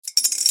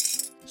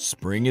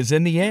Spring is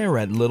in the air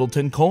at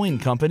Littleton Coin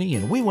Company,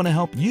 and we want to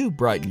help you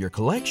brighten your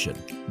collection.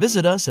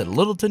 Visit us at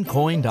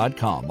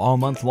littletoncoin.com all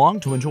month long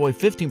to enjoy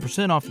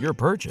 15% off your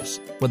purchase.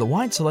 With a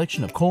wide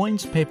selection of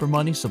coins, paper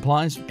money,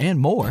 supplies, and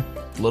more,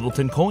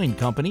 Littleton Coin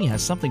Company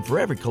has something for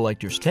every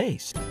collector's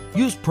taste.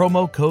 Use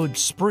promo code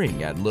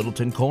SPRING at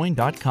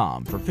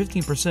littletoncoin.com for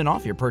 15%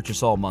 off your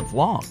purchase all month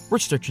long.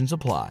 Restrictions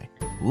apply.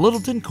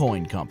 Littleton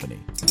Coin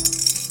Company.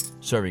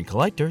 Serving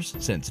collectors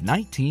since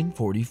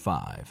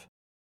 1945.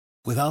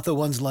 Without the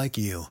ones like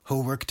you,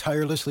 who work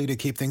tirelessly to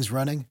keep things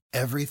running,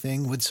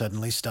 everything would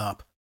suddenly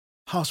stop.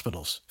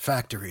 Hospitals,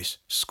 factories,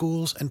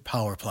 schools, and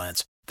power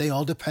plants, they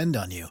all depend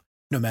on you.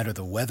 No matter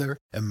the weather,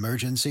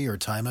 emergency, or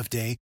time of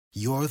day,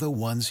 you're the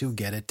ones who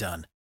get it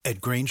done.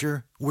 At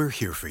Grainger, we're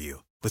here for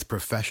you with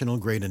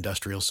professional-grade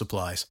industrial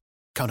supplies.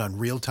 Count on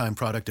real-time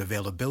product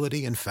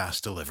availability and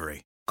fast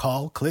delivery.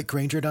 Call, click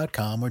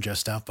Grainger.com, or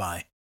just stop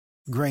by.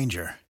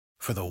 Grainger,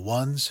 for the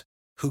ones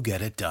who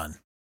get it done.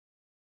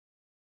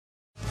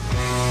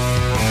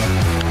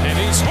 And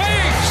he swings,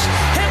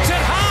 hits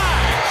it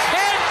high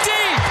and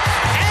deep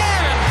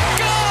and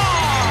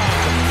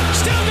gone.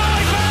 Still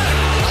going back.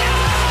 Oh!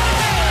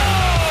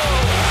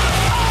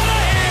 Out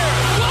of here.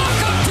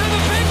 Welcome to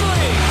the big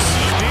leagues.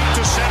 Deep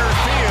to center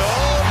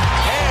field,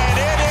 and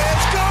it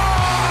is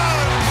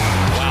gone.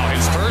 Wow,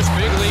 his first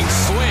big league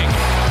swing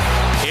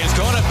is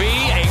going to be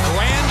a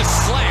grand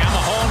slam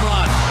home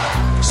run.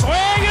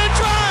 Swing and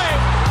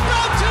drive.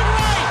 Route to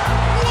right.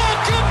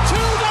 Welcome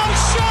to the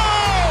show.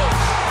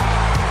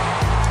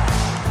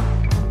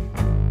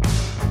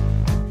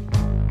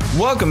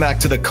 Welcome back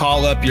to the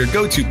Call Up, your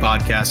go-to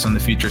podcast on the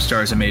future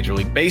stars of Major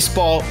League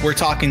Baseball. We're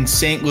talking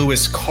St.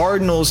 Louis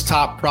Cardinals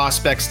top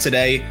prospects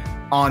today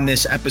on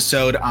this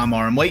episode. I'm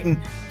Aram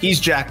Layton. He's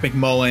Jack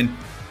McMullen.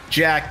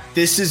 Jack,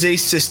 this is a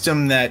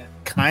system that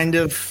kind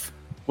of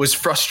was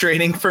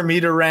frustrating for me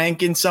to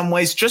rank in some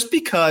ways, just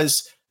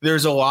because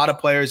there's a lot of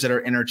players that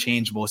are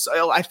interchangeable.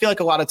 So I feel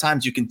like a lot of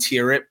times you can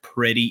tier it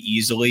pretty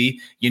easily.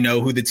 You know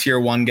who the tier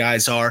one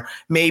guys are.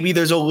 Maybe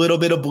there's a little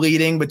bit of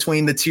bleeding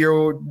between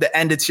the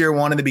end of tier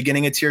one and the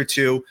beginning of tier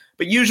two,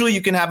 but usually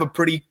you can have a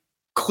pretty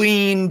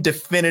clean,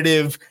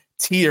 definitive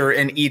tier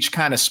in each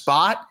kind of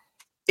spot.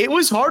 It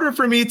was harder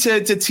for me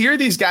to tier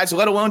these guys,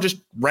 let alone just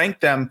rank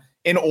them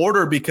in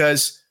order,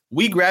 because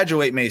we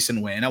graduate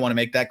Mason Wynn. I want to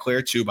make that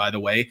clear too, by the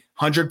way.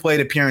 100 plate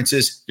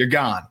appearances, you're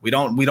gone. We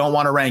don't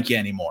want to rank you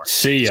anymore.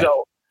 See ya.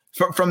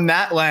 So from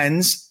that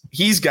lens,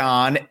 he's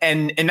gone.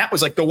 And that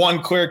was like the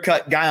one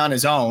clear-cut guy on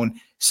his own.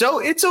 So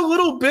it's a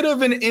little bit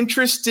of an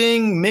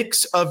interesting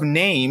mix of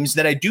names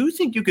that I do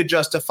think you could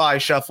justify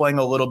shuffling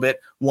a little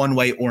bit one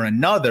way or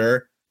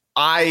another.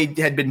 I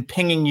had been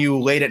pinging you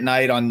late at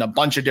night on a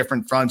bunch of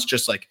different fronts,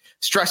 just like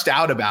stressed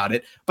out about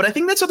it. But I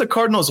think that's how the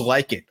Cardinals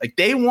like it. Like,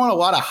 they want a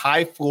lot of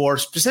high floor,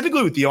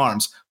 specifically with the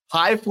arms,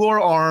 high floor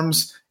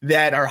arms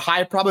that are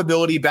high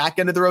probability back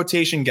end of the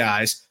rotation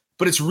guys.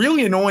 But it's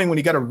really annoying when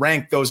you got to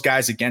rank those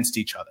guys against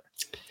each other.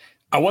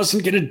 I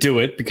wasn't going to do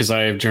it because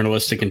I have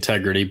journalistic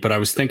integrity, but I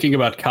was thinking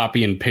about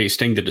copy and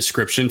pasting the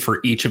description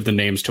for each of the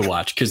names to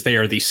watch because they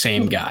are the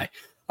same guy.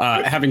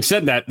 Having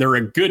said that, they're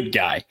a good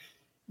guy.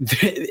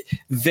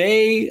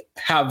 They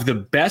have the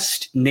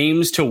best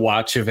names to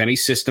watch of any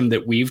system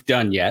that we've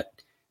done yet,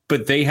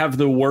 but they have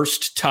the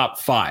worst top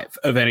five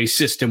of any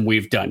system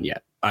we've done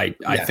yet. I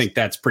think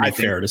that's pretty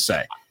fair to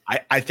say.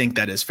 I think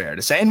that is fair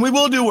to say. And we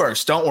will do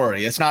worse. Don't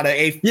worry. It's not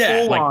a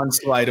full-on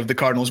slide of the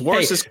Cardinals.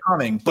 Worse is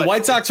coming. But the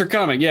White Sox are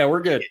coming. Yeah,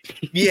 we're good.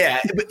 Yeah.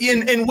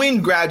 And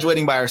Wynn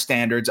graduating by our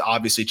standards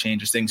obviously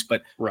changes things.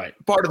 But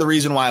part of the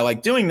reason why I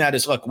like doing that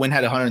is, look, Wynn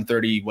had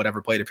 130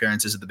 whatever plate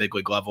appearances at the big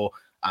league level.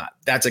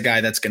 That's a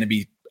guy that's going to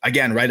be,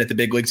 again, right at the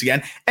big leagues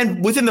again.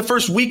 And within the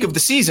first week of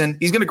the season,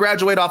 he's going to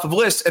graduate off of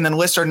lists, and then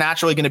lists are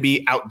naturally going to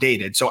be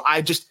outdated. So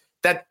I just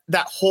that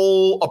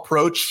whole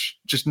approach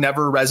just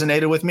never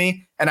resonated with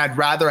me. And I'd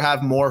rather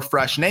have more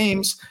fresh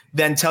names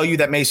than tell you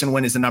that Mason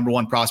Wynn is the number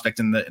one prospect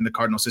in the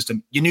Cardinal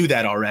system. You knew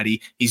that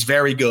already. He's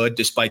very good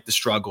despite the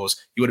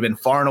struggles. He would have been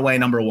far and away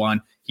number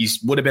one. He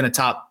would have been a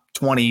top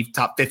 20,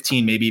 top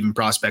 15, maybe even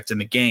prospect in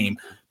the game.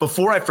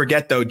 Before I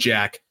forget, though,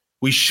 Jack,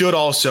 we should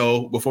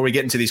also, before we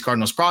get into these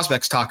Cardinals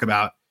prospects, talk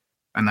about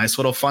a nice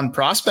little fun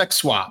prospect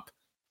swap,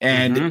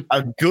 and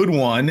a good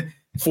one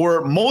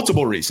for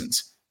multiple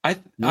reasons. I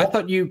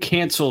thought you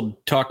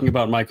canceled talking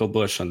about Michael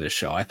Busch on this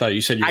show. I thought you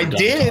said you were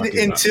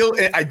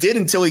I did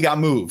until he got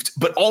moved.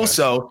 But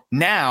also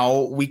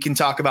now we can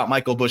talk about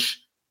Michael Busch,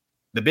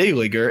 the big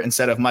leaguer,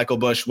 instead of Michael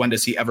Busch. When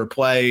does he ever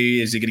play?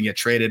 Is he going to get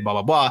traded? Blah,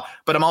 blah, blah.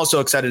 But I'm also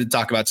excited to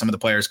talk about some of the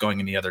players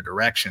going in the other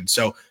direction.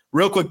 So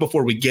real quick,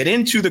 before we get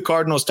into the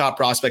Cardinals top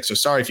prospects, so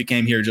sorry if you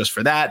came here just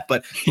for that,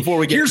 but before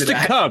we get here's to the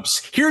that,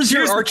 Cubs. Here's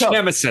your arch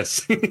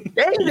nemesis.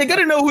 They got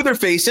to know who they're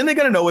facing. They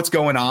got to know what's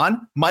going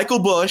on. Michael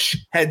Busch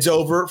heads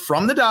over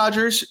from the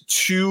Dodgers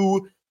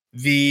to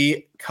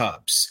the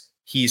Cubs.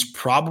 He's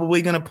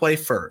probably going to play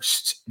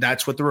first.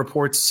 That's what the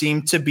reports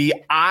seem to be.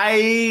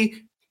 I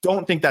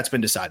don't think that's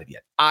been decided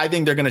yet. I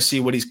think they're going to see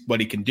what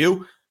he can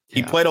do.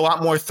 He played a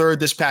lot more third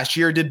this past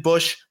year, did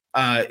Busch.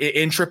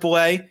 in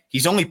AAA.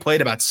 He's only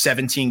played about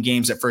 17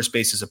 games at first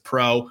base as a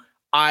pro.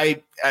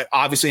 I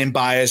obviously am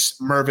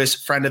biased.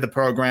 Mervis, friend of the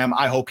program.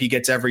 I hope he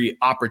gets every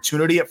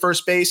opportunity at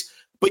first base.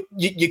 But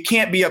you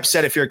can't be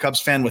upset if you're a Cubs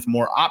fan with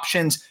more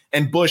options.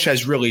 And Busch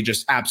has really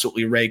just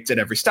absolutely raked at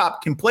every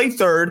stop. Can play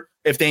third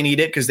if they need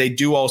it, because they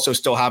do also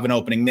still have an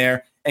opening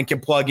there, and can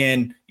plug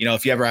in,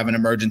 if you ever have an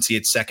emergency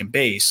at second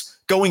base.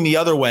 Going the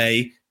other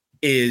way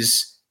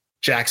is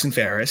Jackson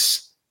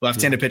Ferris,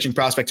 left-handed pitching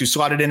prospect, who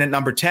slotted in at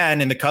number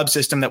 10 in the Cubs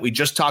system that we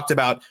just talked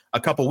about a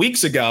couple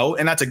weeks ago.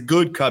 And that's a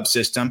good Cubs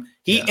system.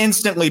 He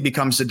instantly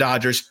becomes the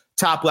Dodgers'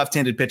 top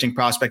left-handed pitching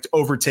prospect,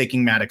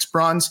 overtaking Maddox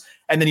Bruns.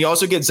 And then you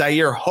also get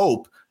Zaire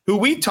Hope, who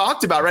we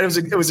talked about, right?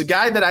 It was a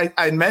guy that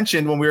I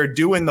mentioned when we were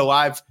doing the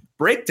live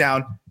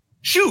breakdown.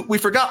 Shoot, we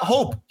forgot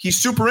Hope. He's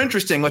super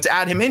interesting. Let's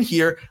add him in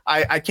here.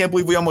 I can't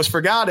believe we almost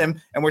forgot him.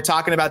 And we're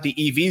talking about the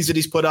EVs that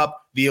he's put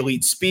up, the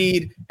elite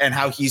speed, and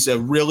how he's a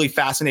really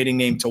fascinating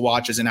name to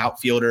watch as an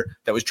outfielder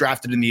that was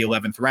drafted in the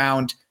 11th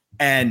round.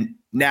 And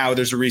now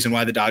there's a reason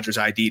why the Dodgers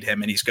ID'd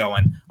him, and he's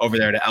going over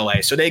there to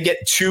LA. So they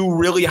get two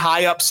really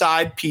high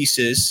upside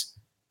pieces,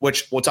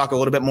 which we'll talk a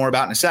little bit more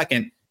about in a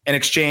second, in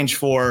exchange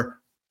for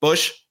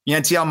Busch.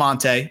 Yency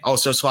Almonte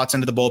also slots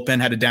into the bullpen,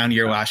 had a down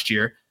year last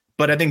year.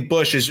 But I think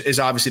Busch is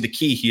obviously the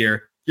key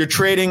here. You're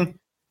trading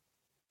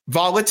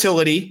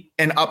volatility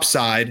and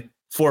upside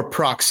for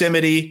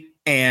proximity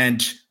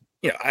and,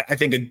 I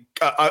think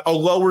a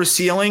lower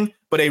ceiling,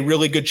 but a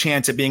really good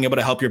chance at being able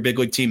to help your big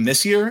league team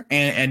this year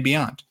and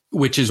beyond.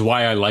 Which is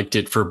why I liked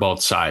it for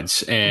both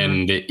sides.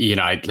 And,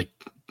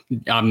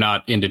 I'm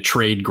not into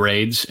trade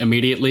grades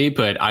immediately,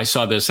 but I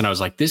saw this and I was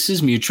like, this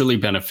is mutually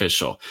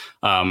beneficial.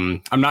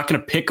 I'm not going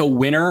to pick a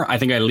winner. I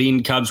think I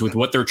lean Cubs with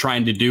what they're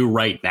trying to do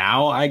right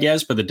now, I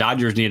guess, but the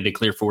Dodgers needed to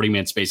clear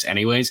 40-man space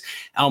anyways.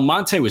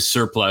 Almonte was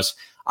surplus.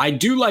 I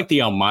do like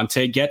the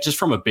Almonte get just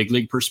from a big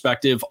league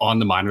perspective on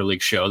the minor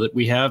league show that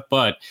we have,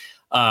 but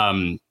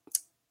Adbert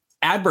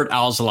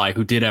Alzolay,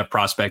 who did have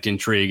prospect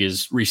intrigue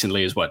as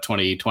recently as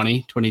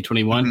 2020,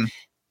 2021. Mm-hmm.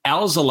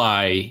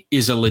 Alzolay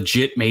is a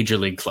legit major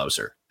league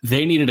closer.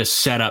 They needed a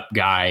setup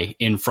guy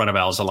in front of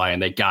Alzolay,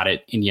 and they got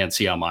it in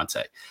Yency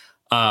Almonte.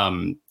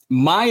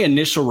 My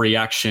initial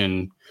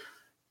reaction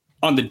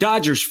on the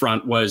Dodgers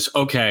front was,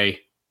 okay,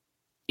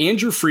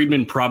 Andrew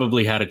Friedman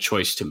probably had a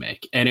choice to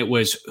make, and it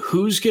was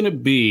who's going to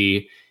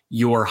be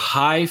your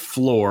high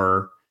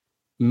floor,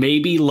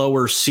 maybe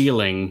lower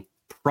ceiling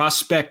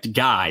prospect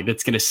guy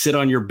that's going to sit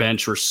on your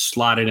bench or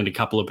slot it in a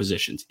couple of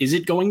positions. Is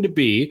it going to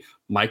be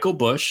Michael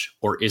Busch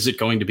or is it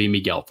going to be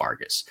Miguel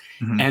Vargas?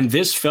 Mm-hmm. And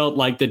this felt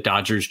like the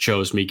Dodgers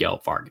chose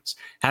Miguel Vargas.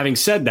 Having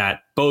said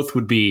that, both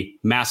would be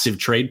massive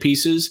trade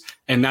pieces,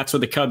 and that's what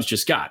the Cubs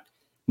just got.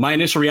 My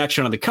initial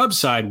reaction on the Cubs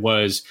side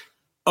was,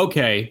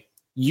 okay,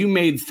 you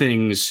made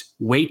things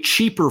way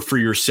cheaper for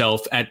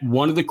yourself at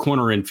one of the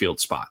corner infield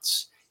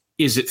spots.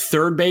 Is it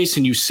third base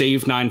and you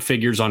save 9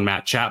 figures on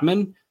Matt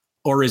Chapman?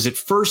 Or is it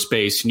first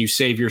base and you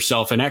save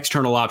yourself an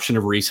external option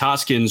of Rhys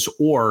Hoskins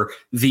or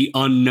the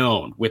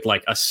unknown with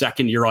like a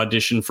second-year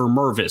audition for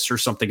Mervis or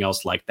something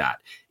else like that?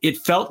 It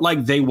felt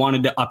like they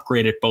wanted to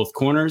upgrade at both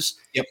corners.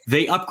 Yep.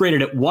 They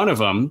upgraded at one of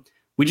them.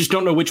 We just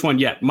don't know which one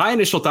yet. My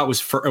initial thought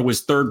was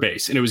third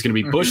base, and it was going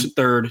to be Busch at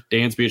third,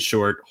 Dansby at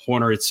short,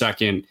 Horner at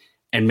second,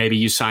 and maybe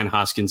you sign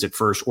Hoskins at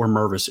first or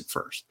Mervis at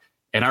first.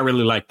 And I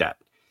really like that.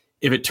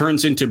 If it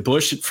turns into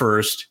Busch at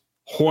first,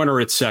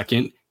 Horner at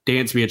second,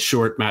 Dansby at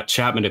short, Matt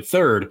Chapman at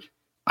third,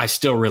 I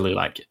still really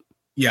like it.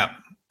 Yeah.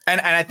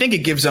 And I think it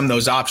gives them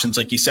those options,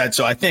 like you said.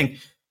 So I think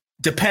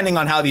depending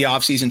on how the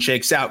offseason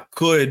shakes out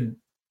could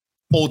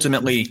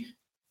ultimately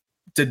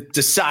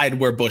decide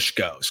where Busch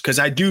goes. Because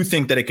I do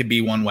think that it could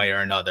be one way or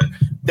another,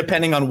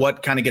 depending on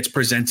what kind of gets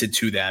presented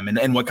to them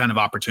and what kind of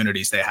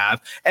opportunities they have.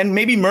 And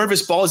maybe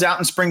Mervis balls out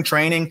in spring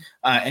training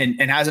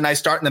and has a nice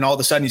start. And then all of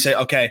a sudden you say,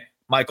 okay,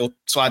 Michael,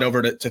 slide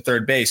over to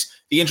third base.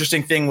 The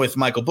interesting thing with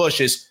Michael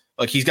Busch is,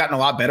 like, he's gotten a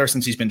lot better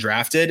since he's been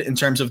drafted in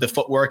terms of the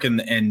footwork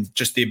and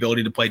just the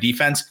ability to play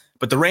defense,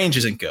 but the range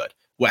isn't good.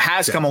 What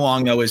has come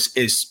along, though,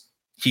 is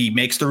he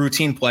makes the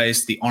routine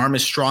plays. The arm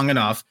is strong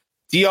enough.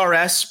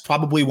 DRS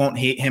probably won't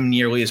hate him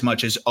nearly as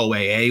much as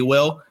OAA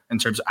will in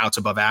terms of outs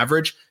above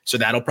average. So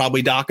that'll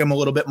probably dock him a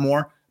little bit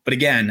more. But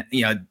again,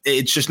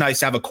 it's just nice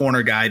to have a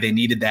corner guy. They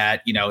needed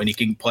that, and he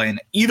can play in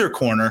either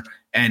corner.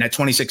 And at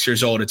 26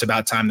 years old, it's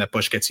about time that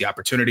Busch gets the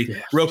opportunity.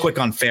 Yeah. Real quick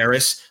on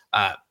Ferris.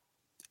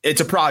 It's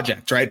a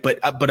project, right? But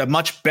a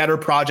much better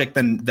project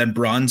than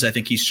Bruns. I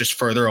think he's just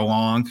further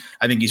along.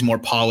 I think he's more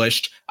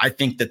polished. I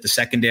think that the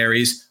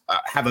secondaries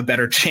have a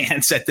better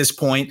chance at this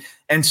point.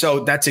 And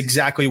so that's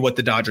exactly what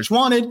the Dodgers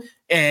wanted.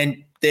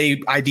 And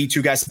they ID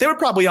 2 guys they were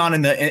probably on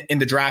in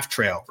the draft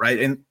trail, right?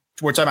 And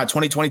we're talking about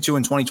 2022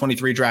 and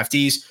 2023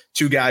 draftees,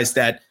 2 guys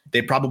that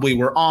they probably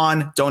were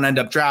on, don't end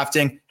up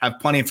drafting, have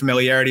plenty of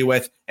familiarity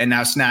with, and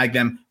now snag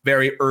them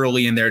very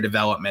early in their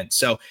development.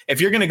 So if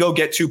you're going to go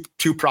get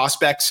two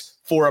prospects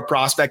for a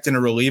prospect and a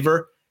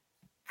reliever,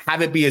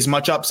 have it be as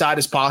much upside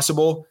as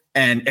possible.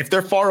 And if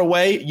they're far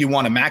away, you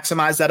want to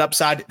maximize that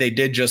upside. They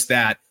did just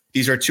that.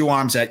 These are 2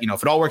 arms that,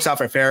 if it all works out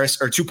for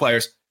Ferris, or 2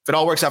 players, If it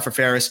all works out for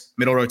Ferris,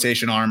 middle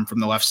rotation arm from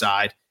the left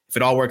side. If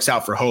it all works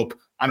out for Hope,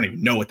 I don't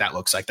even know what that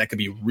looks like. That could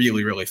be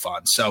really, really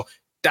fun. So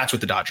that's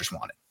what the Dodgers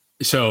wanted.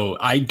 So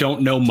I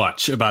don't know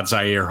much about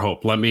Zaire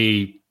Hope. Let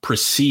me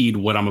precede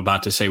what I'm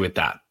about to say with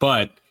that.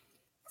 But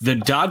the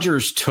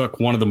Dodgers took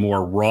one of the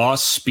more raw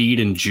speed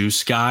and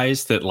juice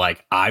guys that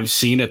like I've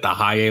seen at the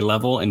high A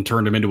level and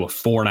turned him into a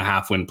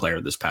 4.5 win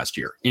player this past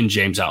year in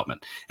James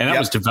Outman. And that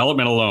was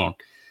development alone.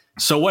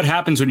 So what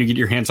happens when you get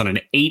your hands on an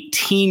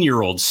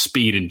 18-year-old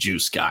speed and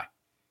juice guy?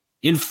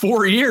 In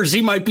 4 years,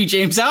 he might be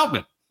James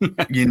Outman.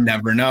 You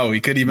never know. He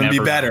could even be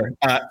better,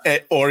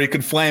 or he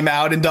could flame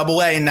out in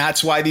Double A, and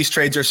that's why these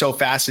trades are so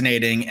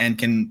fascinating and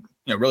can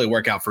really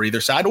work out for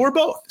either side or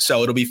both.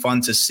 So it'll be fun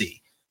to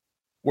see.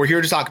 We're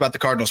here to talk about the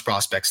Cardinals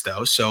prospects,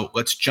 though, so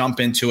let's jump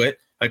into it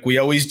like we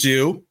always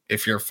do.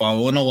 If you're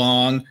following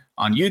along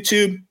on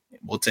YouTube,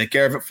 we'll take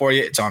care of it for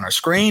you. It's on our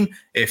screen.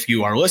 If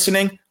you are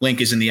listening, link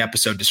is in the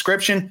episode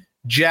description.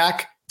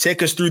 Jack,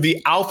 take us through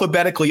the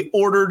alphabetically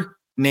ordered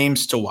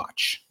names to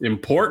watch.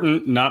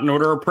 Important, not in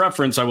order of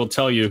preference. I will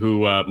tell you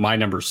who my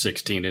number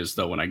 16 is,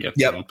 though, when I get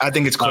to them. I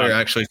think it's clear,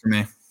 actually, for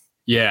me.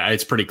 Yeah,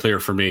 it's pretty clear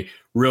for me.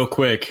 Real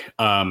quick,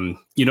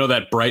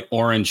 that bright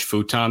orange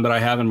futon that I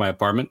have in my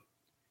apartment?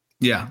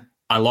 Yeah.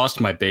 I lost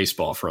my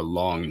baseball for a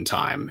long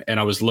time, and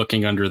I was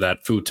looking under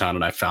that futon,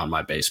 and I found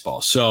my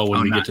baseball. So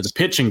when we get to the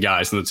pitching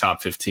guys in the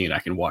top 15, I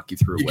can walk you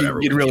through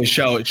whatever. You'd really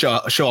show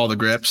all the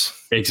grips.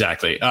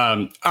 Exactly.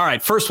 All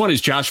right. First one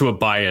is Joshua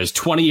Baez,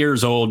 20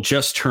 years old,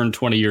 just turned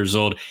 20 years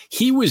old.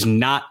 He was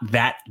not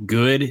that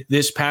good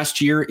this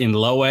past year in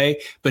low A,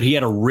 but he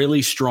had a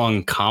really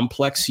strong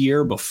complex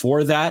year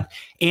before that.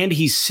 And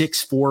he's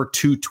 6'4",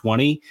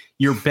 220.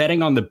 You're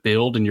betting on the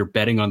build and you're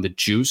betting on the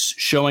juice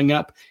showing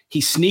up. He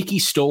sneaky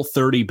stole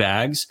 30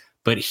 bags,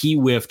 but he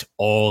whiffed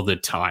all the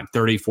time.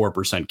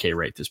 34% K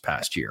rate this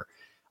past year.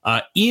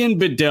 Ian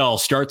Bedell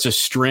starts a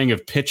string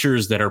of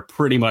pitchers that are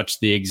pretty much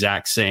the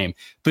exact same.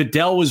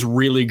 Bedell was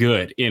really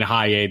good in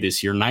high A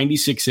this year.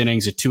 96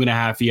 innings, a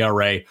 2.5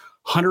 ERA,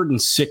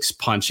 106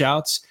 punch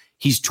outs.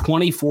 He's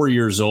 24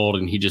 years old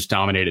and he just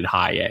dominated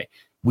high A.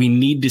 We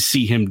need to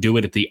see him do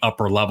it at the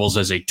upper levels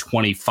as a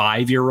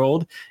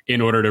 25-year-old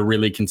in order to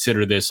really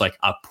consider this like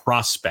a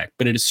prospect.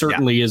 But it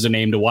certainly is a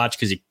name to watch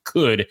because he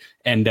could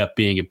end up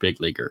being a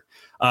big leaguer.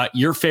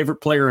 Your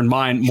favorite player in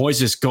mine,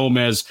 Moises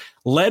Gomez,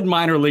 led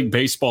minor league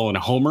baseball in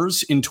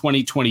homers in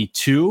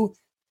 2022.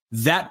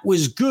 That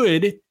was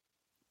good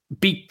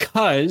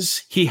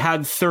because he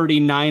had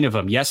 39 of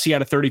them. Yes, he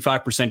had a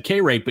 35%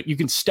 K rate, but you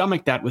can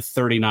stomach that with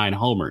 39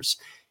 homers.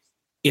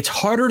 It's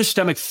harder to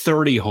stomach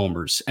 30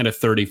 homers and a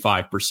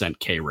 35%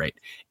 K rate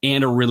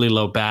and a really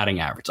low batting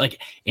average,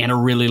 and a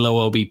really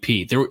low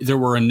OBP. There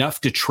were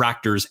enough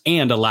detractors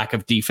and a lack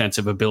of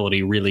defensive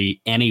ability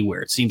really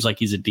anywhere. It seems like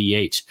he's a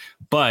DH,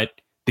 but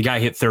the guy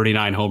hit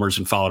 39 homers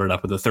and followed it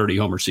up with a 30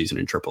 homer season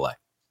in AAA.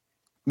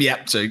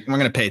 Yeah, so we're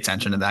going to pay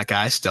attention to that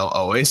guy still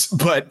always,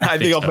 but I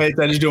think I'll pay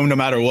attention to him no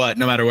matter what,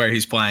 no matter where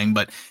he's playing.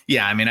 But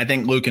yeah, I mean, I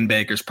think Luke and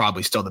Baker's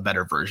probably still the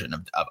better version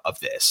of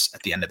this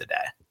at the end of the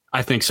day.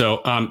 I think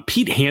so.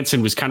 Pete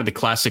Hansen was kind of the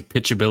classic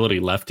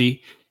pitchability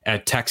lefty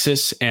at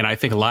Texas. And I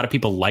think a lot of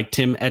people liked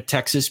him at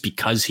Texas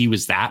because he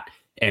was that.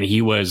 And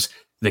he was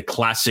the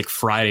classic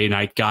Friday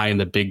night guy in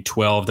the Big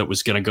 12 that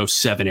was going to go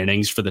 7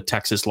 innings for the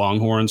Texas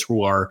Longhorns,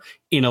 who are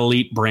an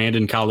elite brand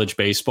in college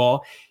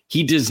baseball.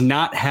 He does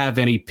not have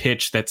any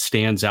pitch that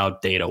stands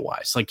out data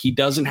wise. Like, he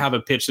doesn't have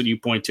a pitch that you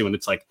point to and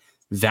it's like,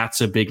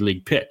 that's a big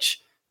league pitch.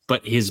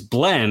 But his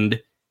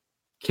blend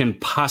can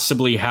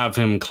possibly have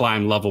him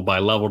climb level by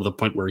level to the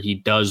point where he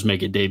does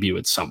make a debut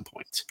at some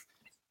point.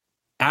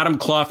 Adam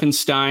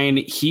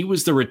Kloffenstein, he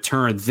was the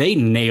return. They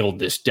nailed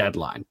this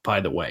deadline,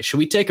 by the way. Should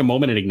we take a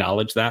moment and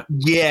acknowledge that?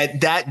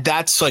 Yeah,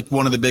 that's like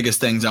one of the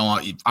biggest things I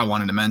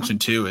wanted to mention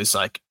too, is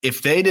like,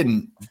 if they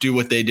didn't do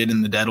what they did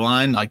in the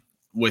deadline, like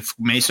with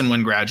Mason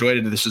when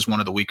graduated, this is one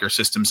of the weaker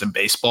systems in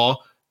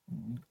baseball.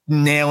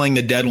 Nailing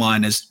the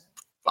deadline is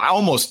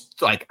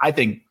almost like, I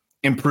think,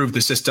 improved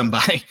the system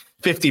by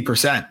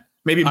 50%.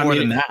 Maybe more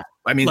than that.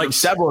 I mean, like,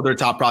 several of their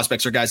top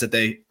prospects are guys that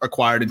they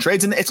acquired in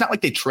trades. And it's not like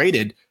they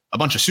traded a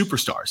bunch of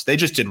superstars. They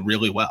just did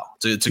really well.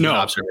 It's a good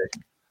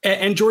observation.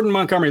 And Jordan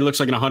Montgomery looks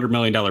like an $100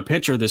 million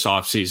pitcher this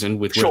offseason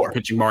with where the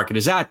pitching market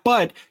is at.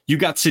 But you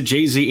got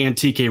Sajazi and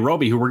TK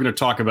Roby, who we're going to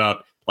talk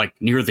about like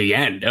near the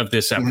end of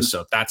this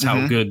episode. That's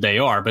how good they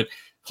are. But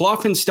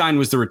Kloffenstein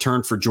was the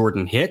return for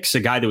Jordan Hicks,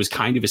 a guy that was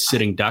kind of a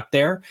sitting duck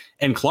there.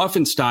 And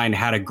Kloffenstein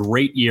had a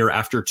great year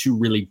after 2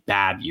 really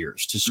bad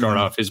years to start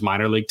off his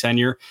minor league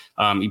tenure.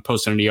 He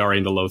posted an ERA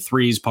in the low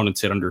 3s.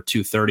 Opponents hit under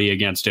 230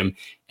 against him.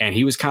 And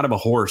he was kind of a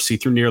horse. He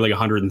threw nearly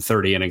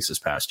 130 innings this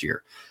past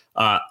year.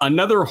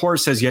 Another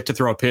horse has yet to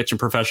throw a pitch in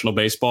professional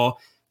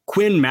baseball.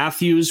 Quinn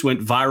Matthews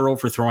went viral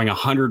for throwing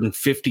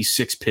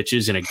 156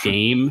 pitches in a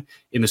game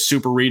in the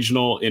Super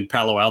Regional in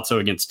Palo Alto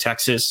against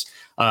Texas.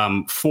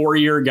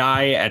 4-year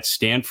guy at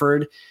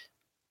Stanford.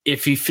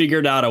 If he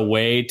figured out a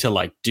way to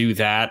like do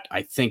that,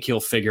 I think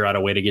he'll figure out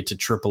a way to get to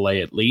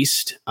AAA at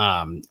least.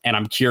 And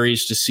I'm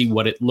curious to see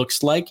what it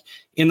looks like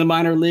in the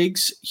minor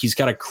leagues. He's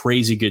got a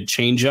crazy good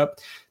changeup.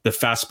 The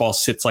fastball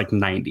sits like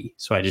 90.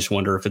 So I just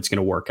wonder if it's going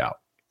to work out.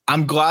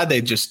 I'm glad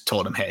they just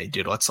told him, hey,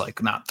 dude, let's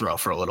like not throw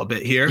for a little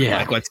bit here.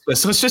 Yeah. Like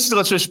let's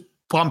just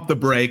pump the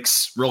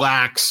brakes,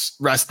 relax,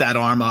 rest that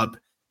arm up.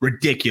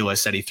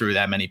 Ridiculous that he threw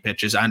that many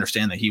pitches. I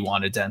understand that he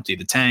wanted to empty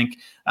the tank.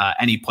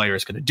 Any player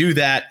is going to do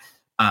that.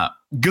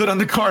 Good on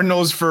the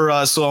Cardinals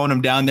for slowing him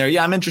down there.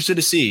 Yeah, I'm interested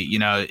to see,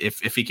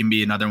 if he can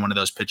be another one of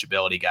those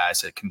pitchability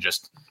guys that can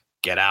just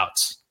get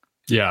outs.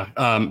 Yeah.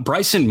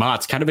 Bryson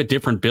Mott's kind of a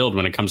different build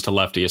when it comes to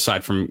lefty,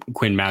 aside from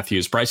Quinn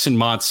Matthews. Bryson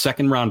Mott's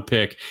second round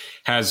pick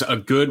has a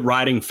good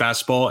riding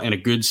fastball and a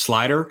good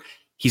slider.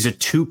 He's a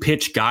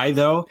 2-pitch guy,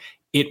 though.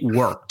 It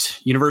worked.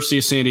 University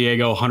of San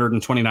Diego,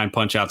 129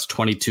 punch outs,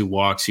 22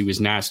 walks. He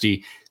was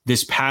nasty.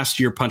 This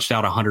past year punched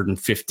out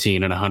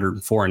 115 and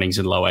 104 innings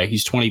in low A.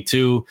 He's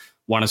 22.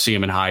 Want to see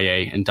him in high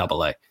A and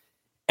double A.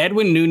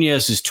 Edwin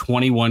Nunez is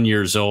 21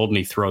 years old and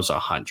he throws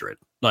 100.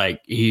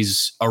 Like,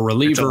 he's a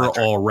reliever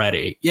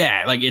already.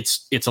 Yeah, like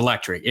it's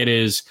electric.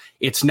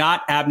 It's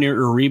not Abner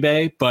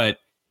Uribe, but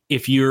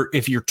if you're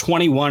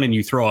 21 and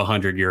you throw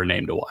 100, you're a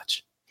name to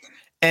watch.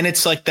 And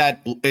it's like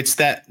that. It's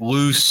that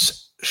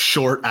loose,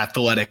 short,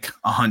 athletic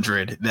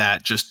 100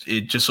 that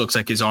it just looks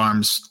like his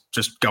arms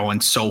just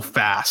going so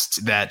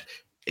fast that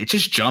it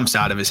just jumps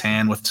out of his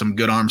hand with some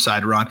good arm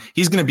side run.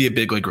 He's going to be a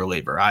big league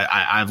reliever. I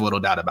have little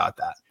doubt about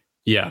that.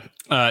 Yeah.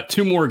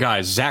 Two more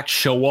guys. Zach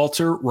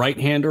Showalter,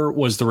 right-hander,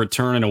 was the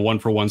return in a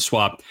 1-for-1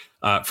 swap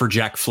for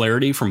Jack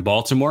Flaherty from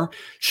Baltimore.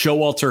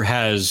 Showalter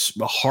has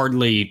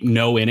hardly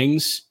no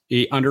innings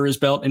under his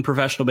belt in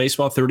professional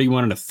baseball,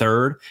 31 and a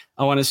third.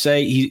 I want to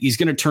say he's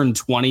going to turn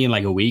 20 in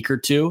like a week or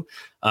two.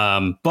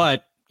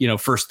 But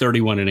first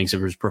 31 innings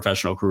of his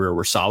professional career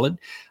were solid.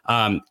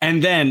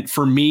 And then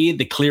for me,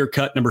 the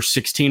clear-cut number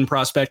 16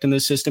 prospect in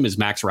this system is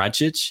Max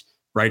Radchich,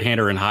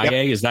 right-hander in high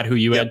A. Is that who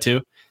you had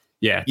too?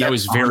 Yeah, that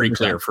was very 100%.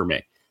 Clear for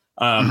me.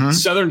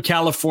 Southern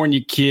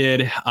California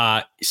kid,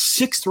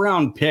 6th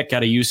round pick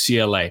out of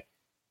UCLA.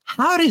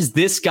 How does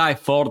this guy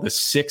fall to the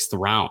 6th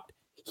round?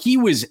 He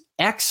was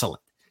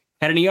excellent.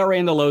 Had an ERA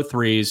in the low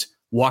 3s,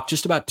 walked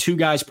just about 2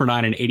 guys per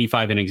 9 in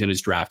 85 innings in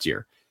his draft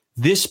year.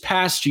 This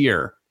past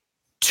year,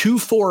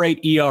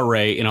 2.48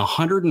 ERA in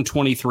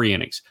 123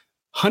 innings,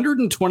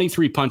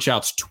 123 punch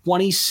outs,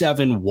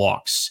 27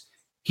 walks.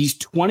 He's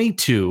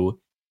 22.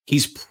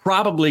 He's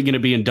probably going to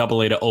be in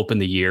Double A to open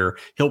the year.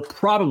 He'll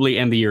probably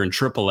end the year in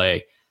Triple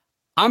A.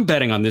 I'm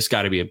betting on this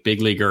guy to be a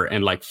big leaguer,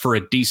 and like for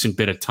a decent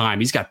bit of time,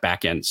 he's got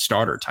back end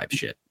starter type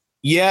shit.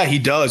 Yeah, he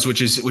does,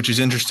 which is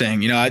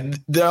interesting.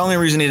 The only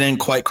reason he didn't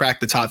quite crack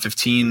the top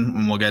 15,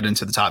 when we'll get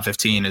into the top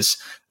 15, is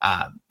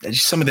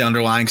just some of the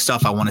underlying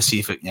stuff. I want to see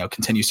if it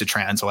continues to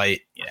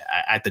translate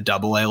at the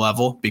Double A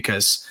level,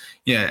 because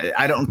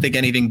I don't think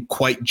anything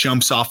quite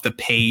jumps off the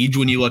page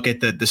when you look at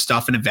the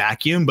stuff in a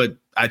vacuum. But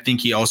I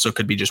think he also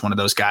could be just one of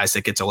those guys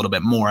that gets a little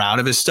bit more out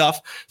of his stuff.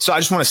 So I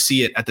just want to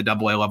see it at the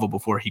Double A level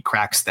before he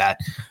cracks that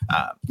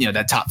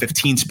that top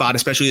 15 spot,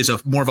 especially as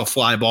more of a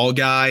fly ball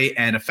guy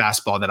and a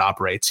fastball that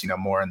operates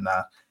more in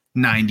the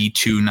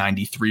 92,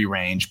 93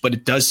 range. But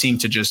it does seem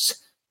to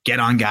just get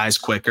on guys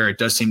quicker. It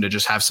does seem to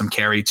just have some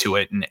carry to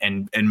it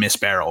and miss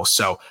barrels.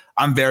 So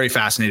I'm very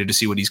fascinated to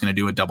see what he's going to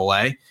do at Double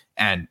A.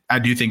 And I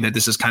do think that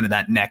this is kind of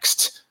that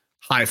next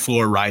high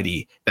floor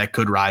righty that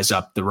could rise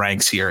up the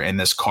ranks here in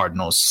this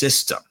Cardinals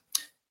system.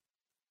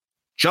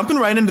 Jumping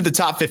right into the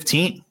top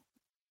 15.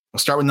 We'll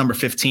start with number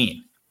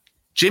 15.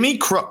 Jimmy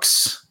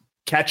Crooks,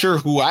 catcher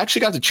who I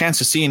actually got the chance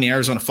to see in the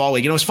Arizona Fall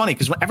League. It was funny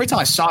because every time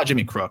I saw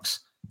Jimmy Crooks,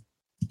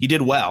 he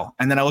did well.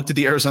 And then I looked at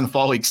the Arizona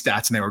Fall League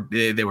stats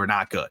and they were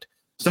not good.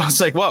 So I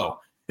was like, whoa,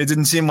 it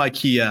didn't seem like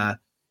he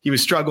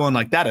was struggling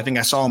like that. I think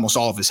I saw almost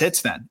all of his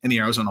hits then in the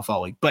Arizona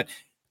Fall League. But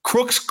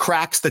Crooks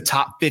cracks the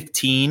top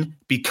 15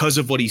 because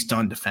of what he's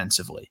done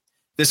defensively.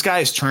 This guy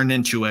has turned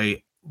into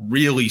a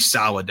really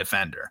solid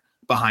defender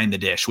behind the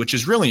dish, which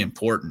is really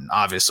important,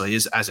 obviously,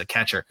 as a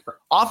catcher.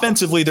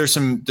 Offensively, there's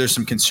some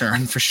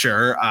concern for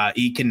sure.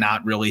 He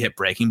cannot really hit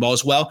breaking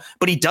balls well,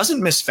 but he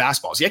doesn't miss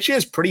fastballs. He actually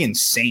has pretty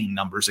insane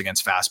numbers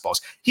against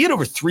fastballs. He had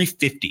over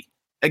 350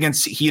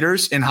 against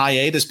heaters in high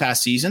A this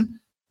past season,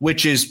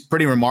 which is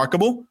pretty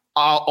remarkable.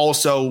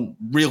 Also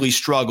really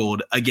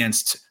struggled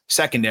against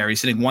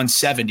secondaries, hitting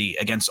 170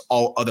 against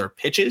all other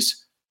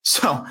pitches.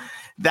 So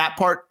that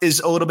part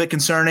is a little bit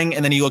concerning.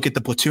 And then you look at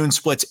the platoon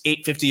splits,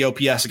 850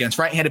 OPS against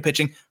right-handed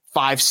pitching,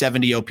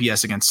 570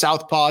 OPS against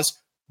southpaws.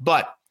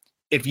 But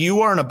if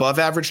you are an above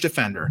average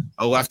defender,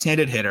 a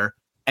left-handed hitter,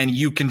 and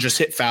you can just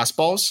hit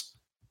fastballs,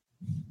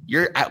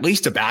 you're at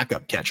least a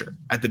backup catcher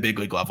at the big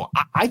league level.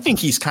 I think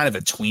he's kind of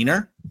a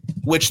tweener,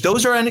 which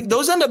those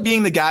end up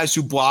being the guys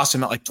who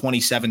blossom at like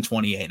 27,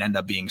 28 and end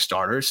up being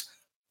starters.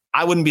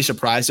 I wouldn't be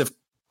surprised if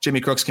Jimmy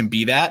Crooks can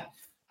be that.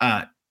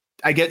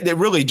 I get it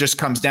really just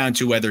comes down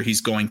to whether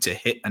he's going to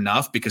hit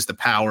enough, because the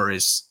power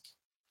is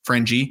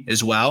fringy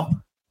as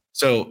well.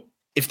 So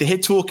if the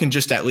hit tool can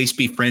just at least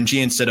be fringy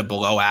instead of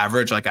below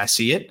average, like I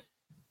see it,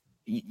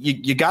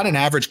 you got an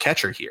average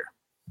catcher here.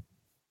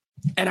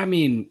 And I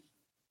mean,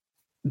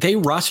 they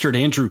rostered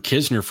Andrew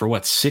Kisner for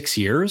 6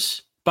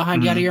 years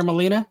behind Yadier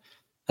Molina.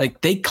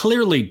 Like, they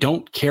clearly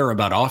don't care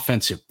about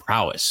offensive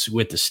prowess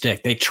with the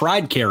stick. They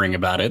tried caring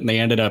about it, and they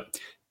ended up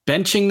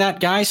benching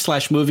that guy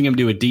 / moving him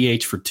to a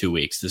DH for 2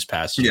 weeks this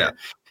past year.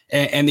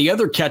 And the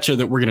other catcher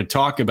that we're going to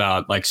talk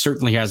about, like,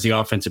 certainly has the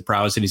offensive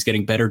prowess and he's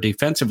getting better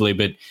defensively,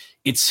 but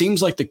it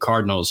seems like the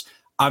Cardinals,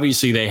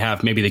 obviously they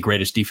have maybe the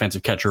greatest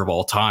defensive catcher of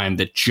all time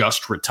that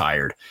just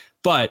retired,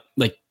 but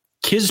like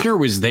Kisner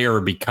was there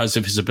because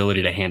of his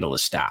ability to handle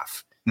his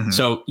staff. Mm-hmm.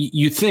 So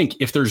you think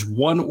if there's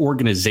one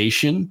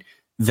organization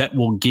that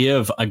will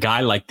give a guy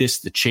like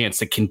this the chance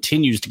that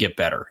continues to get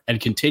better and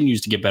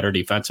continues to get better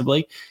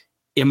defensively,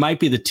 it might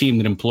be the team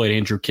that employed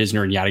Andrew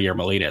Kisner and Yadier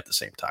Molina at the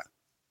same time.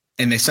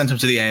 And they sent him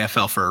to the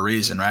AFL for a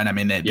reason, right? I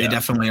mean, they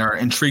definitely are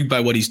intrigued by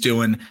what he's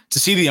doing. To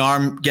see the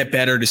arm get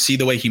better, to see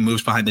the way he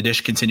moves behind the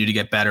dish continue to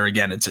get better.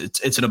 Again,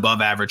 it's an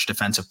above average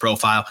defensive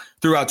profile.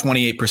 Threw out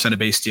 28% of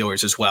base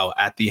stealers as well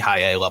at the high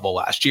A level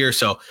last year.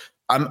 So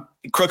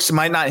Crooks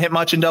might not hit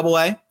much in double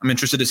A. I'm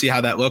interested to see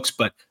how that looks,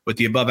 but with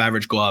the above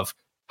average glove,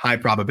 high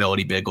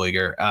probability big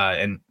leaguer.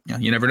 And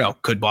you never know,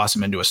 could boss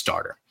him into a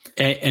starter.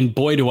 And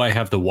boy, do I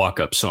have the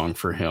walk-up song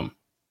for him.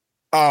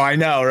 Oh, I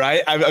know,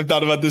 right? I've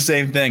thought about the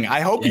same thing. I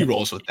hope he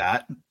rolls with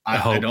that.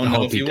 I don't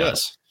know if he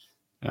does.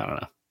 I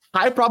don't know.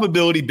 High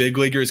probability big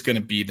leaguer is going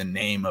to be the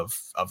name of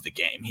the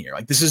game here.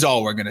 Like, this is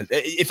all we're going to,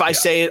 if I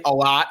say it a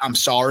lot, I'm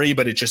sorry,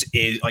 but it just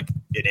is like,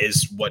 it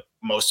is what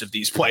most of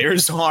these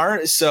players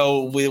are.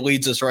 So it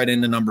leads us right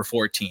into number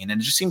 14. And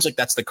it just seems like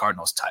that's the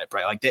Cardinals type,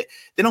 right? Like they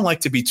don't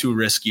like to be too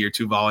risky or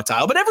too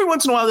volatile, but every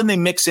once in a while, then they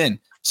mix in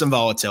some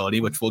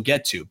volatility, which we'll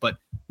get to. But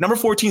number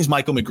 14 is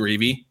Michael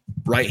McGreevy,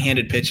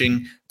 right-handed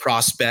pitching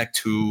prospect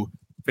who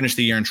finished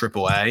the year in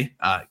AAA.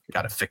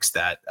 Got to fix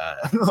that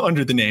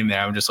under the name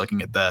there. I'm just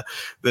looking at the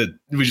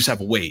we just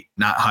have weight,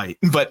 not height.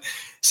 But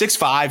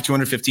 6'5",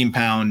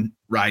 215-pound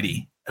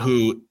righty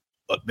who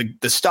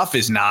the stuff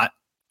is not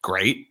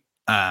great.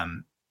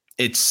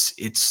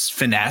 It's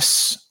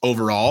finesse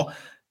overall.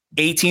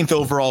 18th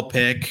overall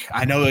pick.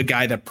 I know a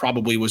guy that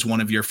probably was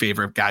one of your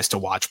favorite guys to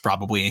watch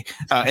probably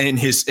in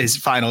his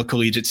final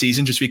collegiate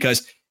season, just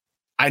because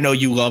I know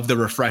you love the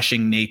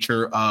refreshing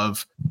nature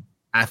of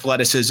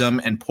athleticism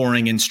and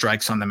pouring in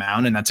strikes on the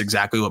mound. And that's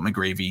exactly what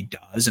McGreevy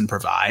does and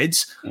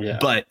provides. Yeah.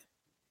 But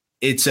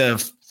it's a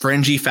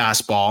fringy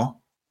fastball.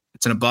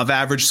 It's an above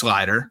average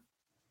slider.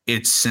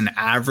 It's an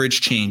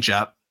average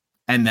changeup.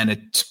 And then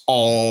it's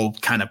all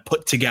kind of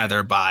put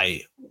together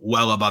by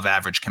well above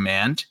average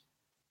command.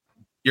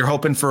 You're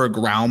hoping for a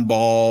ground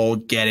ball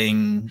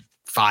getting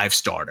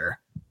 5-starter,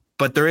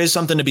 but there is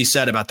something to be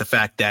said about the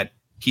fact that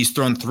he's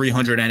thrown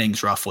 300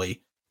 innings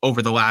roughly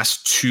over the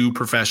last 2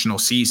 professional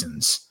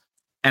seasons.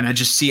 And I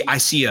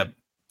see a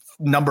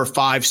number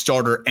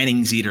 5-starter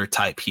innings eater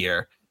type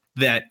here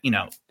that,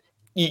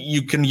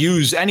 you can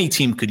use, any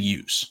team could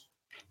use.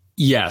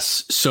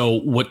 Yes. So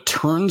what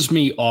turns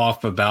me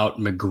off about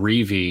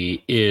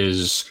McGreevy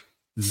is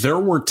there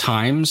were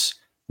times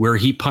where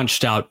he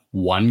punched out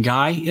 1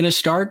 guy in a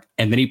start,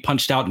 and then he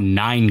punched out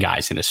 9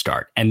 guys in a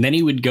start. And then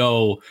he would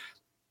go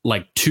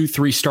like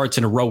 2-3 starts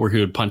in a row where he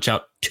would punch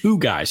out 2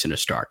 guys in a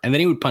start. And then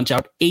he would punch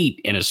out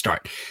 8 in a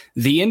start.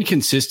 The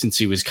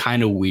inconsistency was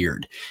kind of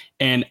weird.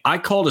 And I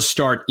called a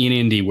start in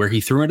Indy where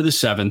he threw into the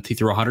 7th. He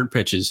threw 100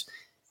 pitches.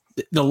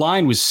 The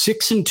line was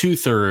 6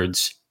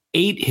 2/3,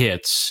 8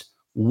 hits,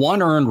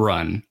 1 earned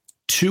run,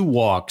 2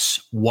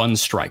 walks, 1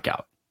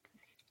 strikeout.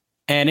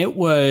 And it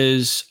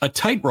was a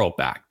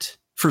tightrope act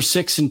for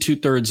 6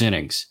 2/3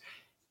 innings.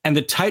 And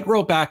the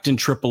tightrope act in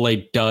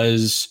AAA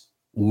does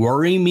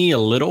worry me a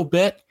little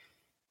bit,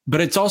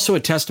 but it's also a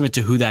testament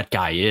to who that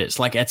guy is.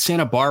 Like at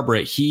Santa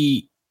Barbara,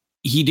 he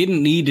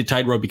didn't need to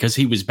tightrope because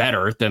he was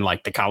better than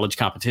like the college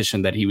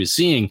competition that he was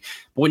seeing.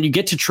 But when you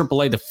get to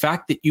AAA, the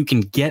fact that you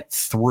can get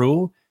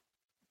through,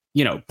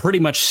 pretty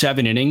much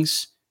 7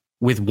 innings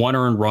with 1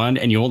 earned run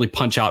and you only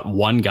punch out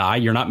 1 guy,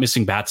 you're not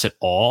missing bats at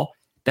all.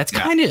 That's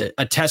kind of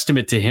a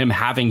testament to him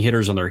having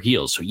hitters on their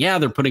heels. So yeah,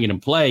 they're putting it in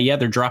play. Yeah,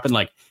 they're dropping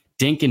like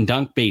dink and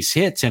dunk base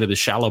hits into the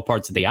shallow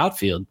parts of the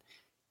outfield.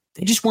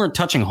 They just weren't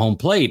touching home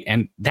plate.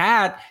 And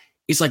that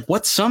is like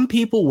what some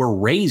people were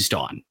raised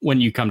on when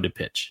you come to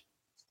pitch.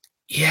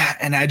 Yeah.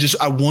 And I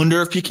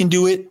wonder if you can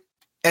do it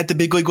at the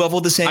big league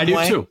level the same way.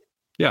 I do too.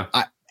 Yeah.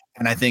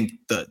 And I think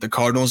the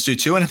Cardinals do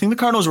too. And I think the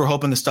Cardinals were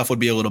hoping the stuff would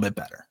be a little bit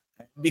better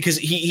because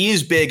he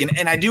is big.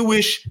 And I do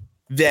wish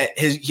that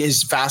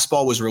his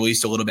fastball was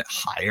released a little bit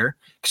higher,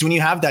 because when you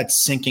have that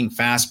sinking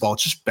fastball,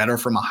 it's just better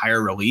from a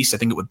higher release. I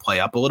think it would play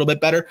up a little bit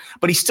better,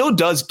 but he still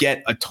does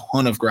get a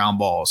ton of ground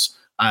balls,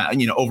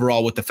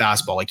 overall with the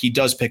fastball. Like he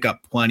does pick up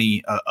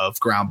plenty of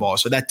ground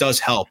balls. So that does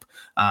help.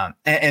 And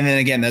then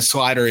again, that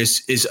slider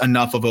is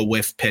enough of a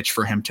whiff pitch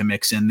for him to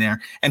mix in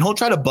there, and he'll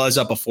try to buzz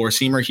up a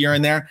 4-seamer here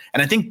and there.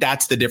 And I think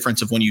that's the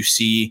difference of when you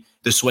see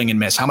the swing and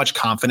miss. How much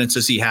confidence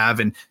does he have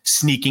in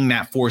sneaking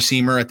that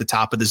 4-seamer at the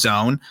top of the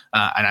zone?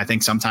 And I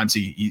think sometimes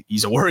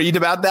he's worried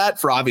about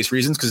that for obvious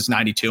reasons, because it's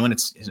 92 and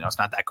it's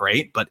not that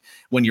great. But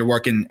when you're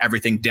working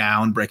everything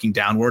down, breaking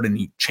downward, and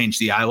you change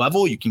the eye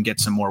level, you can get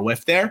some more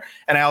whiff there.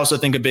 And I also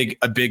think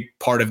a big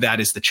part of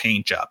that is the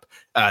changeup.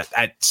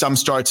 At some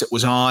starts it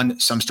was on,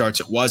 some starts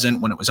it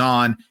wasn't. When it was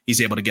on,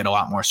 he's able to get a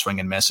lot more swing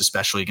and miss,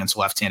 especially against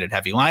left-handed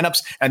heavy lineups.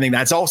 I think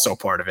that's also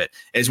part of it,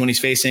 is when he's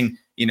facing,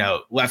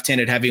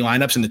 left-handed heavy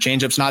lineups and the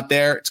changeup's not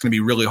there, it's going to be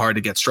really hard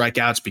to get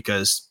strikeouts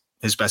because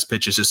his best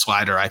pitch is his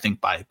slider, I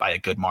think, by a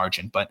good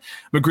margin. But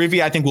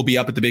McGreevy, I think, will be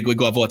up at the big league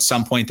level at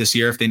some point this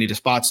year if they need a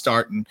spot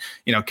start, and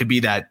could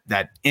be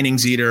that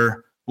innings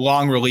eater,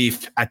 long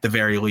relief at the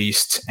very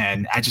least.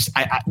 And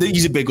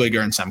he's a big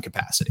leaguer in some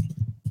capacity.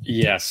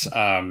 Yes.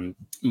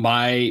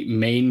 My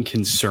main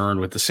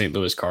concern with the St.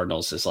 Louis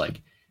Cardinals is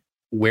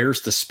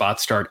where's the spot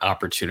start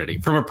opportunity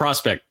from a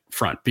prospect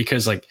front?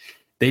 Because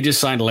they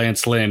just signed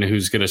Lance Lynn,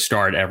 who's going to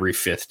start every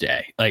fifth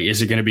day.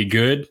 Is it going to be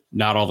good?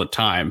 Not all the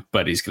time,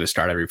 but he's going to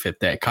start every fifth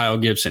day. Kyle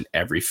Gibson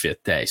every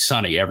fifth day.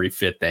 Sonny every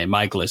fifth day.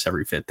 Michaelis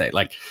every fifth day.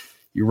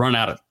 You run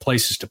out of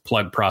places to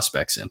plug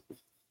prospects in.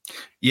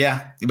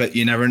 Yeah, but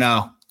you never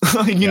know.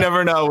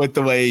 Never know with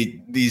the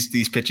way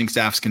these pitching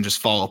staffs can just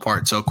fall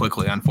apart so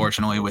quickly,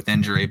 unfortunately, with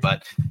injury.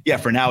 But yeah,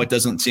 for now, it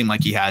doesn't seem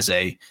like he has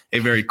a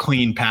very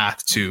clean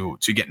path to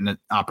getting an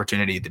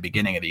opportunity at the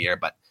beginning of the year.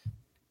 But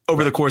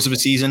over the course of a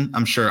season,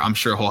 I'm sure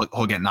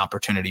he'll get an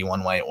opportunity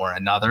one way or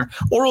another,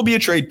 or it'll be a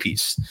trade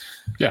piece.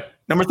 Yeah.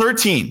 Number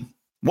 13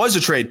 was a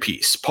trade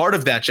piece, part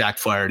of that Jack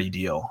Flaherty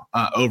deal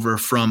over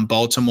from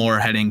Baltimore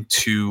heading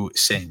to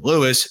St.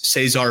 Louis.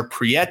 Cesar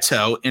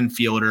Prieto,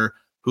 infielder,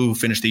 who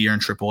finished the year in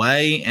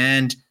AAA.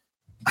 And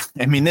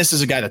I mean, this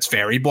is a guy that's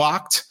very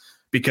blocked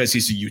because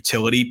he's a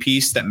utility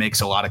piece that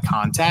makes a lot of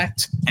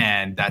contact.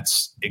 And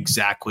that's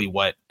exactly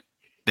what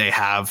they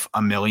have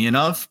a million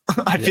of,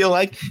 I feel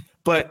like.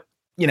 But,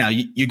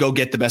 you go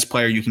get the best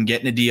player you can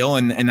get in a deal.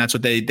 And that's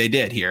what they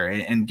did here,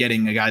 and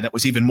getting a guy that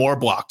was even more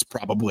blocked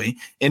probably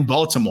in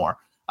Baltimore.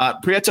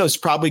 Prieto is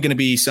probably going to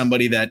be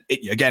somebody that,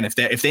 again,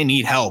 if they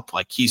need help,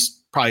 he's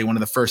probably one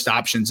of the first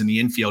options in the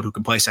infield who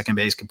can play second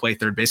base, can play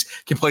third base,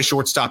 can play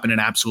shortstop in an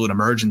absolute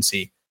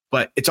emergency.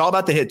 But it's all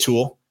about the hit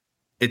tool.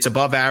 It's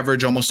above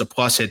average, almost a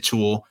plus hit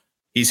tool.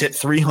 He's hit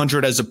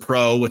 300 as a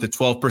pro with a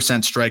 12%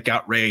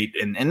 strikeout rate.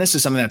 And this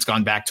is something that's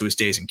gone back to his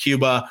days in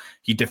Cuba.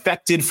 He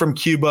defected from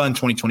Cuba in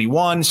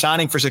 2021,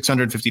 signing for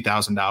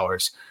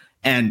 $650,000.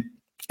 And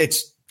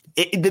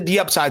the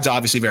upside's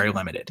obviously very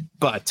limited,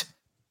 but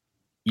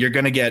you're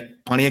going to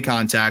get plenty of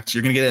contact.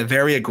 You're going to get a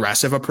very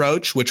aggressive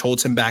approach, which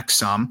holds him back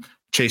some.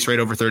 Chase rate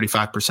over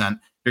 35%.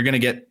 You're going to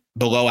get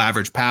below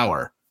average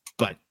power,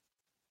 but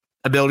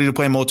ability to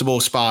play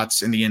multiple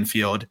spots in the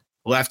infield,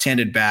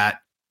 left-handed bat,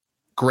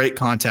 great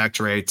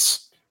contact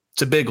rates.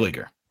 It's a big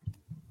leaguer.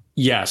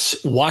 Yes.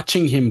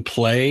 Watching him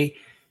play,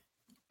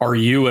 are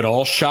you at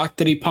all shocked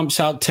that he pumps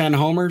out 10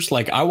 homers?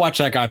 I watch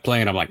that guy play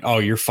and I'm like, oh,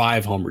 you're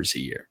 5 homers a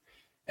year.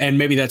 And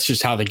maybe that's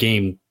just how the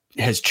game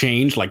has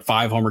changed.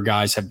 5 homer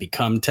guys have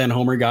become 10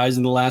 homer guys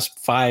in the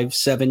last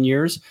 5-7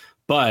 years.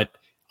 But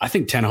I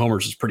think 10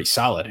 homers is pretty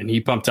solid. And he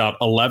pumped out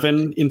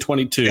 11 in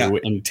 22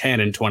 and 10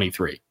 in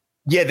 23.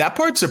 Yeah, that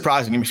part's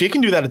surprising. I mean, if he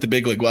can do that at the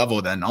big league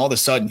level, then all of a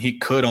sudden he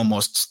could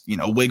almost,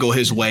 wiggle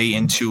his way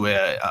into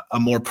a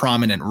more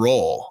prominent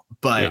role.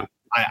 But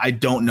I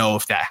don't know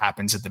if that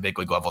happens at the big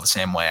league level the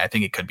same way. I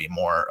think it could be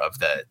more of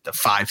the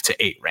 5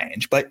 to 8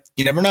 range, but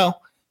you never know.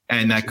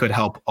 And that could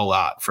help a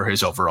lot for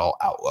his overall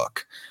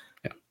outlook.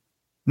 Yeah.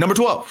 Number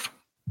 12,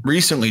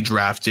 recently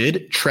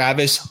drafted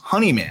Travis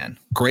Honeyman.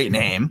 Great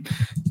name.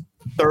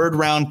 3rd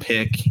round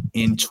pick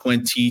in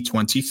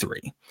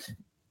 2023.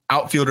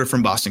 Outfielder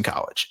from Boston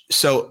College.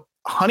 So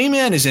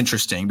Honeyman is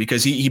interesting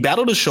because he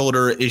battled a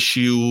shoulder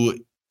issue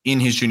in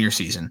his junior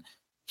season.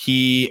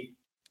 He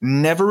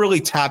never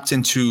really tapped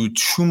into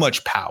too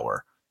much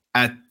power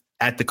at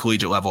the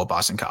collegiate level at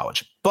Boston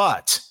College,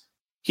 but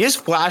he has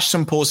flashed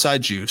some pull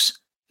side juice.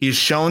 He's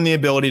shown the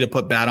ability to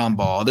put bat on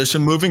ball. There's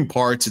some moving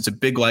parts. It's a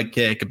big leg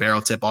kick, a barrel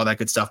tip, all that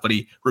good stuff, but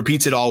he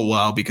repeats it all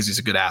well because he's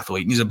a good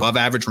athlete. He's an above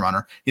average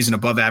runner. He's an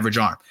above average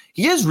arm.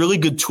 He has really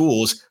good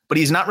tools, but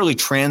he's not really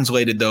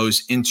translated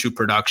those into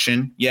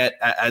production yet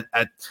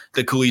at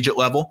the collegiate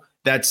level.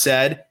 That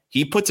said,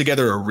 he put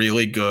together a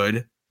really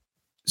good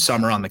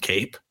summer on the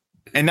Cape.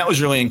 And that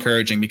was really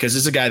encouraging because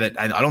this is a guy that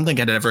I don't think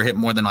had ever hit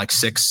more than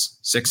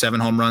 7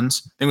 home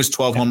runs. I think it was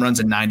 12 home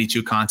runs in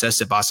 92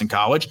 contests at Boston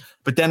College.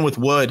 But then with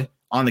Wood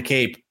on the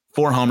Cape,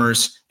 4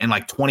 homers in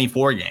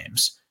 24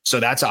 games. So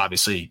that's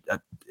obviously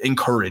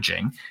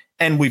encouraging.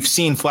 And we've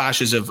seen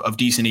flashes of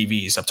decent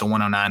EVs up to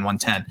 109,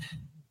 110.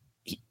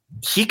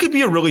 He could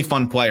be a really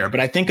fun player,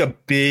 but I think a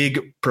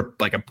big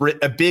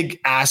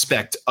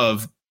aspect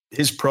of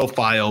his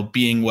profile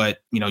being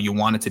what you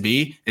want it to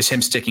be is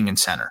him sticking in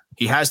center.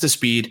 He has the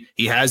speed,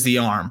 he has the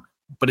arm,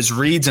 but his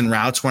reads and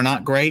routes were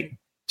not great.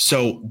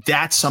 So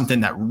that's something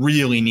that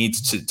really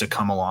needs to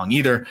come along.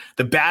 Either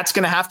the bat's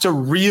going to have to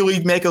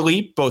really make a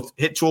leap, both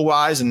hit tool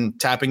wise and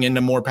tapping into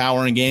more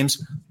power in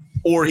games,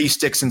 or he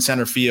sticks in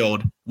center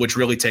field, which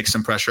really takes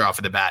some pressure off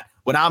of the bat.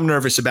 What I'm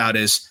nervous about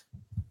is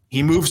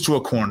he moves to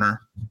a corner.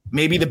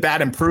 Maybe the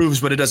bat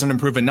improves, but it doesn't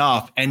improve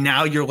enough. And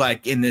now you're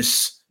in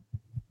this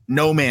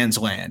no man's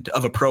land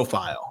of a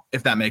profile,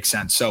 if that makes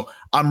sense. So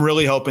I'm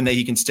really hoping that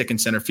he can stick in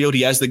center field.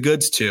 He has the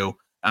goods too.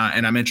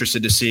 And I'm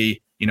interested to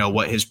see,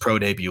 what his pro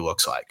debut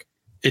looks like.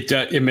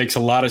 It makes a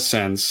lot of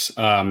sense.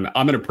 I'm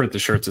going to print the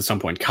shirts at some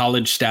point.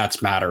 College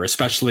stats matter,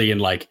 especially in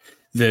like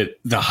the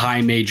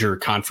high major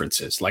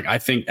conferences. Like I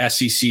think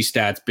SEC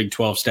stats, Big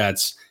 12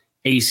 stats,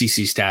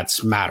 ACC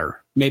stats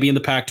matter. Maybe in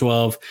the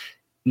Pac-12,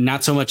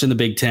 not so much in the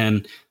Big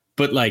 10.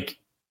 But like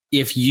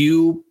if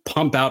you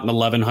pump out an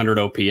 1100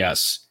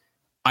 OPS,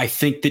 I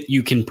think that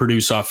you can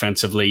produce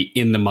offensively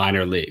in the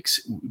minor leagues.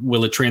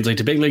 Will it translate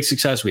to big league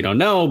success? We don't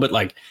know. But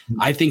like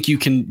I think you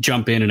can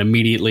jump in and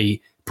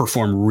immediately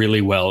perform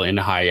really well in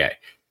high A.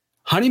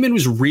 Honeyman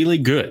was really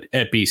good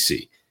at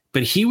BC,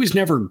 but he was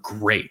never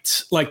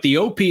great. Like the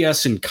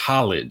OPS in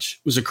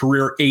college was a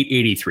career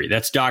 883.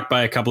 That's docked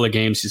by a couple of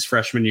games his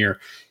freshman year.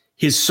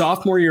 His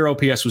sophomore year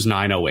OPS was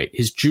 908.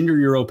 His junior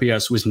year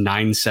OPS was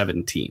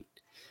 917.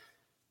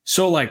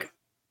 So like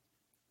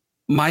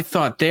my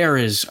thought there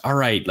is, all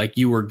right, like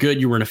you were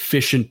good. You were an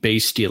efficient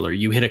base stealer.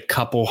 You hit a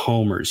couple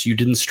homers. You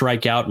didn't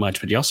strike out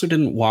much, but you also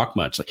didn't walk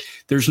much. Like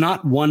there's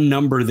not one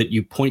number that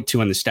you point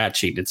to on the stat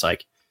sheet. It's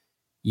like,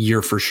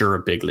 you're for sure a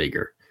big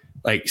leaguer.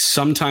 Like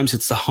sometimes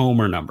it's the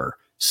homer number.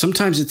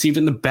 Sometimes it's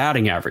even the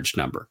batting average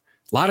number.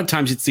 A lot of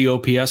times it's the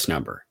OPS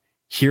number.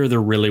 Here,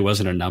 there really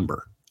wasn't a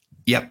number.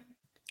 Yep.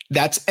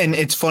 And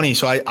it's funny.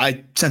 So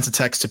I sent a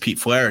text to Pete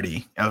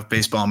Flaherty of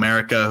Baseball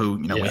America, who,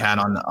 we had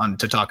on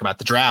to talk about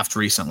the draft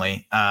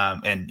recently.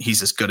 And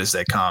he's as good as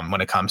they come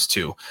when it comes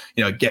to,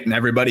 getting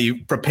everybody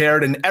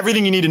prepared and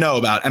everything you need to know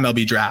about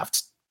MLB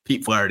drafts.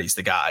 Pete Flaherty's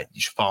the guy.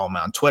 You should follow him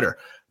on Twitter.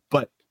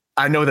 But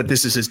I know that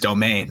this is his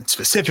domain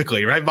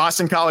specifically, right?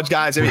 Boston College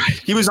guys. I mean,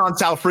 he was on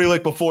Sal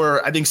Frelick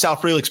before I think Sal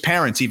Frelick's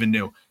parents even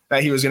knew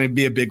that he was going to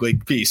be a big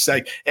league piece.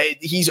 Like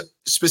he's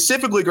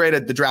specifically great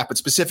at the draft, but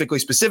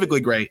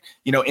specifically great,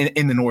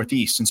 in the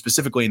Northeast and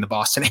specifically in the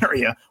Boston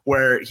area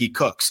where he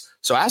cooks.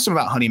 So I asked him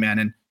about Honeyman,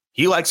 and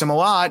he likes him a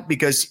lot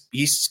because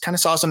he kind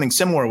of saw something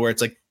similar where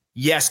it's like,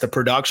 yes, the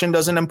production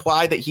doesn't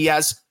imply that he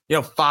has,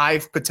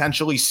 5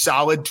 potentially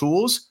solid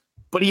tools,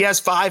 but he has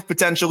 5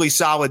 potentially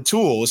solid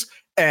tools.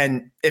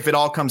 And if it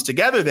all comes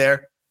together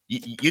there,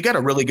 you got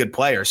a really good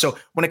player. So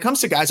when it comes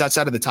to guys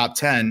outside of the top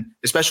 10,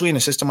 especially in a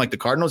system like the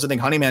Cardinals, I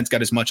think Honeyman's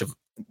got as much of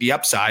the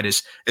upside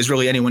as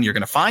really anyone you're going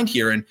to find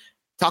here. And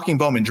talking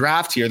Bowman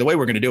draft here, the way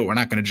we're going to do it, we're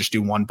not going to just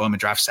do one Bowman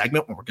draft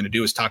segment. What we're going to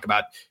do is talk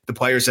about the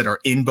players that are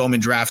in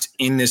Bowman draft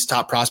in this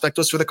top prospect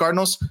list for the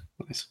Cardinals.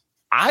 Nice.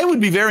 I would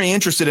be very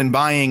interested in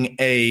buying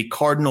a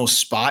Cardinals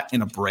spot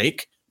in a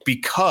break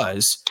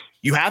because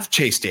you have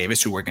Chase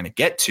Davis, who we're going to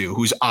get to,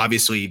 who's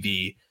obviously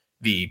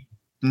the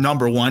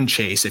number one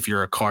chase if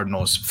you're a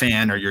Cardinals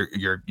fan or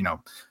you're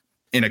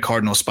in a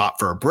Cardinals spot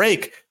for a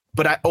break.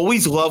 But I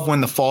always love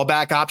when the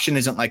fallback option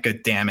isn't like a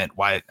damn it,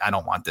 why I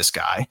don't want this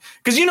guy.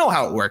 Because you know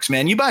how it works,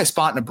 man. You buy a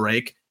spot in a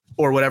break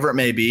or whatever it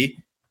may be.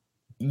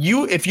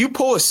 If you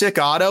pull a sick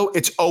auto,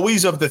 it's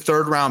always of the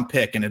 3rd round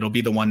pick and it'll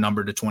be the one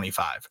number to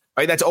 25.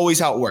 Right? That's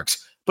always how it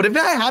works. But if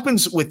that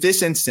happens with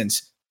this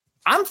instance,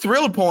 I'm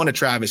thrilled pulling a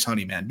Travis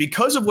Honeyman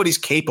because of what he's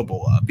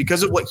capable of,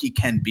 because of what he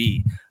can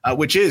be,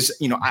 which is,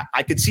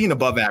 I could see an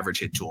above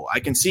average hit tool.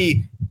 I can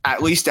see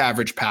at least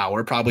average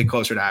power, probably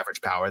closer to average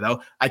power,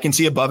 though. I can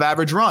see above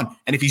average run.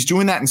 And if he's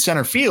doing that in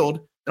center field,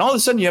 then all of a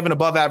sudden you have an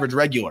above average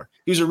regular.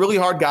 He was a really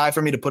hard guy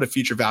for me to put a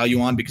future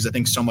value on because I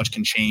think so much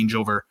can change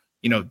over,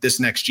 this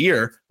next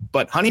year.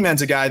 But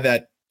Honeyman's a guy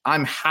that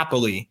I'm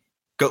happily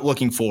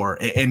looking for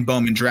in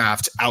Bowman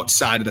draft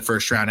outside of the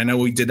first round. I know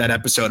we did that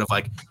episode of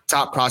like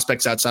top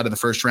prospects outside of the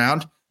first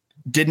round.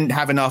 Didn't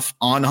have enough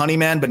on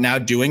Honeyman, but now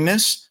doing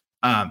this,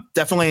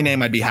 definitely a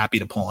name I'd be happy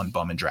to pull in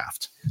Bowman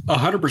draft.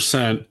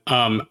 100%.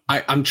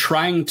 I'm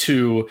trying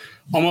to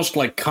almost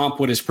like comp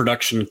what his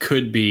production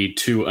could be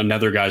to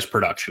another guy's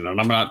production. And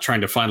I'm not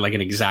trying to find like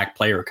an exact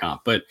player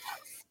comp, but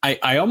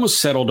I almost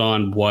settled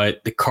on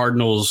what the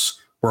Cardinals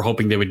were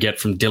hoping they would get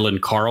from Dylan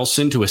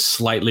Carlson to a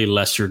slightly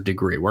lesser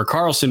degree, where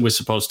Carlson was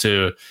supposed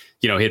to,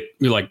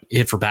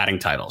 hit for batting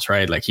titles,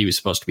 right? Like he was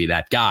supposed to be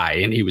that guy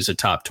and he was a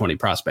top 20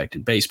 prospect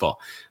in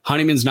baseball.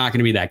 Honeyman's not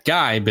going to be that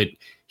guy, but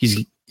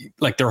he's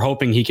like, they're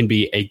hoping he can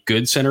be a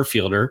good center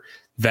fielder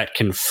that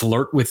can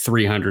flirt with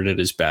 300 at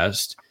his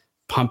best,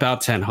 pump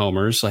out 10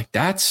 homers. Like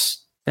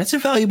that's a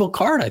valuable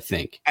card, I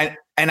think.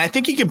 And I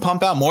think he can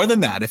pump out more than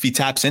that if he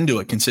taps into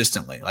it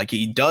consistently. Like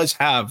he does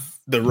have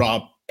the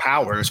raw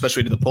power,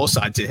 especially to the pull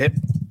side, to hit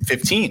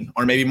 15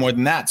 or maybe more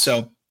than that.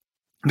 So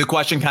the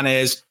question kind of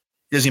is,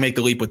 does he make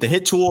the leap with the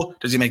hit tool?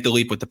 Does he make the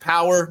leap with the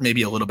power?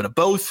 Maybe a little bit of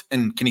both.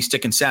 And can he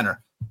stick in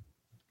center?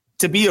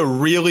 To be a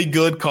really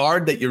good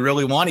card that you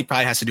really want, he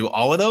probably has to do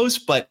all of those,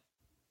 but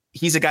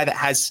he's a guy that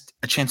has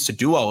a chance to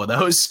do all of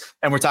those.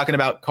 And we're talking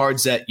about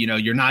cards that,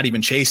 you're not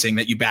even chasing,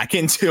 that you back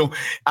into.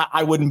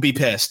 I wouldn't be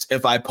pissed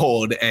if I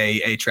pulled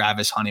a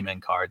Travis Honeyman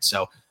card.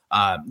 So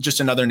just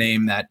another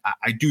name that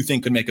I do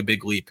think could make a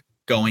big leap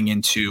going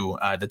into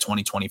the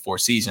 2024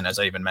 season, as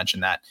I even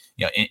mentioned that,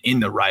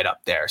 in the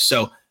write-up there.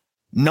 So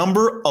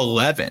number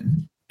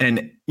 11.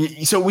 And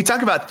so we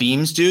talk about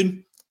themes,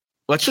 dude.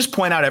 Let's just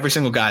point out every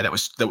single guy that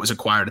was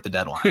acquired at the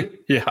deadline.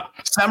 Yeah.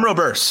 Sem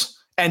Roberts.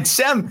 And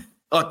Sem,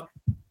 look,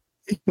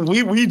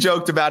 we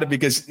joked about it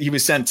because he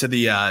was sent to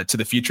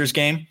the futures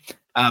game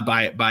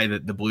by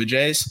the Blue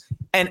Jays,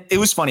 and it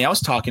was funny. I was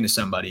talking to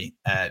somebody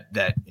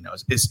that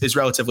is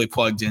relatively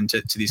plugged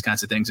into these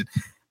kinds of things, and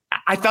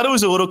I thought it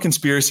was a little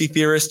conspiracy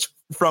theorist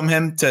from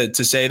him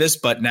to say this,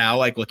 but now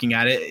like looking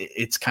at it,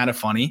 it's kind of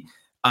funny.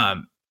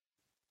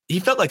 He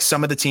felt like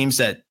some of the teams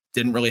that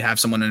didn't really have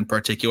someone in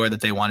particular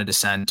that they wanted to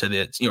send to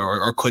the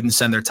or couldn't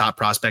send their top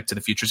prospect to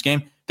the futures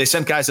game, they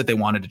sent guys that they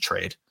wanted to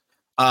trade.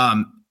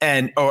 And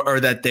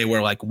that they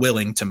were like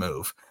willing to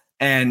move.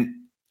 And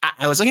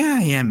I was like,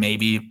 yeah,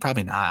 maybe,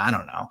 probably not. I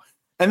don't know.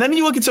 And then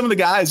you look at some of the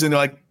guys and they're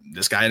like,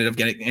 this guy ended up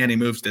getting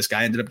moved. This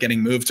guy ended up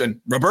getting moved. And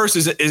Roberts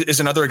is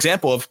another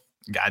example of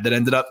a guy that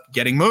ended up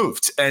getting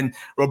moved. And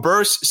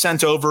Roberts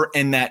sent over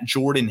in that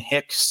Jordan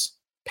Hicks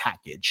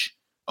package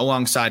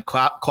alongside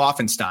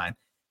Kloffenstein.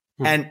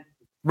 And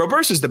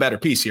Roberts is the better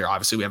piece here.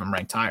 Obviously, we have him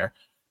ranked higher.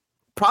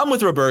 Problem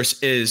with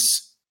Roberts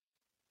is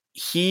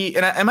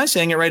am I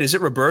saying it right? Is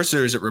it Roberts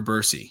or is it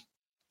Robertsy?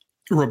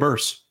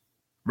 Reverse.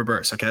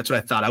 Okay, that's what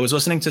I thought. I was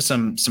listening to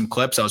some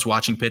clips. I was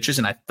watching pitches,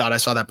 and I thought I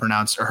saw that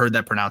pronounced or heard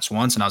that pronounced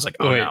once, and I was like,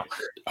 oh, no.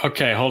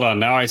 Okay, hold on.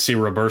 Now I see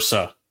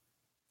Robersa.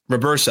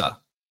 Robersa.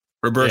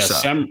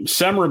 Yeah,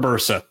 Sem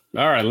Robersa.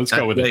 All right, let's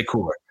go with it.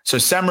 Cooler. So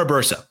Sem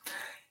Robersa.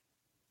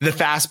 The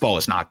fastball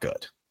is not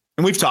good.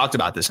 And we've talked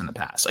about this in the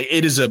past. Like,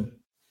 it is a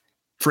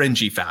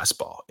fringy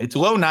fastball. It's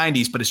low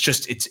 90s, but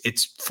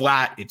it's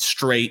flat, it's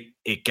straight,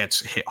 it gets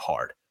hit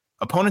hard.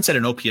 Opponents had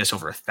an OPS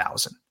over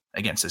 1,000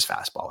 against his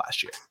fastball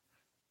last year.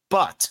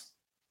 But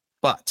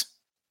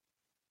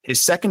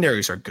his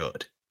secondaries are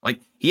good. Like,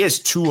 he has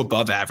 2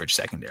 above average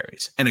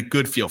secondaries and a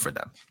good feel for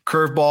them.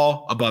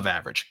 Curveball above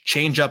average,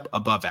 changeup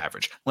above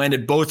average.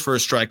 Landed both for a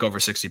strike over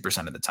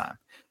 60% of the time.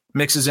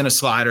 Mixes in a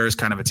slider is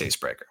kind of a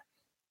taste breaker.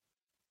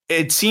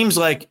 It seems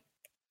like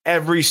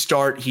every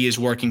start he is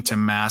working to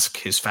mask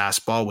his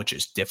fastball, which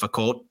is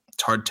difficult.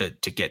 It's hard to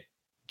get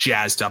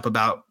jazzed up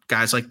about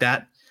guys like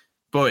that.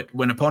 But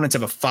when opponents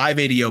have a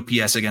 580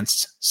 OPS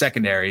against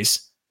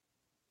secondaries,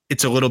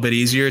 it's a little bit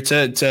easier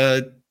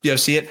to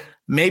see it.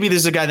 Maybe this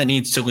is a guy that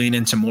needs to lean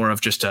into more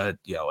of just a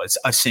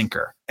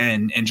sinker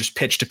and just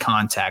pitch to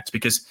contact,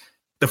 because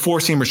the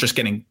four-seamer is just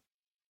getting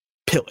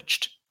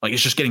pillaged. Like,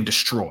 it's just getting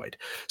destroyed.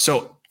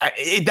 So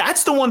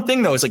that's the one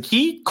thing, though, is like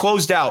he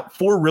closed out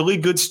 4 really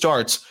good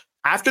starts.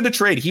 After the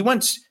trade, he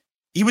was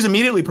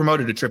immediately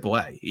promoted to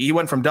AAA. He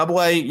went from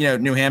AA,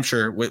 New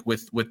Hampshire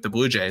with the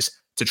Blue Jays,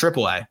 to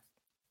AAA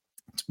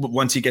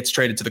once he gets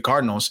traded to the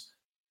Cardinals.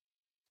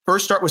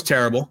 First start was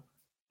terrible,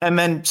 and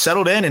then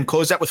settled in and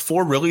closed out with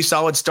 4 really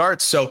solid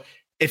starts. So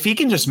if he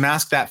can just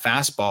mask that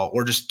fastball,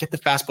 or just get the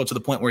fastball to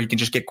the point where he can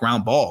just get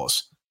ground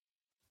balls,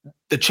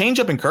 the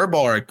changeup and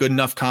curveball are a good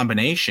enough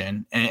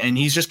combination, and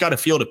he's just got a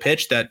feel to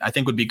pitch that I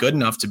think would be good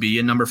enough to be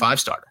a number 5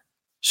 starter.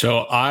 So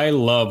I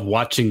love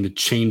watching the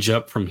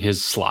changeup from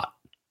his slot.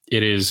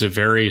 It is a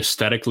very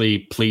aesthetically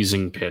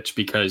pleasing pitch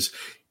because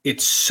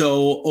it's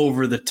so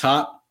over the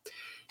top.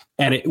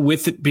 And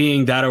with it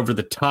being that over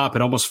the top,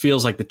 it almost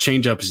feels like the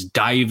changeup is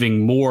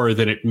diving more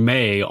than it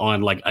may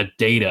on like a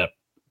data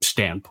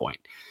standpoint.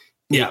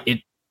 Yeah.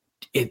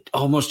 It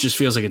almost just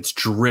feels like it's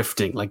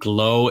drifting like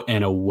low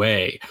and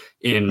away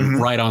in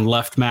right on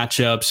left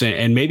matchups,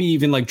 and maybe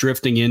even like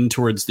drifting in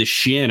towards the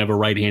shin of a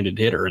right-handed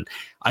hitter. And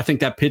I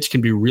think that pitch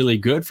can be really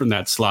good from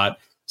that slot.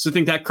 So I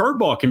think that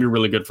curveball can be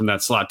really good from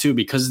that slot too,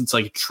 because it's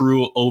like a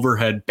true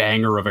overhead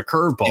banger of a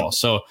curveball.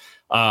 So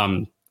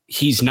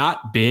he's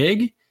not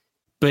big,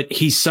 but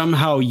he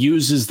somehow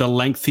uses the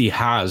length he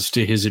has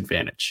to his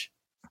advantage.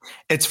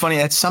 It's funny.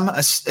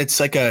 It's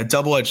like a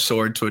double-edged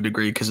sword to a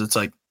degree, because it's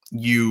like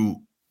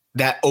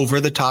that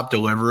over-the-top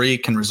delivery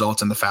can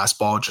result in the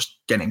fastball just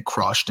getting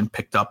crushed and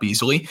picked up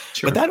easily.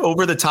 Sure. But that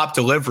over-the-top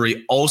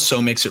delivery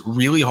also makes it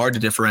really hard to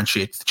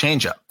differentiate the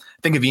changeup.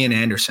 Think of Ian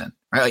Anderson,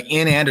 right? Like,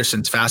 Ian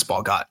Anderson's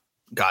fastball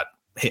got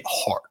hit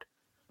hard,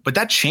 but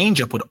that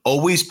changeup would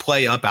always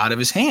play up out of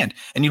his hand.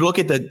 And you look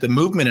at the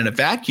movement in a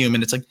vacuum,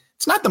 and it's like,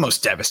 it's not the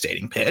most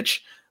devastating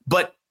pitch,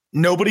 but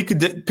nobody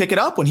could pick it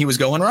up when he was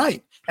going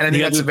right. And I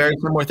think that's a very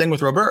similar thing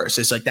with Roberts.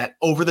 It's like that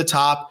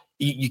over-the-top.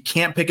 You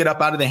can't pick it up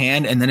out of the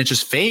hand, and then it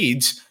just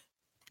fades.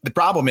 The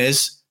problem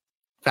is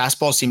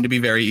fastballs seem to be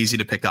very easy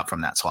to pick up from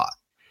that slot.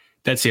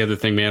 That's the other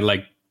thing, man.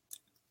 Like,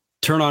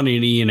 turn on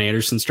an Ian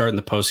Anderson start in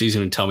the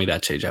postseason and tell me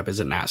that changeup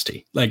isn't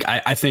nasty. Like,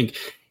 I think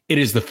it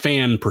is the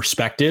fan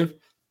perspective,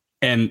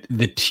 and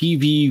the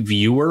TV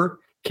viewer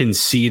can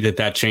see that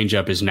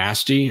changeup is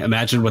nasty.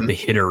 Imagine what the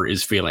hitter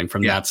is feeling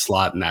from that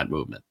slot and that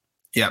movement.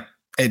 Yeah.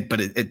 But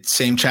it's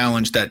same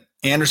challenge that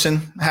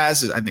Anderson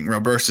has, I think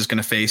Roberts is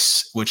going to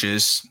face, which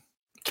is,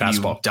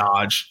 fastball.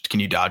 Can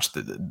you dodge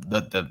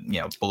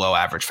the below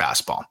average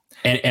fastball?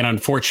 And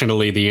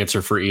unfortunately, the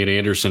answer for Ian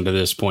Anderson to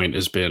this point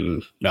has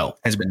been no.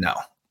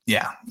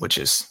 Yeah, which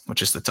is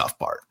the tough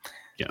part.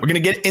 Yeah. We're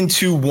going to get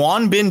into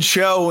Juan Bin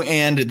Cho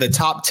and the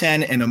top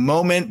 10 in a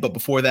moment, but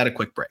before that, a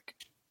quick break.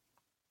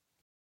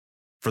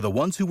 For the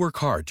ones who work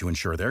hard to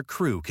ensure their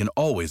crew can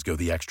always go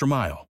the extra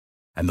mile,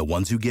 and the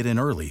ones who get in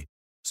early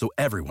so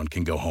everyone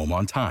can go home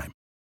on time,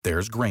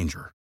 there's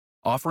Grainger,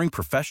 offering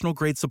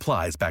professional-grade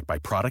supplies backed by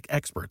product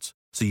experts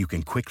so you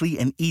can quickly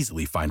and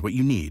easily find what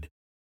you need.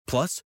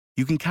 Plus,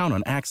 you can count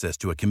on access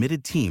to a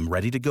committed team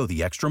ready to go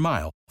the extra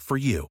mile for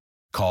you.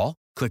 Call,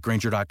 click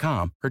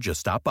Grainger.com, or just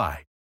stop by.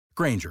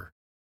 Grainger,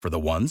 for the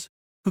ones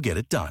who get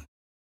it done.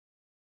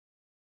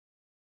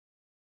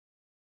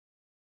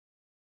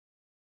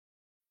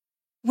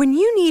 When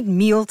you need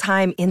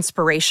mealtime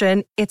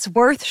inspiration, it's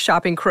worth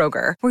shopping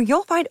Kroger, where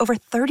you'll find over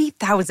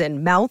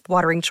 30,000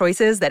 mouth-watering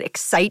choices that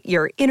excite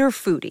your inner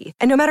foodie.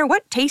 And no matter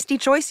what tasty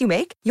choice you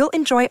make, you'll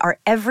enjoy our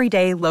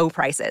everyday low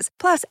prices,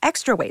 plus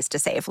extra ways to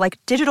save, like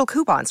digital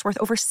coupons worth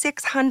over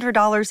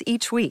 $600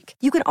 each week.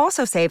 You can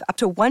also save up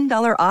to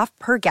 $1 off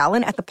per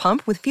gallon at the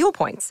pump with fuel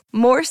points.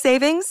 More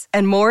savings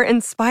and more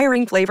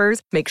inspiring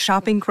flavors make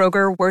shopping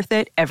Kroger worth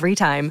it every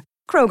time.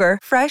 Kroger,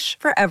 fresh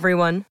for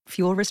everyone.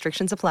 Fuel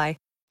restrictions apply.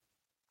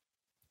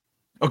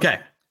 Okay,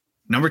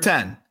 number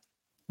 10,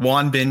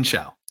 Juan Bin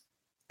Cho.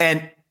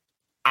 And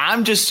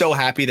I'm just so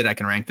happy that I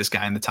can rank this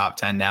guy in the top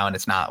 10 now, and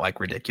it's not like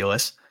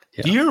ridiculous.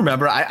 Yeah. Do you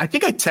remember? I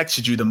think I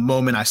texted you the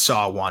moment I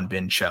saw Juan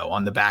Bin Cho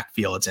on the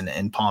backfields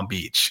in Palm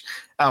Beach.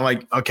 I'm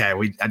like, okay,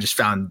 I just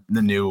found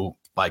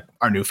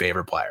our new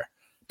favorite player.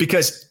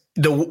 Because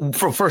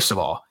first of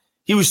all,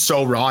 he was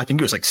so raw. I think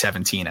he was like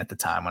 17 at the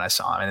time when I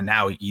saw him, and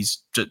now he's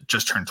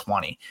just turned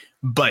 20.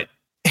 But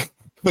he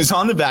was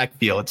on the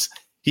backfields.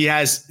 He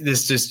has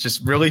this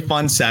just really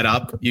fun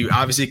setup. You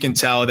obviously can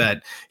tell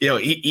that,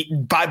 he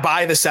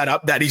by the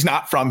setup that he's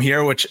not from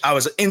here, which I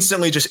was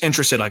instantly just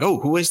interested, like, oh,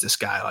 who is this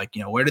guy? Like,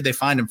 where did they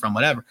find him from?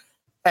 Whatever.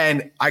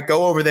 And I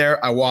go over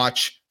there, I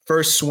watch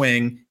first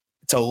swing.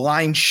 It's a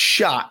line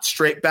shot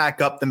straight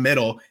back up the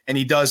middle. And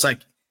he does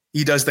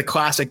the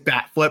classic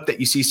bat flip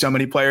that you see so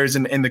many players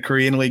in the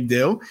Korean League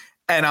do.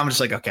 And I'm just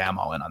like, okay, I'm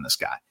all in on this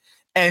guy.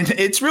 And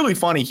it's really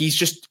funny.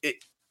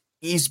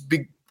 He's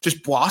big.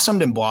 Just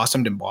blossomed and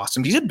blossomed and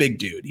blossomed. He's a big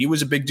dude. He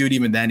was a big dude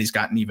even then. He's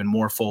gotten even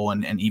more full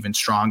and even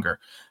stronger.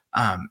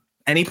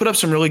 And he put up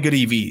some really good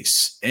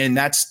EVs. And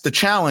that's the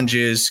challenge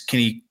is, can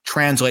he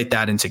translate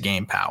that into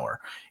game power?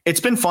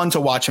 It's been fun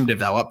to watch him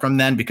develop from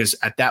then, because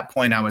at that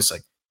point I was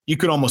like, you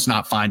could almost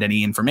not find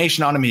any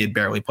information on him. He had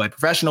barely played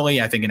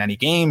professionally. I think in any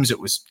games, it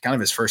was kind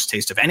of his first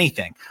taste of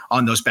anything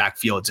on those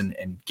backfields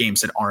and games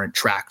that aren't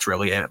tracked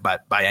really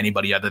by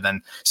anybody other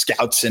than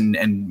scouts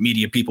and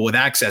media people with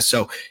access.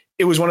 So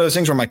it was one of those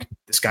things where I'm like,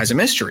 this guy's a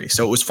mystery.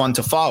 So it was fun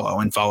to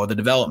follow the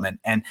development.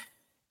 And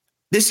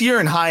this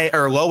year in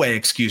low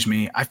A,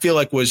 I feel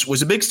like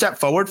was a big step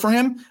forward for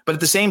him. But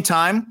at the same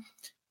time,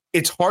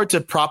 it's hard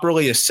to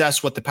properly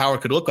assess what the power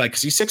could look like,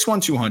 because he's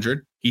 6'1",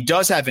 200. He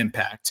does have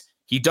impact.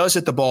 He does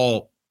hit the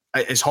ball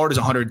as hard as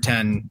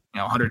 110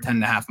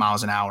 and a half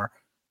miles an hour.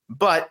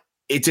 But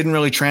it didn't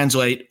really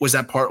translate. Was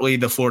that partly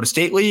the Florida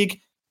State League?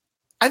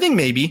 I think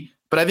maybe.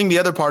 But I think the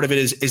other part of it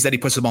is that he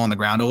puts the ball on the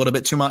ground a little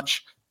bit too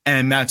much.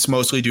 And that's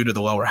mostly due to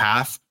the lower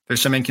half.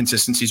 There's some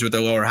inconsistencies with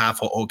the lower half.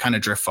 He'll kind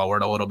of drift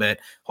forward a little bit.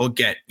 He'll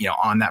get,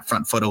 on that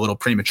front foot a little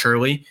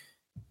prematurely.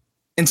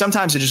 And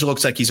sometimes it just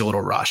looks like he's a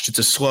little rushed. It's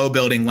a slow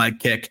building leg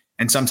kick.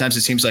 And sometimes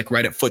it seems like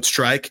right at foot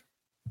strike,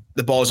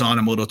 the ball's on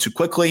him a little too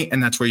quickly.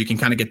 And that's where you can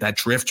kind of get that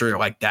drift, or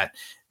like that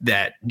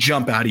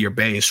jump out of your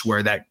base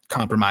where that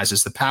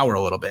compromises the power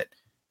a little bit.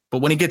 But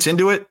when he gets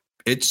into it,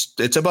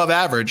 it's above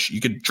average.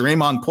 You could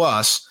dream on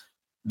plus.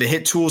 The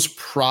hit tool's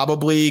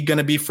probably going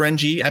to be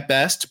fringy at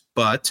best,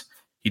 but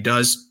he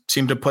does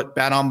seem to put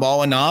bat on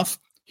ball enough.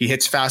 He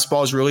hits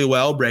fastballs really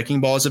well.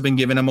 Breaking balls have been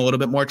giving him a little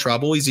bit more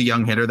trouble. He's a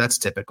young hitter. That's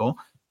typical.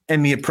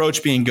 And the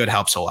approach being good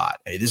helps a lot.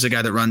 Hey, this is a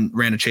guy that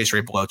ran a chase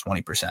rate below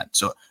 20%.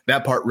 So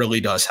that part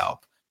really does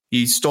help.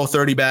 He stole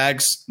 30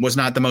 bags, was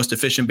not the most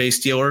efficient base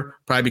stealer,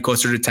 probably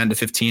closer to 10 to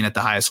 15 at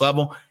the highest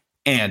level,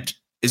 and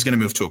is going to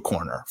move to a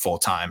corner full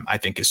time, I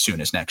think, as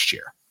soon as next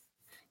year.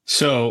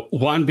 So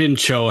Juan Bin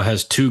Cho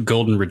has 2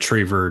 golden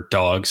retriever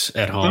dogs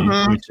at home,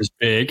 which is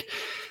big.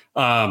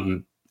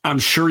 I'm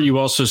sure you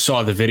also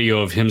saw the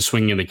video of him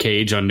swinging in the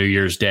cage on New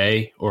Year's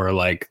Day, or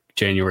like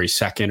January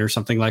 2nd or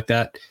something like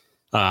that.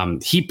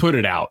 He put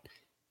it out,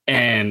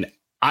 and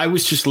I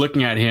was just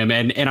looking at him,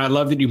 and I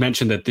love that you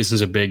mentioned that this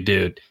is a big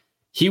dude.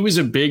 He was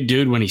a big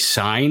dude when he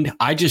signed.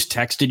 I just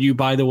texted you,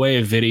 by the way,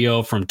 a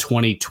video from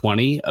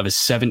 2020 of a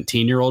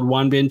 17-year-old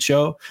Juan Bin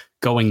Cho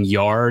going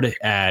yard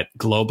at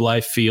Globe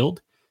Life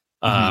Field.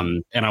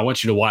 And I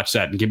want you to watch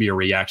that and give me a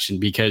reaction,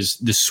 because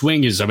the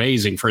swing is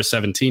amazing for a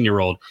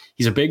 17-year-old.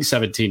 He's a big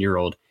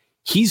 17-year-old.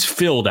 He's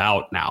filled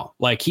out now.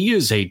 Like, he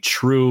is a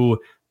true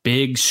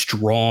big,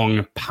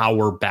 strong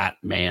power bat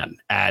man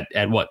at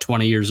what,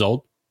 20 years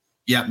old?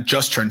 Yeah,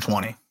 just turned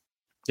 20.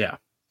 Yeah.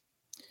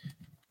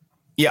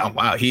 Yeah,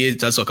 wow. He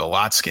does look a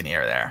lot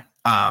skinnier there.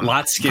 A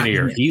lot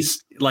skinnier.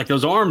 He's like,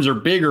 those arms are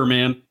bigger,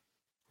 man.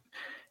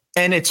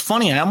 And it's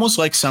funny. I almost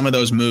like some of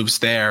those moves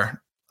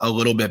there a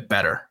little bit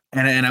better.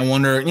 And I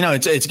wonder,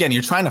 it's again,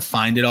 you're trying to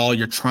find it all.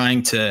 You're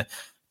trying to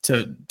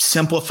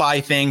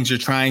simplify things. You're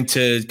trying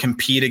to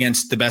compete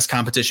against the best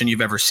competition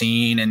you've ever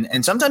seen.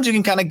 And sometimes you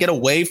can kind of get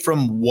away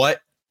from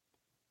what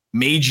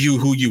made you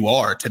who you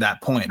are to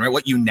that point, right?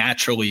 What you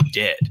naturally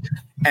did.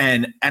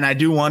 And I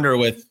do wonder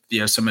with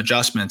some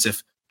adjustments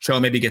if Cho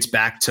maybe gets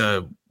back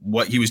to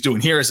what he was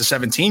doing here as a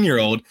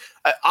 17-year-old,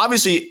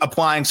 obviously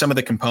applying some of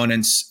the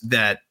components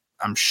that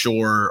I'm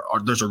sure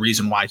there's a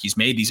reason why he's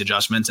made these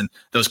adjustments and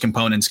those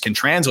components can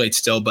translate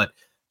still. But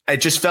it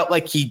just felt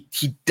like he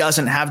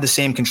doesn't have the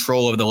same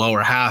control over the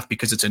lower half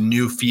because it's a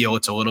new feel.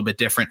 It's a little bit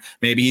different.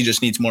 Maybe he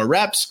just needs more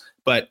reps,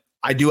 but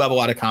I do have a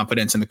lot of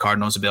confidence in the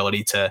Cardinals'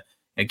 ability to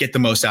get the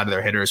most out of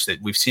their hitters.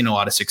 That we've seen a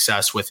lot of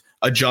success with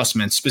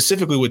adjustments,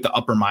 specifically with the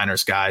upper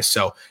minors guys.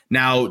 So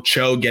now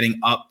Cho getting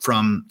up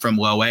from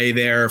low A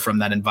there, from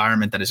that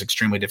environment that is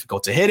extremely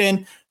difficult to hit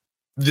in.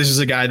 This is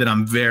a guy that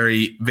I'm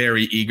very,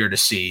 very eager to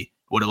see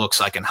what it looks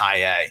like in high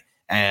A,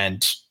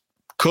 and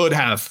could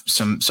have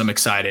some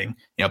exciting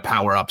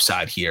power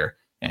upside here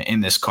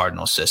in this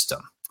Cardinals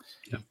system.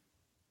 Yeah.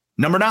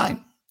 Number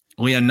 9,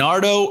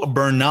 Leonardo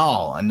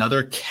Bernal,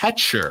 another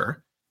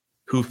catcher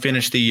who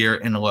finished the year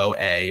in low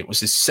A. It was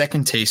his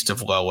second taste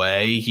of low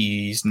A.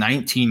 He's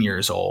 19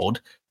 years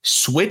old,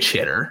 switch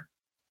hitter.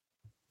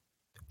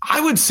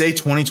 I would say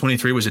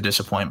 2023 was a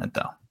disappointment,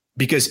 though,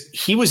 because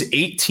he was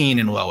 18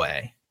 in low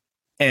A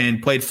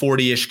and played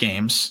 40-ish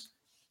games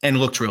and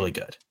looked really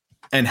good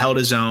and held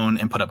his own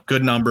and put up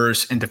good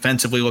numbers and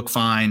defensively looked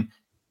fine.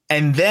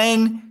 And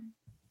then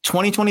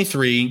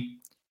 2023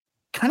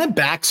 kind of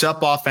backs up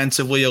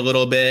offensively a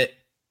little bit.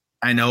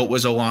 I know it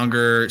was a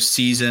longer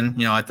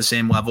season, at the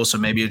same level, so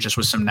maybe it just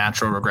was some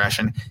natural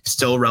regression.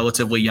 Still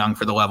relatively young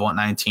for the level at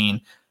 19,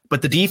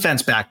 but the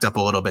defense backed up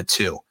a little bit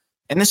too.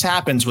 And this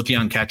happens with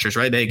young catchers,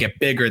 right? They get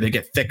bigger, they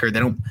get thicker. They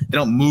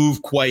don't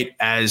move quite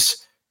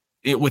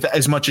with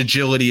as much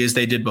agility as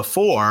they did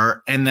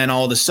before. And then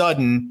all of a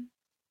sudden,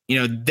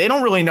 they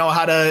don't really know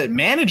how to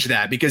manage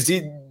that because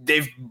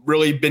they've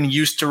really been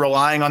used to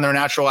relying on their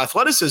natural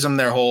athleticism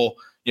their whole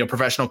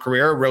professional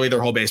career, really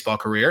their whole baseball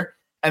career.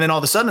 And then all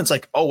of a sudden it's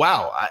like, oh,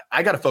 wow,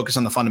 I got to focus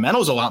on the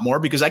fundamentals a lot more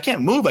because I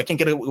can't move. I can't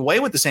get away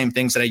with the same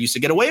things that I used to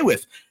get away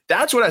with.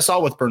 That's what I saw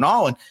with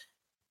Bernal. And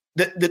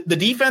the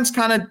defense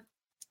kind of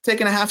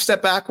taking a half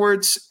step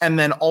backwards, and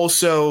then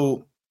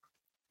also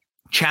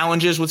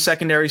challenges with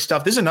secondary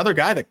stuff. This is another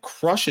guy that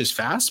crushes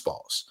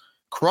fastballs,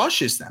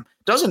 crushes them,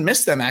 doesn't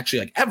miss them actually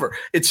like ever.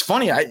 It's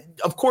funny.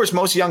 Of course,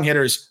 most young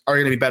hitters are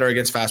going to be better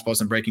against fastballs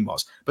than breaking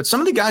balls. But some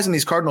of the guys in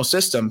these Cardinal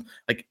system,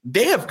 like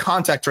they have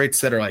contact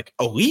rates that are like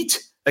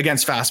elite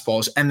against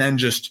fastballs and then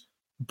just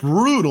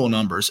brutal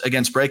numbers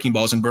against breaking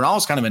balls. And Bernal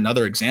is kind of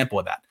another example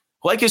of that.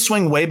 Like his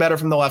swing way better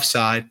from the left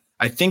side.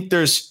 I think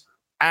there's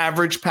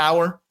average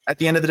power at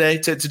the end of the day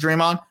to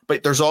dream on,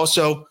 but there's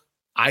also,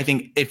 I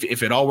think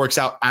if it all works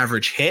out,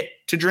 average hit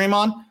to dream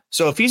on.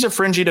 So if he's a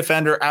fringy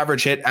defender,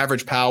 average hit,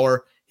 average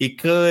power, he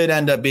could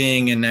end up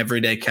being an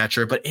everyday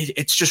catcher, but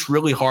it's just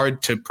really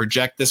hard to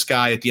project this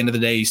guy. At the end of the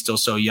day, he's still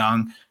so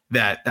young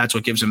that's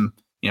what gives him,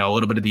 a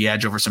little bit of the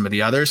edge over some of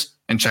the others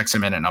and checks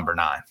him in at number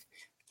 9.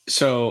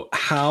 So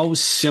how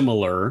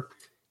similar,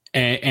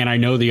 and I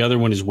know the other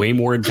one is way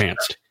more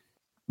advanced,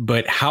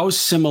 but how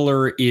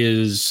similar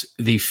is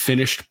the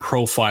finished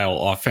profile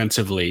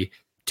offensively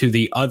to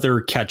the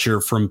other catcher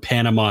from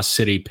Panama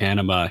City,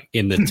 Panama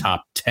in the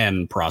top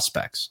 10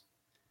 prospects?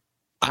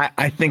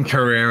 I think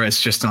Herrera is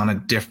just on a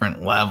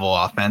different level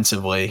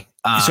offensively.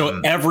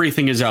 So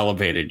everything is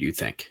elevated, you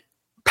think?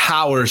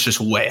 Power is just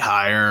way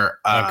higher.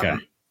 Okay.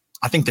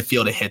 I think the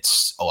field of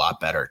hits a lot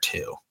better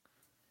too.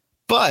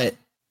 But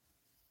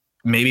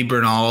maybe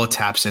Bernal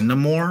taps into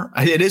more.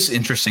 It is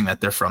interesting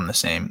that they're from the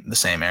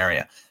same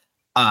area.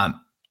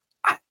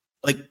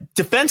 Like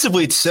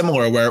defensively, it's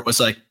similar where it was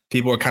like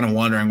people were kind of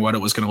wondering what it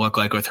was going to look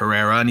like with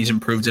Herrera, and he's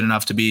improved it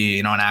enough to be,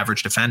 an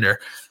average defender.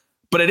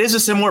 But it is a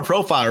similar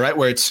profile, right?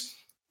 Where it's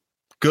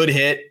good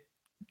hit,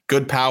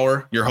 good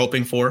power you're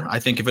hoping for. I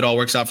think if it all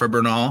works out for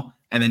Bernal,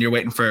 and then you're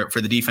waiting for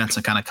the defense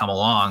to kind of come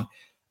along,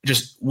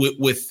 just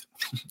with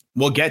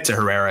we'll get to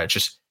Herrera. It's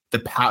just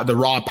the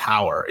raw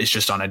power is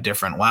just on a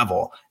different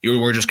level.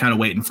 We're just kind of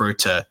waiting for it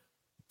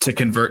to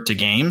convert to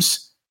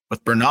games.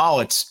 With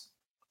Bernal, it's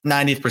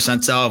 90th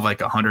percentile of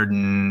like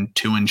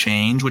 102 and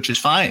change, which is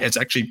fine. It's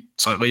actually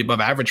slightly above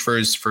average for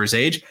his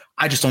age.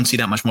 I just don't see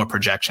that much more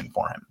projection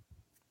for him.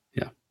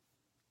 Yeah.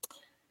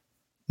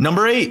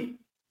 Number 8,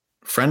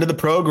 friend of the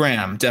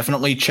program.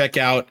 Definitely check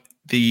out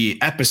the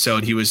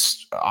episode. He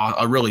was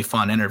a really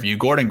fun interview.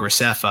 Gordon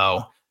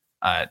Graceffo,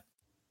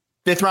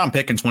 5th round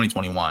pick in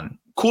 2021.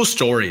 Cool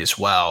story as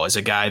well, as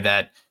a guy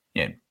that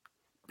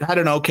had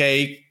an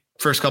okay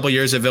first couple of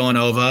years at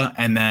Villanova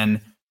and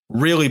then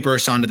really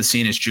burst onto the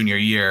scene his junior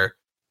year.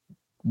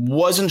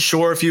 Wasn't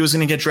sure if he was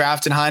going to get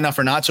drafted high enough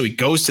or not, so he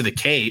goes to the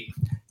Cape,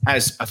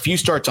 has a few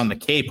starts on the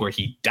Cape where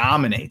he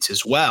dominates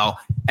as well,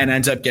 and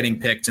ends up getting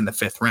picked in the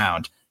 5th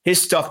round. His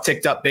stuff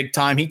ticked up big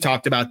time. He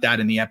talked about that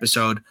in the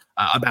episode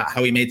about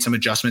how he made some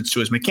adjustments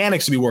to his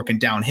mechanics to be working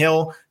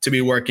downhill, to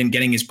be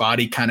getting his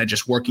body kind of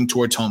just working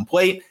towards home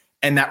plate.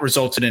 And that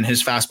resulted in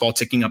his fastball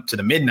ticking up to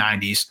the mid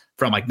 90s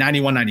from like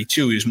 91,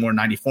 92. He was more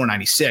 94,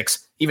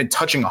 96, even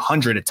touching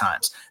 100 at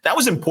times. That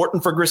was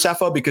important for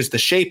Graceffo because the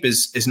shape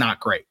is not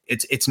great.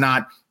 It's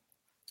not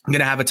going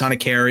to have a ton of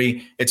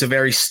carry. It's a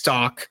very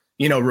stock,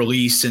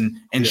 release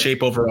and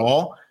shape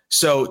overall.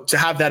 So to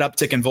have that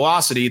uptick in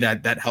velocity,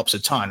 that helps a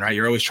ton, right?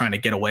 You're always trying to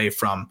get away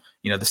from,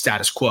 the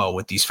status quo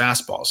with these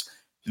fastballs.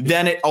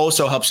 Then it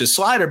also helps his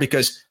slider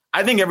because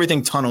I think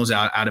everything tunnels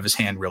out of his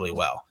hand really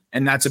well.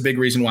 And that's a big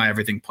reason why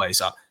everything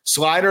plays up.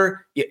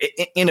 Slider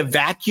in a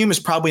vacuum is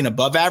probably an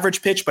above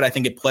average pitch, but I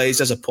think it plays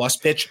as a plus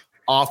pitch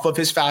off of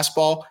his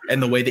fastball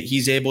and the way that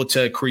he's able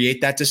to create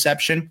that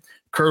deception.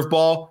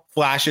 Curveball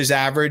flashes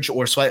average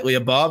or slightly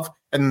above.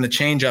 And then the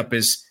changeup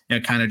is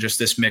kind of just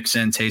this mix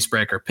in taste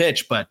breaker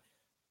pitch, but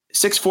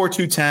 6'4",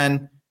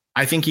 210.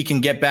 I think he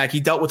can get back.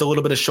 He dealt with a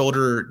little bit of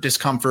shoulder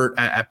discomfort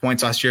at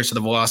points last year. So the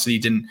velocity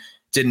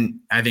didn't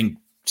I think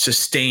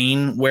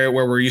sustain where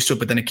we're used to it,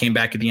 but then it came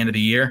back at the end of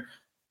the year.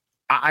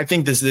 I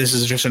think this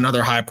is just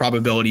another high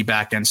probability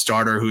back end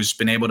starter who's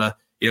been able to,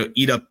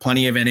 eat up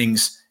plenty of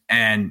innings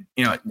and,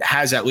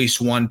 has at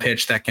least one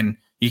pitch that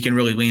he can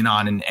really lean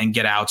on and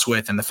get outs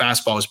with. And the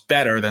fastball is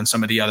better than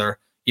some of the other,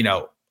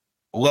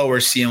 lower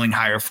ceiling,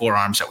 higher floor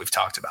arms that we've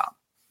talked about.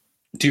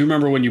 Do you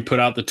remember when you put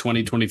out the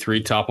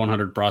 2023 top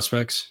 100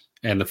 prospects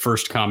and the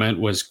first comment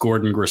was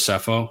Gordon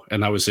Graceffo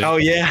and that was it? Oh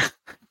yeah.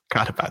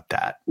 Forgot about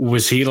that.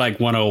 Was he like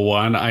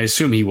 101? I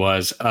assume he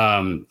was.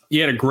 He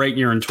had a great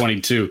year in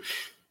 22.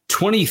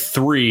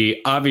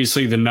 23,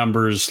 obviously the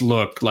numbers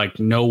look like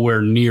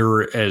nowhere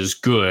near as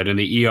good. And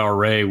the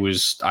ERA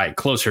was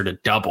closer to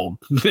double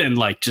than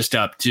like just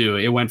up to.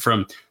 It went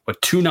from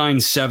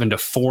 2.97 to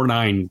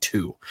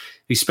 4.92.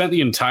 He spent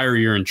the entire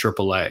year in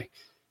AAA.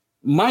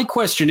 My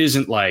question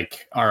isn't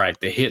like, all right,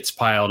 the hits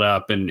piled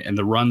up and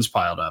the runs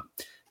piled up.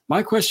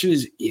 My question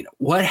is,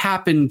 what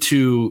happened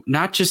to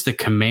not just the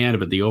command,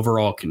 but the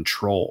overall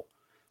control?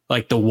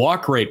 Like the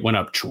walk rate went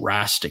up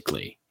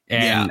drastically.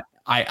 And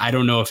I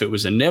don't know if it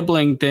was a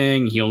nibbling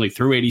thing. He only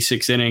threw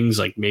 86 innings.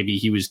 Like maybe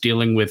he was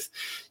dealing with,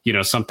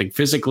 something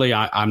physically.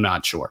 I'm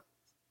not sure.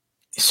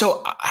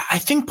 So I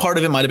think part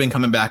of it might have been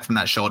coming back from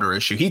that shoulder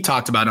issue. He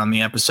talked about on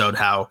the episode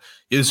how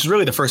it was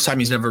really the first time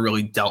he's never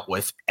really dealt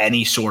with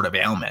any sort of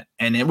ailment.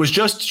 And it was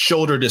just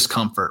shoulder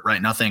discomfort,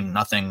 right?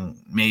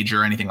 Nothing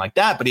major or anything like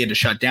that, but he had to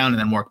shut down and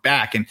then work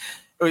back. And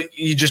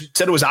he just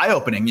said it was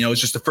eye-opening.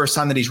 It's just the first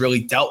time that he's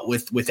really dealt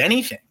with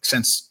anything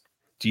since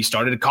he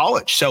started at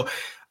college. So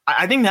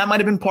I think that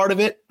might have been part of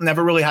it.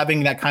 Never really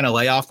having that kind of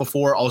layoff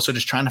before. Also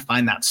just trying to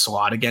find that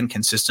slot again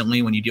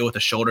consistently when you deal with a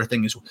shoulder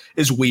thing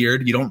is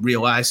weird. You don't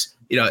realize,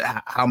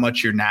 how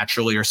much you're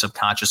naturally or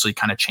subconsciously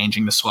kind of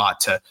changing the slot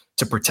to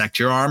protect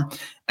your arm.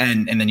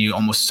 And then you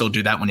almost still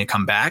do that when you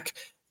come back.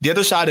 The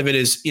other side of it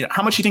is,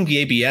 how much you think the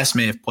ABS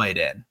may have played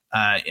in.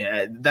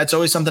 That's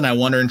always something I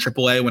wonder in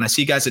AAA when I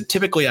see guys that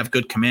typically have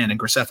good command, and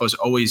Graceffo's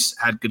always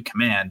had good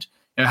command,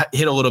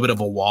 hit a little bit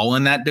of a wall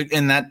in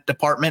that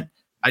department.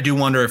 I do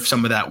wonder if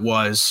some of that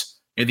was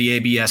the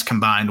ABS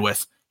combined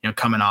with,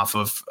 coming off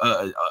of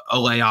a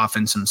layoff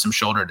and some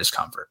shoulder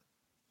discomfort.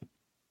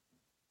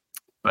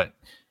 But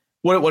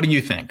what do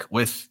you think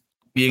with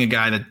being a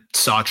guy that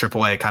saw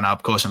AAA kind of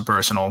up close and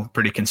personal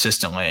pretty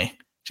consistently?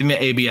 Do you think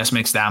the ABS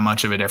makes that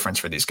much of a difference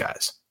for these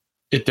guys?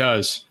 It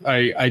does.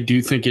 I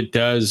do think it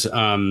does.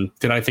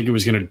 Did I think it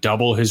was going to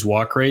double his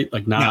walk rate?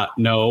 Like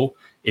no,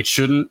 it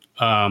shouldn't.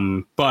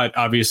 But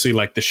obviously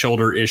like the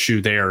shoulder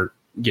issue there,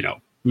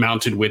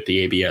 mounted with the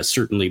ABS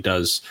certainly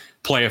does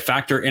play a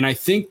factor. And I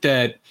think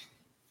that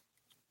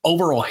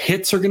overall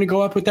hits are going to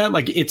go up with that.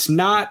 Like it's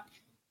not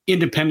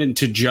independent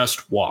to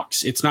just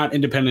walks. It's not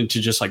independent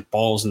to just like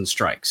balls and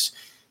strikes.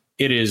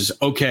 It is,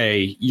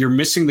 okay, you're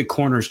missing the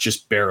corners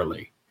just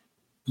barely.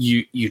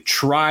 You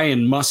try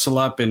and muscle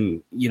up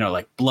and,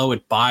 like blow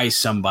it by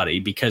somebody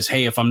because,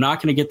 hey, if I'm not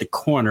going to get the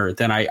corner,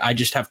 then I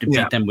just have to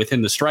beat them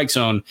within the strike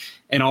zone.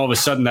 And all of a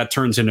sudden that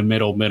turns into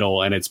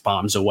middle and it's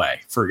bombs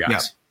away for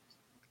guys.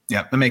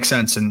 Yeah, that makes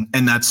sense. And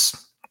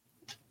that's,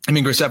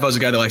 Graceffo's a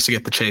guy that likes to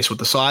get the chase with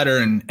the slider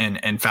and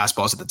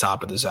fastballs at the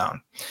top of the zone.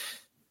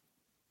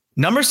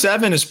 Number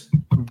 7 is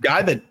a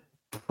guy that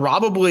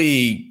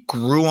probably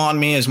grew on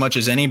me as much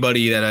as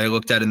anybody that I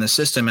looked at in the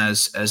system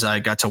as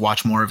I got to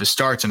watch more of his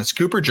starts, and it's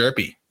Cooper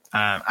Jerpy.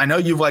 I know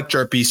you've liked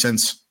Jerpy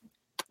since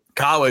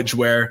college,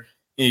 where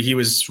he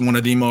was one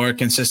of the more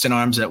consistent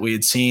arms that we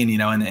had seen,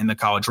 in the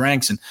college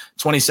ranks, and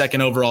 22nd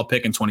overall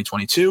pick in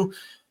 2022.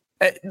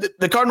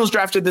 The Cardinals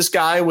drafted this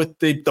guy with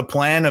the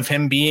plan of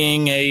him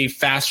being a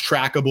fast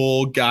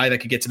trackable guy that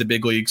could get to the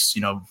big leagues,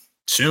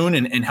 soon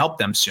and help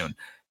them soon.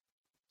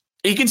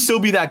 He can still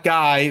be that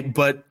guy,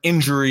 but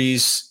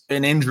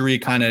an injury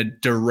kind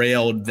of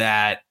derailed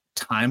that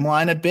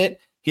timeline a bit.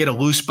 He had a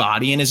loose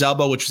body in his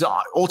elbow, which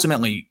was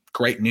ultimately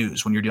great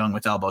news when you're dealing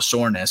with elbow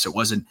soreness. It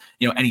wasn't,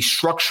 any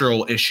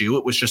structural issue.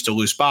 It was just a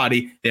loose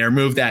body. They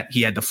removed that.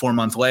 He had the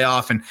 4-month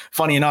layoff. And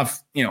funny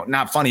enough,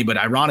 not funny, but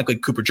ironically,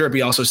 Cooper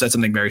Jerpy also said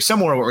something very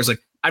similar where it was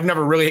like, I've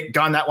never really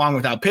gone that long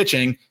without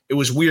pitching. It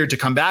was weird to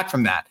come back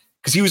from that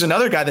because he was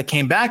another guy that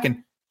came back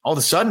and all of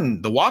a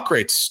sudden the walk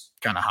rate's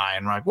kind of high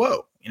and we're like,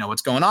 whoa,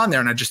 what's going on there?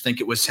 And I just think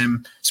it was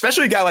him,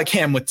 especially a guy like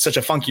him with such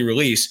a funky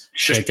release,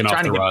 shaking just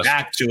trying to get rust.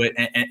 back to it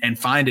and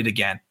find it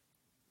again.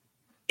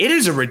 It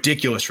is a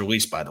ridiculous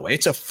release, by the way.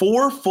 It's a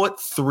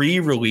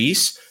 4'3"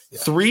 release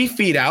 3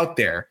 feet out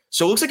there.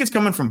 So it looks like it's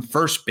coming from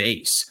first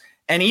base.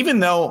 And even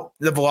though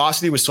the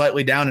velocity was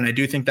slightly down, and I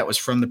do think that was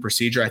from the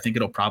procedure, I think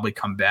it'll probably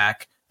come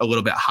back a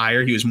little bit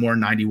higher. He was more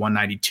 91,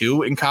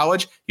 92 in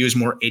college. He was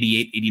more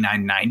 88,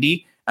 89,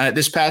 90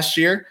 this past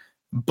year.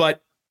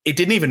 But it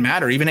didn't even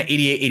matter. Even at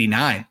 88,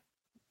 89,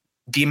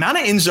 the amount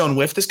of in-zone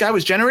whiff this guy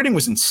was generating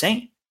was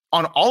insane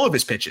on all of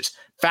his pitches.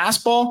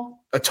 Fastball,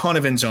 a ton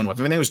of in-zone whiff.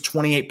 I think it was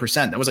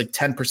 28%. That was like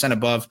 10%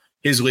 above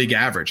his league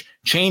average.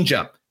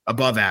 Changeup,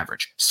 above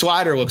average.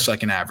 Slider looks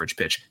like an average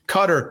pitch.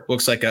 Cutter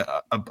looks like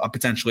a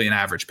potentially an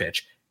average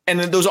pitch. And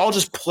then those all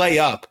just play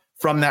up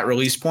from that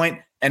release point.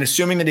 And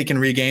assuming that he can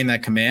regain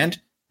that command,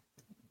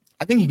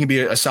 I think he can be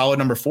a solid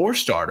number 4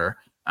 starter.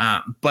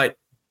 But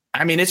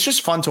I mean, it's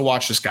just fun to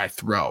watch this guy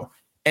throw.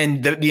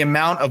 And the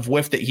amount of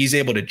whiff that he's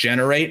able to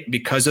generate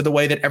because of the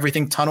way that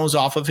everything tunnels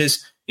off of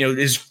his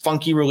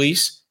funky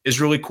release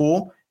is really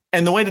cool.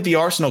 And the way that the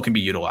arsenal can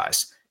be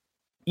utilized.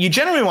 You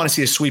generally want to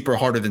see a sweeper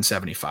harder than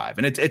 75.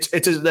 And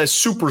it's a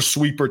super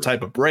sweeper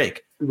type of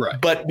break. Right.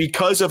 But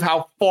because of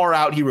how far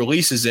out he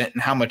releases it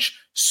and how much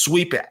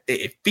sweep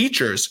it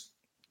features,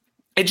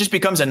 it just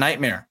becomes a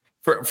nightmare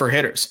for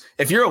hitters.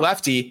 If you're a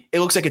lefty,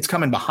 it looks like it's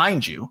coming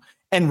behind you.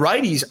 And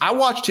righties, I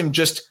watched him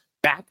just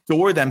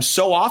backdoor them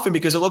so often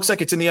because it looks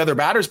like it's in the other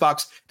batter's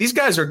box. These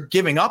guys are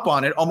giving up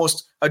on it,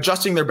 almost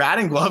adjusting their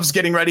batting gloves,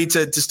 getting ready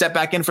to step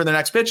back in for the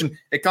next pitch. And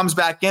it comes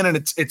back in and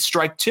it's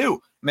strike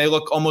 2. And they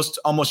look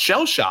almost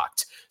shell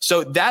shocked.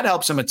 So that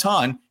helps him a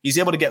ton. He's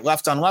able to get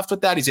left on left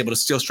with that. He's able to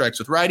steal strikes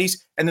with righties.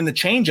 And then the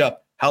changeup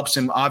helps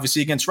him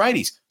obviously against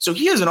righties. So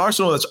he has an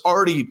arsenal that's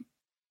already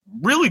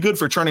really good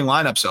for turning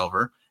lineups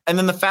over. And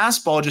then the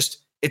fastball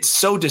it's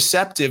so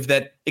deceptive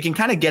that it can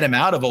kind of get him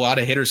out of a lot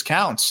of hitters'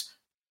 counts.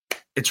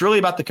 It's really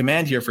about the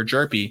command here for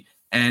Jerpy.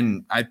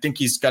 And I think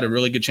he's got a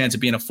really good chance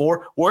of being a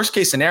 4. Worst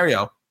case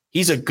scenario,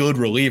 he's a good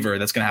reliever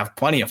that's going to have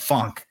plenty of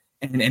funk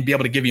and be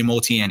able to give you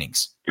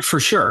multi-innings. For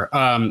sure.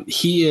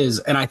 He is.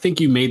 And I think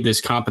you made this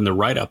comp in the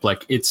write-up.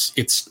 Like it's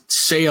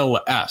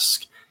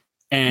Sale-esque.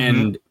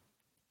 And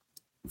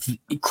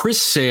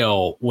Chris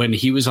Sale, when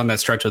he was on that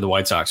stretch of the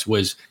White Sox,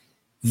 was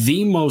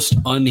the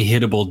most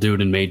unhittable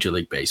dude in Major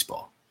League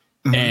Baseball.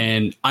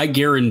 And I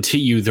guarantee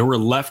you there were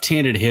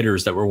left-handed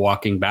hitters that were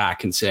walking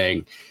back and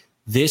saying,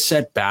 this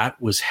at bat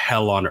was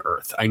hell on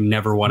earth. I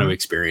never want to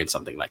experience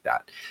something like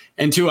that.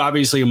 And to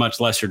obviously a much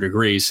lesser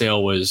degree,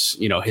 Sale was,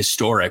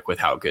 historic with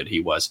how good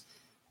he was.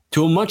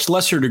 To a much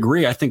lesser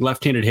degree, I think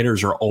left-handed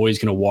hitters are always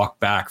going to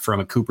walk back from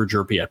a Cooper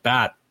Jerpy at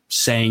bat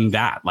saying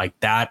that, like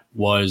that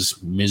was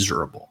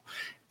miserable.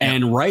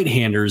 And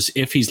right-handers,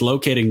 if he's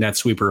locating that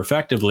sweeper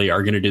effectively,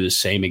 are going to do the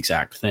same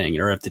exact thing.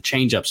 Or if the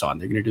changeup's on,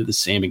 they're going to do the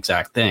same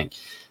exact thing.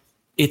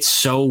 It's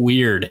so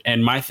weird.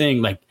 And my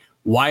thing, like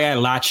why I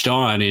latched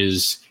on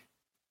is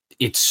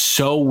it's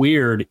so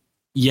weird,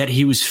 yet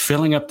he was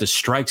filling up the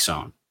strike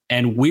zone.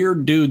 And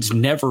weird dudes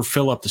never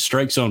fill up the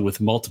strike zone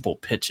with multiple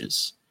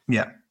pitches.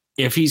 Yeah.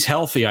 If he's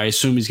healthy, I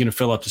assume he's going to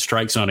fill up the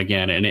strike zone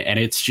again. And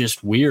it's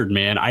just weird,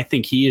 man. I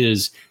think he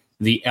is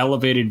the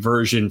elevated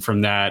version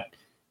from that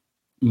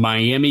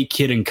Miami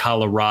kid in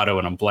Colorado,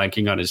 and I'm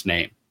blanking on his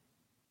name.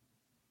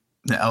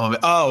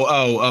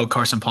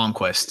 Carson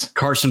Palmquist.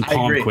 Carson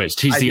Palmquist.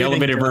 He's the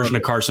elevated version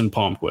of Carson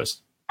Palmquist.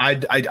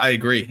 I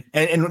agree.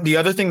 And the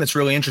other thing that's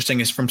really interesting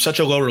is from such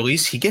a low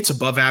release, he gets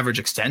above average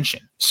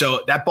extension.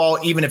 So that ball,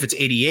 even if it's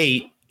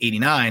 88,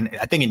 89,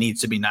 I think it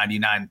needs to be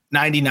 99,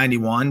 90,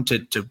 91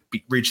 to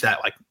reach that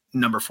like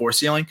number 4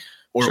 ceiling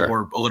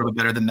or a little bit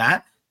better than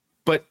that.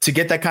 But to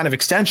get that kind of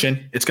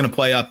extension, it's going to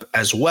play up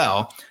as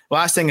well.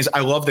 Last thing is I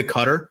love the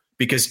cutter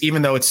because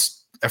even though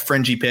it's a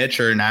fringy pitch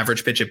or an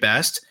average pitch at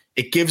best,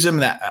 it gives him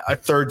that a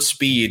third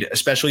speed,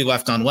 especially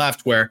left on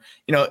left, where,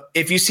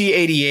 if you see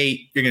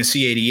 88, you're going to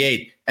see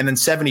 88 and then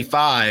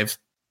 75.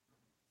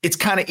 It's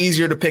kind of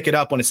easier to pick it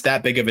up when it's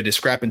that big of a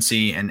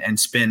discrepancy and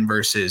spin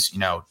versus,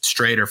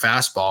 straight or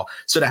fastball.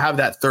 So to have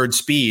that third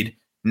speed,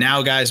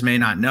 now guys may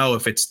not know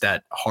if it's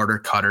that harder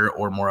cutter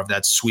or more of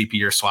that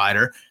sweepier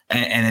slider,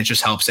 and it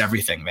just helps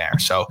everything there.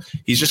 So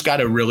he's just got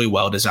a really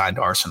well-designed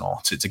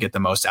arsenal to get the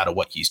most out of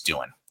what he's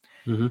doing.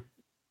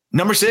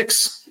 Number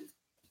 6,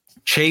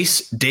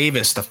 Chase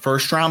Davis, the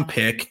first-round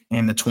pick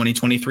in the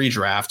 2023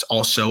 draft,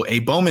 also a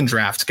Bowman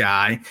draft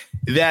guy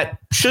that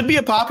should be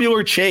a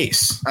popular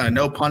chase.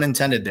 No pun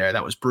intended there.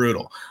 That was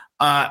brutal.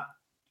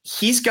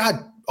 He's got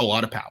a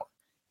lot of power,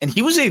 and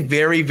he was a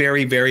very,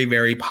 very, very,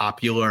 very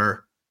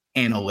popular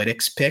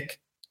analytics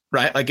pick,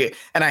 right?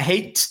 And I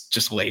hate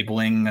just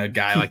labeling a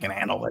guy like an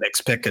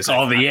analytics pick because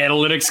all the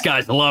analytics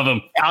guys love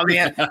him. Every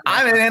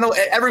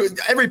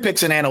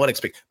pick's an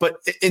analytics pick, but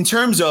in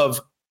terms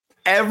of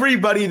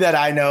everybody that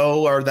I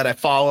know or that I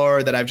follow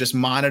or that I've just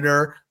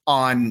monitor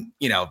on,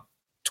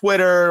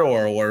 Twitter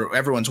or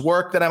everyone's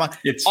work that I'm on,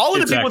 all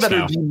of the people that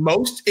are the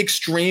most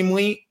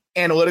extremely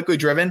analytically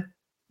driven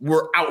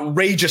were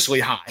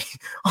outrageously high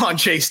on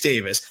Chase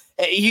Davis.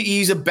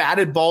 He's a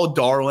batted ball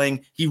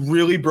darling. He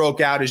really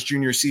broke out his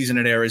junior season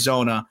at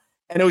Arizona.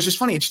 And it was just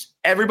funny. It's just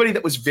everybody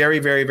that was very,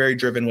 very, very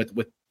driven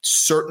with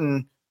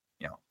certain,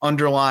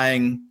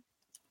 underlying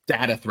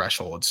data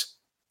thresholds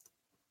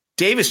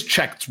Davis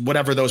checked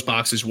whatever those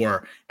boxes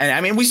were. And I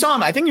mean, we saw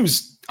him, I think he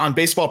was on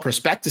Baseball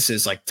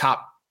Prospectus's like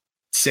top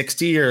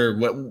 60 or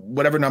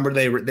whatever number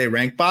they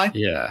rank by.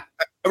 Yeah.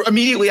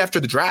 Immediately after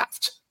the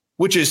draft,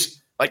 which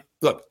is like,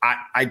 look,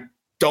 I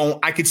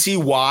could see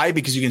why,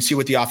 because you can see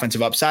what the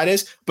offensive upside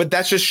is, but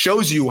that just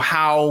shows you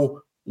how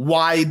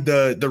wide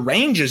the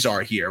ranges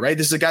are here, right?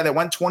 This is a guy that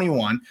went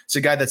 21. It's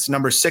a guy that's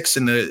number 6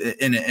 in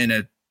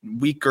a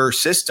weaker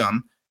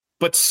system,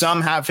 but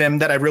some have him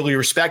that I really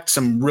respect.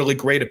 Some really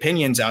great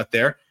opinions out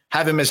there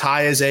have him as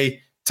high as a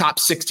top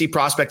 60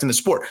 prospect in the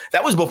sport.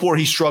 That was before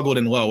he struggled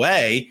in low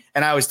A.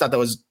 And I always thought that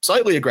was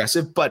slightly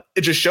aggressive, but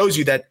it just shows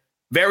you that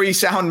very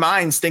sound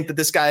minds think that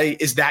this guy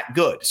is that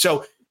good.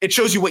 So it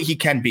shows you what he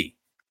can be.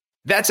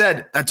 That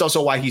said, that's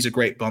also why he's a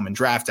great Bowman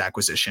draft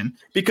acquisition,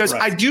 because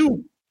I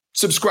do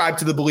subscribe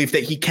to the belief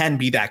that he can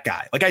be that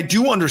guy. Like, I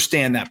do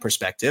understand that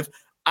perspective.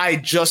 I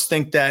just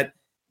think that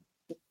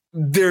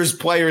there's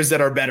players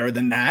that are better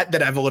than that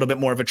have a little bit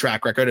more of a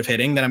track record of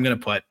hitting that I'm going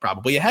to put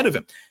probably ahead of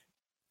him.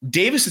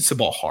 Davis hits the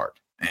ball hard.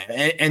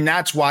 And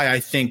that's why I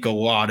think a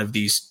lot of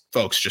these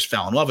folks just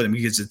fell in love with him,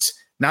 because it's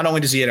not only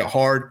does he hit it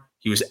hard,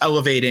 he was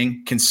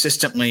elevating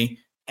consistently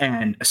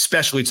and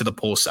especially to the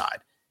pull side.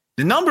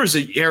 The numbers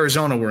at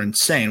Arizona were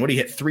insane. What did he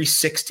hit?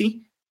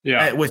 360?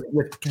 Yeah. With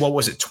what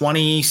was it?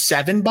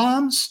 27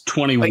 bombs?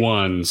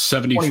 21, like,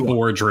 74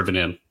 21. Driven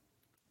in.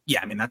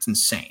 Yeah. I mean, that's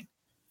insane.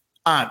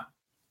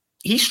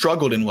 He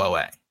struggled in low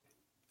A.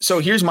 So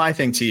here's my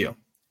thing to you.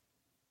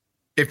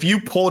 If you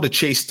pulled a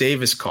Chase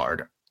Davis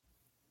card,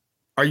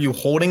 are you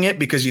holding it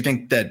because you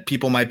think that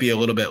people might be a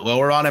little bit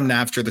lower on him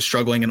after the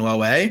struggling in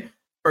low A?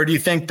 Or do you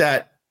think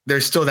that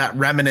there's still that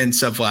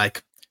remnants of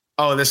like,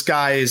 oh, this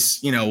guy is,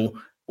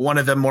 one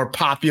of the more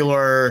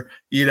popular,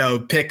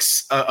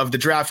 picks of the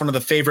draft, one of the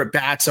favorite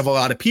bats of a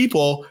lot of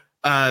people.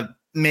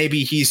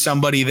 Maybe he's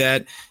somebody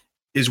that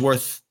is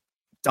worth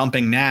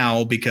dumping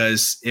now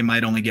because it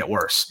might only get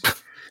worse.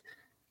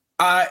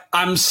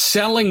 I'm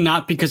selling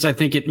not because I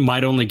think it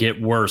might only get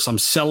worse. I'm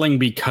selling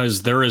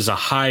because there is a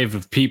hive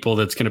of people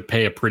that's going to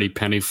pay a pretty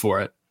penny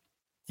for it.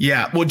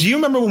 Yeah. Well, do you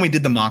remember when we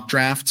did the mock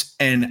draft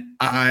and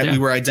we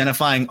were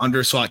identifying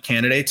underslot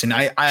candidates, and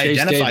I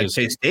identified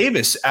Chase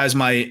Davis as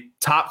my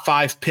top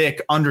 5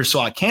 pick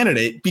underslot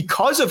candidate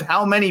because of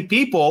how many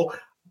people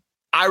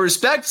I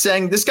respect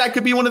saying this guy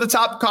could be one of the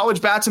top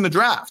college bats in the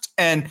draft.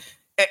 And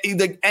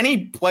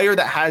any player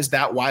that has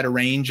that wide a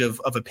range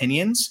of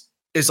opinions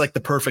is like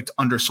the perfect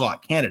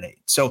underslot candidate.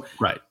 So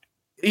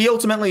he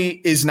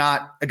ultimately is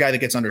not a guy that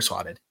gets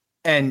underslotted,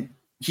 and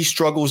he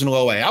struggles in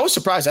low A. I was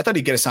surprised. I thought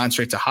he'd get assigned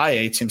straight to high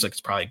A. It seems like it's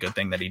probably a good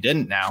thing that he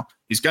didn't now.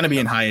 He's going to be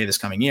in high A this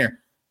coming year.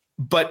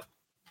 But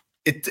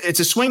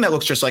it's a swing that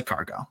looks just like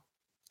Cargo.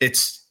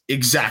 It's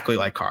exactly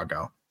like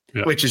Cargo,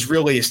 which is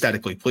really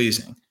aesthetically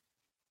pleasing.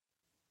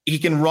 He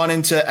can run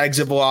into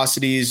exit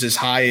velocities as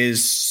high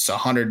as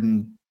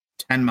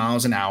 110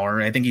 miles an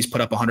hour. I think he's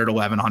put up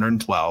 111,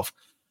 112.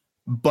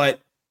 But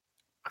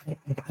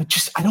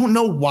I don't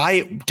know why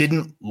it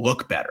didn't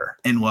look better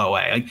in low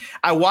A. Like,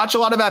 I watch a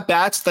lot of at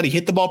bats that he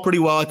hit the ball pretty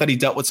well. I thought he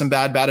dealt with some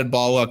bad batted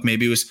ball luck.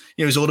 Maybe it was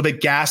a little bit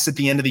gassed at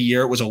the end of the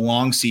year. It was a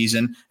long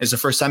season. It's the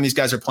first time these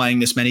guys are playing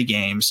this many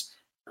games.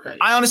 Right.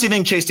 I honestly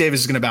think Chase Davis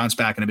is going to bounce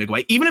back in a big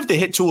way. Even if the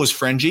hit tool is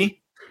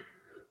fringy,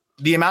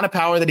 the amount of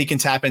power that he can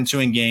tap into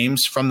in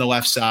games from the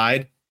left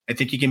side, I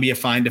think he can be a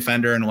fine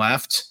defender in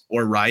left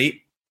or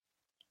right,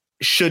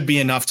 should be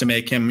enough to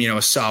make him,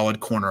 a solid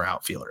corner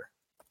outfielder.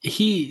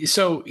 He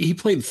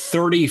played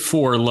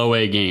 34 low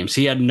A games.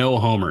 He had no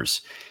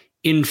homers.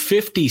 In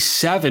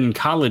 57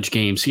 college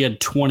games, he had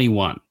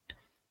 21.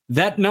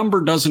 That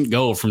number doesn't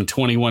go from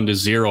 21 to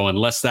 0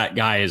 unless that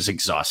guy is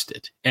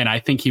exhausted. And I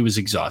think he was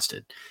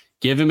exhausted.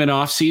 Give him an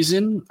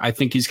offseason. I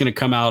think he's going to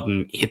come out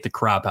and hit the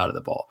crap out of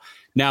the ball.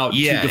 Now,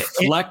 to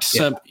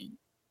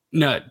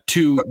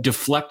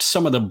deflect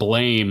some of the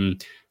blame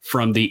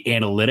from the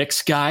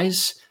analytics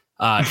guys,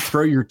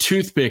 throw your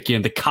toothpick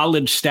in the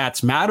college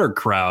stats matter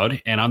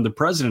crowd, and I'm the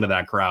president of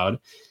that crowd,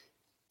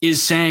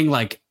 is saying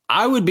like,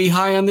 I would be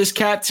high on this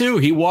cat too.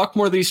 He walked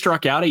more than he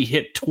struck out. He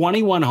hit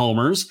 21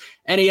 homers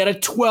and he had a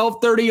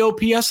 1230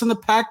 OPS in the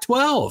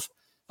Pac-12.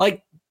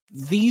 Like,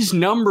 these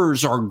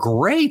numbers are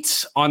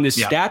great on the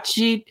stat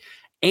sheet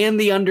and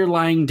the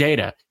underlying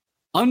data.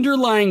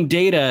 Underlying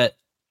data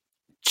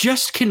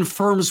just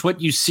confirms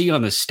what you see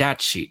on the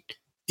stat sheet.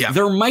 Yeah.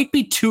 There might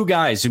be 2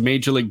 guys in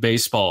Major League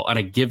Baseball on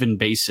a given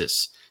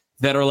basis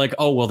that are like,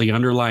 oh, well, the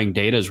underlying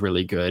data is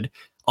really good.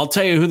 I'll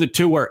tell you who the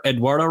 2 were: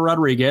 Eduardo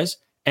Rodriguez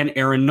and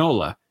Aaron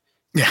Nola.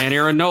 Yeah. And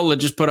Aaron Nola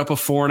just put up a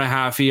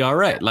 4.5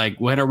 ERA. Like,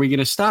 when are we going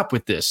to stop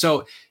with this?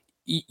 So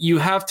you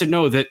have to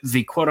know that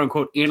the quote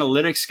unquote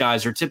analytics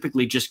guys are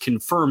typically just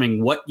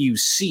confirming what you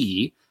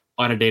see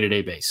on a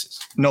day-to-day basis.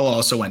 Nola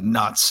also went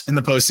nuts in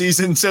the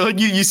postseason. So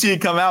you see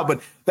it come out.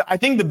 But I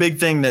think the big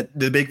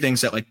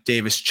things that like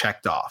Davis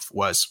checked off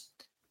was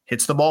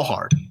hits the ball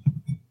hard,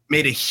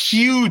 made a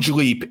huge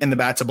leap in the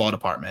bat to ball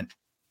department,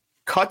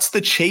 cuts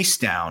the chase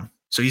down.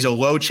 So he's a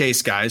low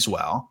chase guy as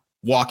well,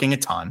 walking a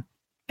ton,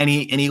 and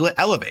he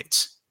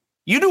elevates.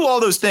 You do all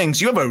those things,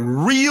 you have a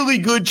really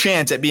good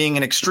chance at being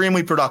an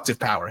extremely productive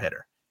power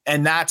hitter.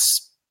 And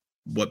that's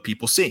what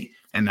people see.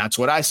 And that's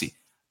what I see.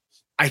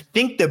 I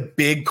think the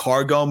big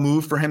cargo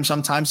move for him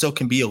sometimes, though,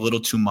 can be a little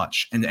too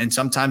much. And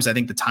sometimes I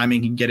think the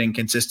timing can get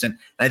inconsistent.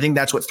 And I think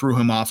that's what threw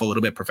him off a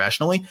little bit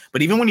professionally.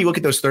 But even when you look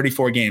at those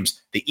 34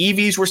 games, the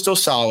EVs were still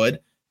solid.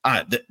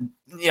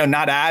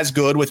 Not as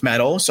good with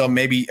metal. So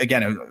maybe,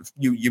 again,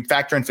 you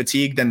factor in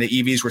fatigue, then the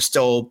EVs were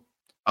still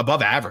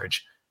above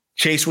average.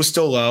 Chase was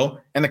still low,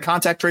 and the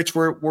contact rates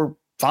were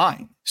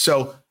fine.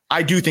 So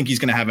I do think he's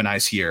going to have a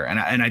nice year. And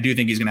I do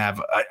think he's going to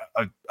have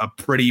a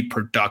pretty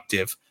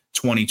productive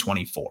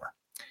 2024.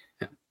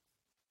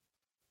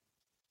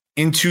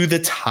 Into the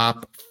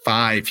top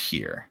 5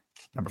 here.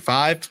 Number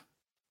 5,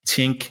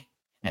 Tink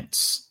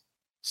Hence.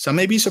 Some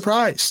may be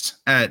surprised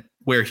at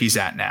where he's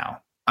at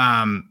now.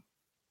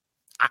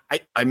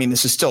 I mean,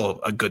 this is still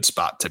a good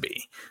spot to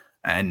be,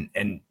 and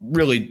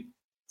really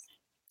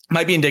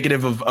might be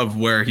indicative of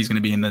where he's going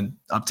to be in the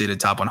updated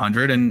top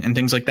 100 and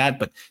things like that.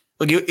 But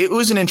look, it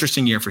was an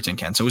interesting year for Tink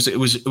Hence. It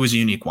was a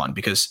unique one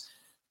because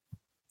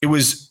it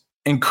was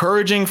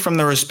encouraging from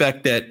the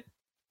respect that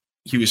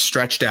he was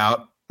stretched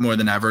out more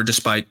than ever,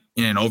 despite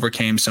and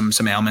overcame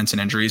some ailments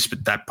and injuries.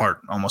 But that part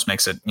almost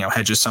makes it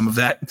hedges some of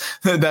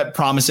that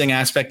promising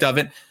aspect of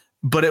it.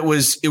 But it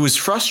was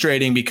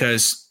frustrating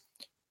because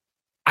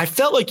I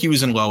felt like he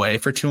was in low A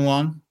for too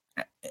long.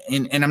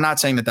 And I'm not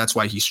saying that that's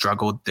why he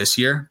struggled this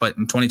year, but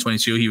in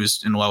 2022, he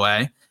was in low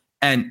A.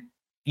 And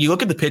you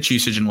look at the pitch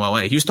usage in low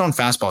A, he was throwing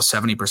fastball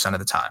 70% of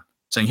the time,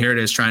 saying, here it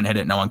is, trying to hit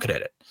it. No one could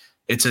hit it.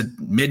 It's a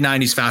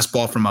mid-90s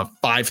fastball from a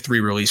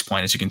 5-3 release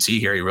point. As you can see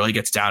here, he really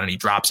gets down and he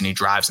drops and he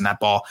drives. And that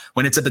ball,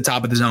 when it's at the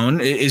top of the zone,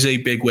 is a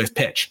big whiff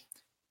pitch.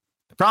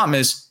 The problem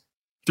is,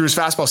 threw his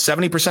fastball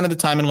 70% of the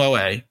time in low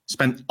A,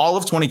 spent all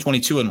of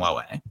 2022 in low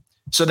A.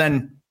 So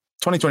then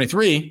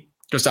 2023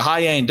 goes to high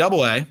A and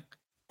double A.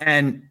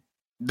 And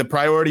the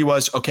priority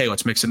was, okay,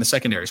 let's mix in the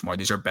secondaries more.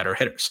 These are better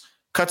hitters.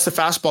 Cuts the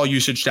fastball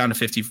usage down to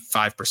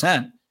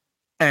 55%.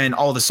 And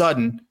all of a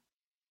sudden,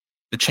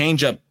 the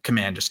changeup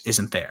command just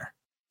isn't there.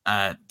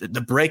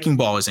 The breaking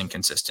ball is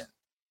inconsistent.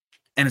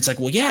 And it's like,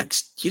 well, yeah,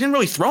 he didn't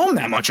really throw him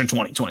that much in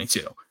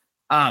 2022.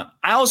 I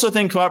also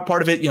think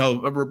part of it,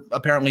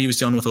 apparently he was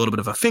dealing with a little bit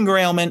of a finger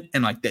ailment,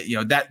 and like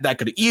that, that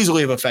could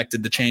easily have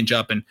affected the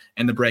changeup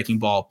and the breaking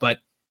ball. But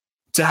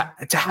to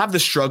have the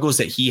struggles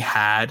that he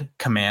had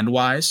command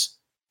wise,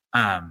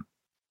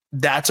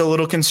 that's a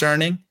little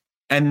concerning.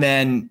 And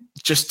then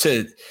just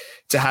to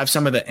have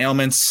some of the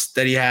ailments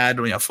that he had,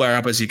 flare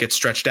up as he gets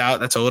stretched out,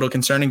 that's a little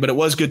concerning. But it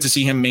was good to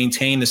see him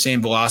maintain the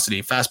same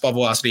velocity. Fastball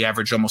velocity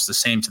averaged almost the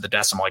same to the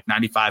decimal, like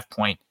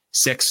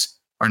 95.6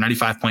 or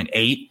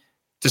 95.8,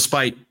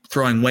 despite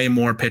throwing way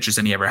more pitches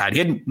than he ever had. He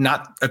had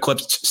not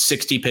eclipsed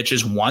 60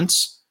 pitches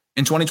once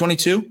in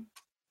 2022,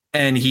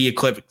 and he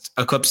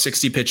eclipsed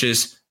 60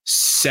 pitches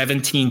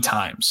 17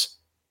 times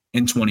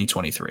in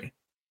 2023.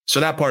 So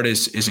that part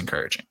is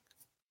encouraging.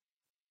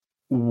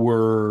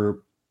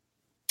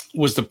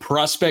 Was the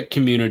prospect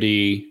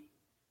community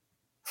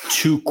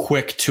too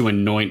quick to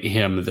anoint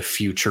him the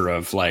future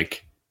of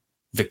like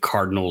the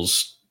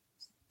Cardinals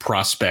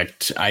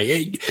prospect?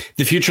 The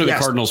future of the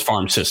Cardinals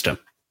farm system,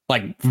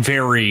 like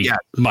very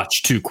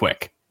much too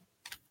quick.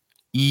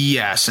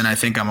 Yes, and I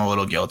think I'm a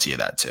little guilty of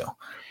that too.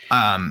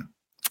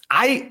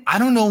 I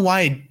don't know why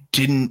I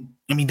didn't.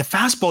 I mean, the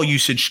fastball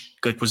usage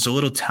was a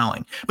little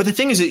telling, but the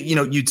thing is that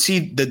you'd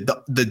see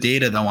the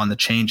data though on the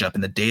changeup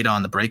and the data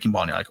on the breaking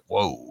ball, and you're like,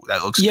 whoa,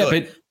 that looks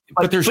good.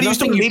 But there's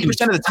nothing 8%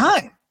 of the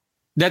time.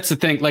 That's the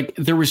thing. Like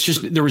there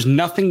was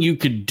nothing you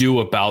could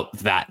do about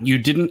that. You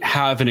didn't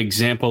have an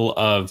example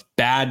of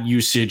bad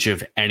usage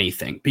of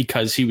anything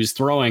because he was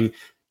throwing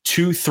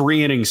 2-3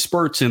 inning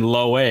spurts in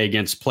low A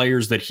against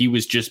players that he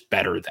was just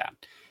better than.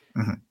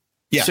 Mm-hmm.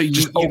 Yeah. So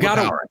you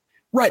gotta.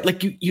 Right.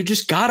 Like you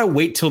just got to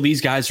wait till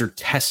these guys are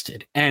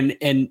tested. And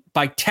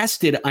by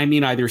tested, I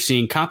mean either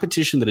seeing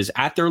competition that is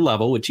at their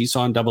level, which he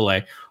saw in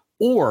AA,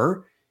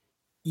 or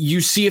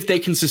you see if they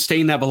can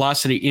sustain that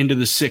velocity into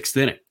the 6th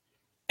inning.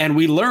 And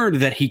we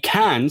learned that he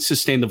can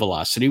sustain the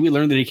velocity. We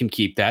learned that he can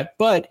keep that,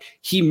 but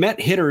he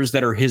met hitters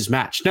that are his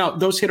match. Now,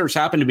 those hitters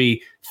happen to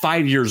be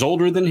 5 years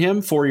older than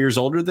him, 4 years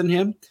older than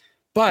him,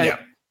 but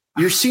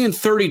you're seeing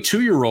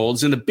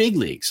 32-year-olds in the big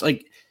leagues.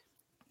 Like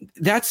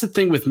that's the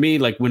thing with me.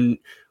 Like when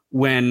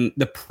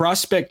the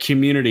prospect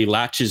community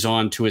latches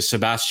on to a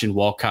Sebastian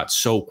Walcott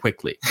so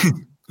quickly,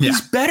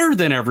 he's better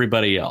than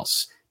everybody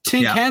else.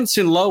 Tink Hence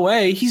in low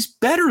A, he's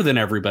better than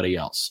everybody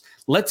else.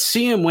 Let's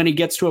see him when he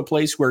gets to a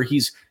place where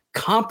he's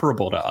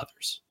comparable to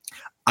others.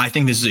 I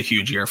think this is a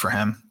huge year for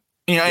him.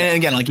 And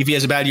again, like if he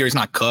has a bad year, he's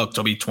not cooked.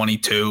 He'll be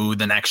 22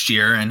 the next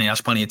year and he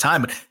has plenty of time.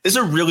 But this is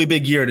a really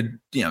big year to,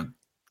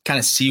 kind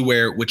of see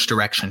which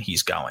direction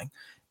he's going.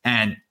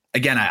 And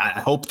again, I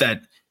hope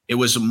that it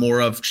was more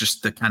of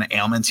just the kind of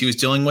ailments he was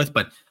dealing with.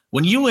 But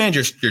when you land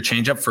your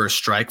changeup for a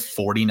strike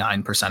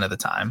 49% of the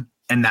time,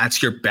 and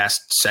that's your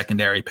best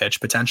secondary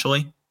pitch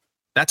potentially,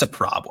 that's a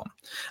problem.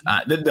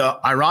 The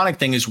ironic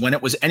thing is when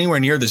it was anywhere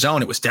near the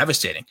zone, it was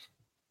devastating.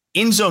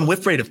 in-zone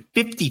whiff rate of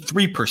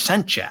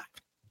 53%, Jack.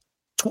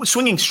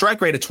 Swinging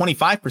strike rate of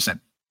 25%.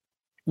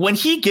 When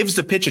he gives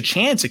the pitch a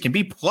chance, it can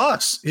be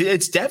plus.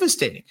 It's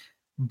devastating.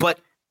 But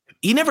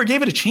he never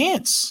gave it a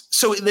chance.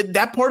 So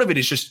that part of it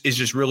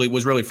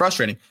was really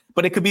frustrating.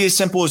 But it could be as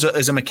simple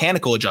as a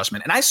mechanical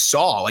adjustment. And I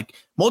saw like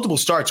multiple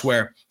starts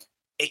where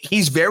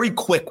he's very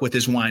quick with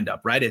his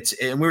windup, right?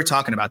 And we were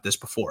talking about this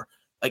before.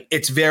 Like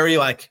it's very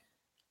like,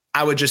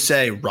 I would just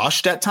say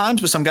rushed at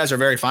times, but some guys are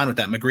very fine with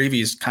that.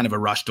 McGreevy is kind of a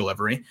rush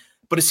delivery.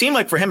 But it seemed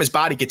like for him, his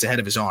body gets ahead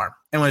of his arm.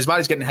 And when his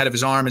body's getting ahead of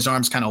his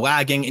arm's kind of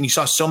lagging. And you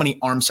saw so many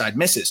arm side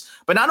misses.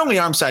 But not only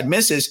arm side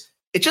misses,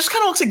 it just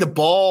kind of looks like the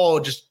ball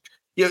just,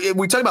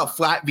 we talk about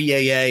flat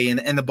VAA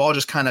and the ball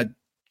just kind of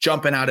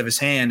jumping out of his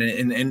hand.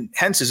 And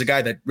Hence is a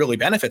guy that really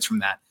benefits from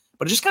that.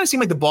 But it just kind of seemed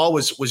like the ball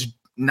was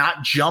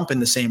not jumping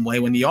the same way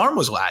when the arm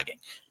was lagging.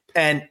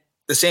 And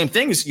the same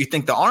thing is you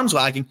think the arm's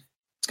lagging,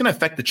 it's going to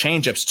affect the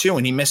changeups too.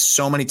 And he missed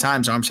so many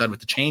times arm side with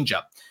the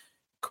changeup.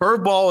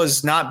 Curveball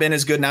has not been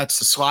as good. Now it's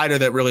the slider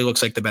that really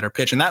looks like the better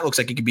pitch. And that looks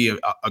like it could be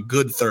a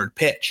good third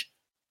pitch,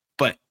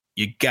 but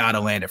you got to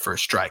land it for a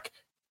strike.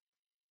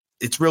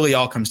 It's really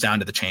all comes down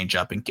to the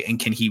changeup and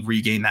can he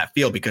regain that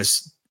feel?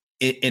 Because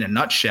in a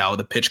nutshell,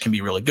 the pitch can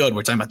be really good.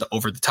 We're talking about the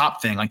over the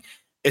top thing. Like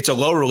it's a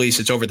low release.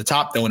 It's over the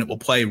top though. And it will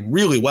play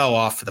really well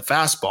off for the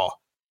fastball,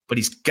 but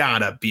he's got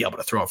to be able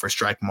to throw it for a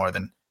strike more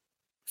than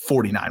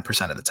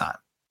 49% of the time.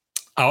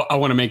 I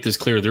want to make this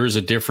clear. There is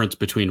a difference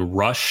between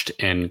rushed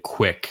and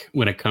quick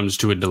when it comes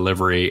to a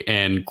delivery,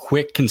 and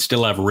quick can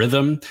still have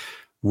rhythm.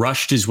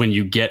 Rushed is when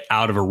you get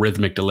out of a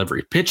rhythmic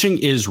delivery. Pitching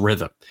is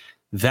rhythm.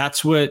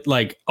 That's what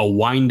like a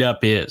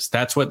windup is.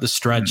 That's what the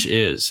stretch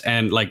is.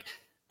 And like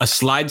a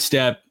slide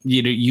step,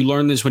 you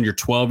learn this when you're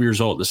 12 years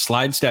old. The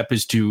slide step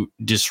is to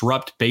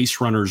disrupt base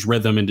runners'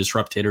 rhythm and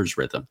disrupt hitters'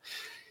 rhythm.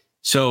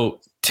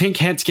 So Tink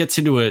Hence gets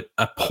into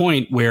a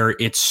point where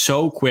it's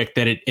so quick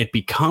that it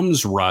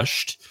becomes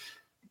rushed.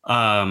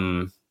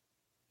 And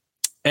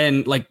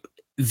like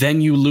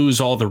then you lose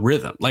all the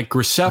rhythm. Like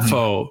McGreevy,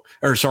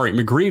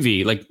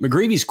 like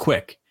McGreevy's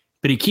quick,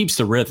 but he keeps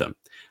the rhythm.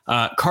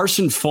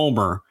 Carson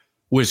Fulmer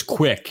was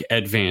quick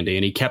at Vandy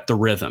and he kept the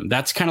rhythm.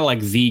 That's kind of like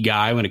the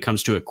guy when it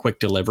comes to a quick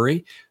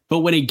delivery. But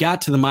when he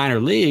got to the minor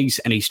leagues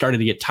and he started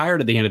to get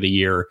tired at the end of the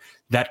year,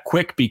 that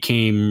quick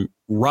became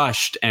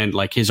rushed and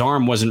like his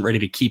arm wasn't ready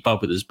to keep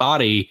up with his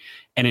body.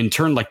 And in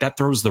turn, like that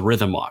throws the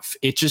rhythm off.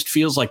 It just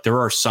feels like there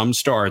are some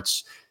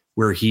starts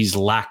where he's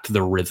lacked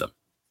the rhythm.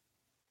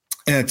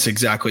 That's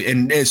exactly.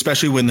 And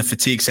especially when the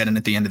fatigue set in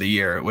at the end of the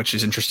year, which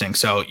is interesting.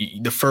 So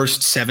the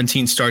first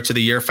 17 starts of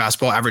the year,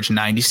 fastball averaged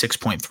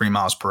 96.3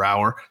 miles per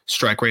hour,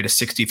 strike rate of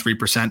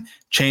 63%.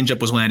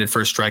 Changeup was landed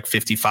for a strike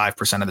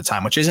 55% of the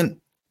time, which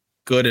isn't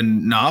good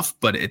enough,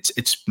 but it's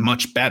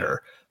much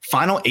better.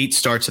 Final 8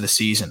 starts of the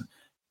season,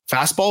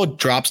 fastball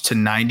drops to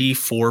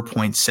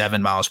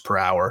 94.7 miles per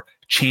hour,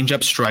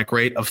 changeup strike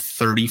rate of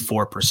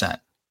 34%.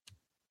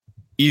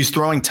 He's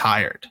throwing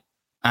tired.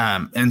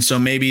 And so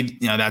maybe,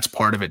 that's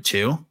part of it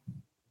too.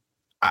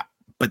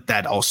 But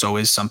that also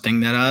is something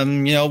that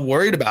I'm,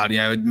 worried about.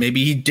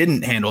 Maybe he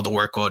didn't handle the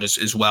workload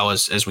as well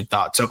as we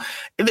thought. So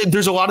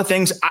there's a lot of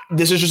things.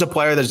 This is just a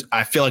player that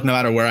I feel like no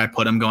matter where I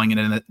put him going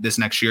into this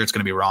next year, it's going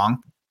to be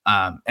wrong.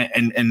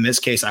 And in this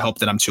case, I hope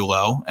that I'm too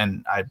low,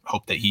 and I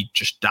hope that he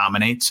just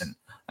dominates and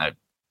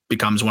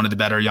becomes one of the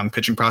better young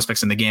pitching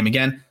prospects in the game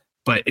again.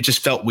 But it just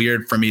felt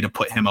weird for me to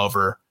put him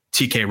over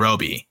TK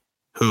Roby,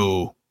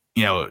 who,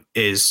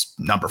 is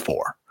number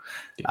 4.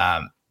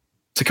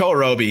 Tekoa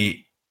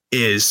Roby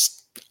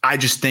is, I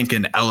just think,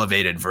 an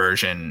elevated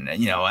version,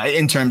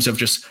 in terms of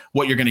just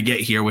what you're going to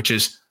get here, which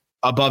is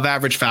above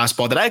average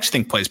fastball that I actually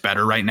think plays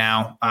better right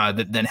now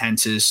than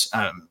Hence's,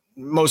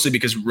 mostly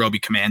because Roby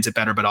commands it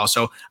better. But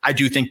also I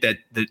do think that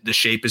the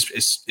shape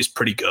is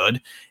pretty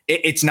good.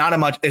 It's not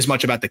as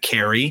much about the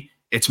carry.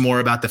 It's more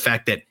about the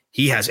fact that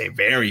he has a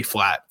very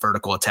flat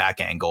vertical attack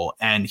angle,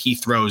 and he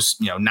throws,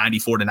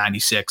 94 to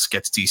 96,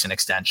 gets decent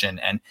extension,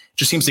 and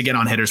just seems to get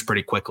on hitters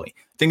pretty quickly.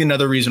 I think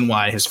another reason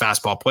why his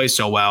fastball plays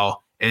so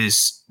well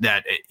is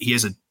that he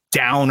has a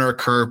downer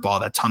curveball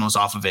that tunnels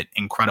off of it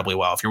incredibly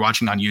well. If you're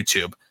watching on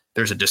YouTube,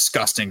 there's a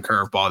disgusting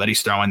curveball that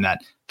he's throwing that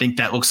I think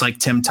that looks like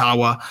Tim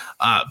Tawa,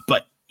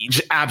 but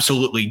just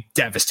absolutely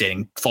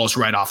devastating, falls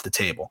right off the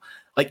table.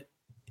 Like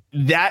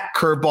that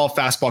curveball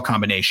fastball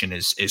combination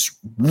is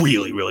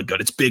really, really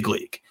good. It's big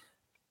league.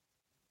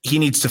 He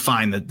needs to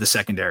find the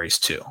secondaries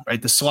too, right?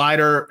 The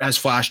slider has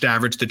flashed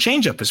average. The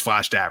changeup has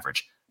flashed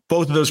average.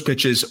 Both of those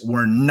pitches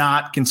were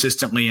not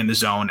consistently in the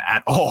zone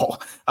at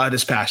all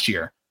this past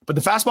year. But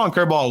the fastball and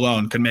curveball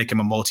alone could make him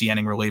a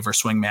multi-inning reliever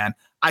swingman.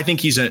 I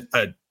think he's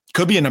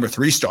could be a number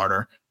 3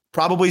 starter,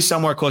 probably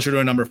somewhere closer to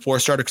a number 4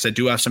 starter, because I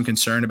do have some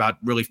concern about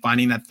really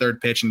finding that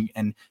third pitch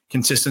and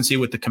consistency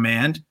with the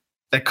command.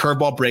 That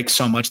curveball breaks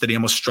so much that he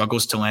almost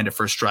struggles to land it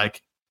for a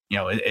strike,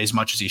 as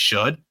much as he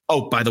should.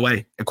 Oh, by the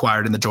way,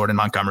 acquired in the Jordan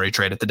Montgomery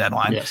trade at the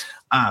deadline. Yes.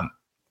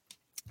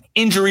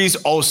 Injuries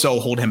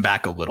also hold him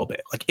back a little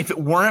bit. Like if it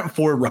weren't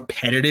for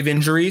repetitive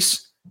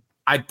injuries,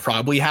 I'd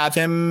probably have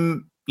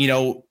him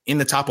in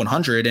the top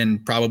 100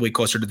 and probably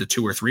closer to the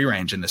 2 or 3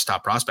 range in this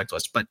top prospect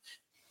list. But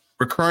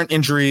recurrent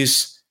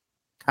injuries,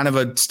 kind of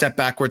a step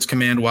backwards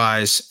command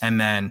wise, and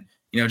then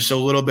just a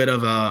little bit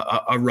of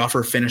a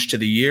rougher finish to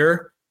the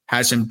year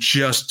has him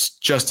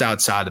just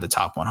outside of the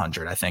top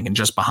 100, I think, and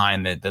just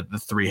behind the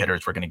 3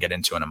 hitters we're going to get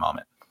into in a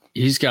moment.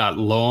 He's got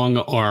long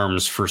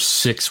arms for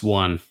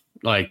 6'1".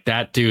 Like,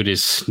 that dude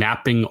is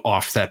snapping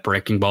off that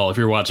breaking ball. If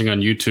you're watching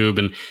on YouTube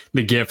and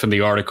the GIF and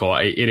the article,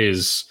 it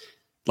is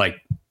like,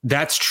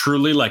 that's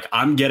truly like,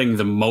 I'm getting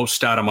the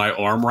most out of my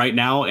arm right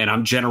now, and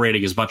I'm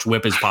generating as much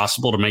whip as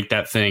possible to make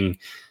that thing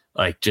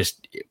like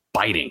just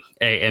biting.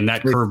 And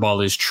that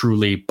curveball is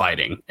truly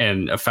biting.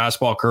 And a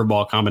fastball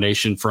curveball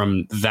combination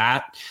from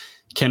that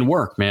can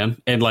work,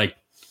 man. And like,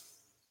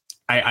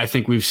 I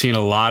think we've seen a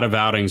lot of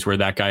outings where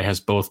that guy has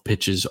both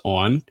pitches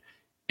on,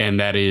 and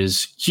that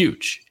is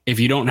huge.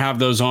 If you don't have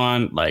those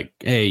on, like,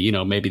 hey,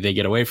 maybe they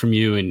get away from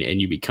you and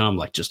you become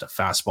like just a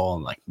fastball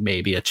and like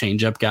maybe a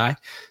changeup guy.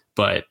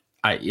 But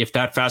if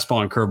that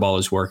fastball and curveball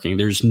is working,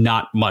 there's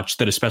not much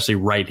that especially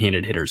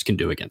right-handed hitters can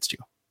do against you.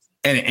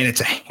 And it's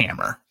a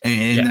hammer,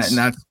 and yes.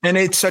 and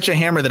it's such a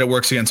hammer that it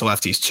works against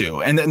lefties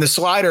too. And then the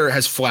slider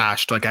has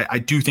flashed. Like, I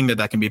do think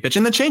that can be a pitch,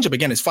 and the changeup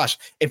again is flashed.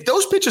 If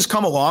those pitches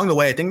come along the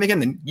way I think they can,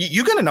 then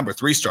you get a number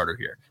 3 starter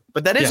here.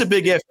 But that is a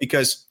big if,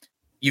 because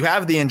you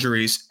have the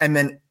injuries, and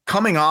then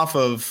coming off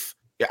of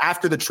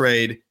after the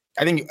trade,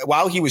 I think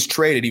while he was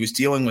traded, he was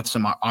dealing with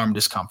some arm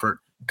discomfort.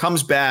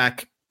 Comes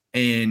back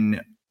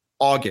in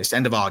August,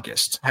 end of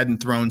August,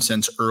 hadn't thrown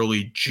since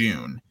early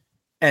June.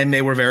 And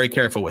they were very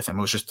careful with him.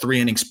 It was just 3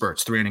 inning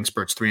spurts.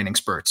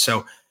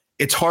 So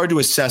it's hard to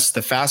assess the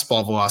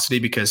fastball velocity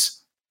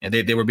because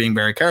they were being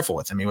very careful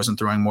with him. He wasn't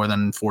throwing more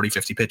than 40,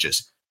 50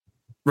 pitches.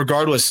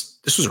 Regardless,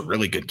 this was a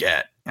really good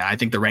get. I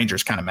think the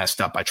Rangers kind of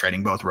messed up by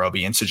trading both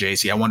Roby and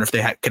Sajazi. I wonder if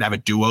they could have a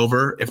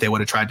do-over if they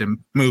would have tried to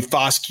move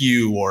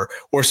Foscue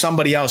or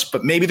somebody else.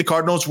 But maybe the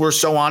Cardinals were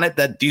so on it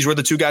that these were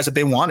the 2 guys that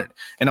they wanted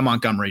in a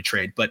Montgomery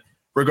trade. But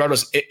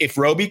regardless, if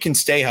Roby can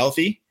stay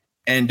healthy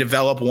and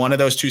develop one of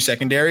those 2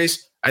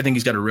 secondaries, I think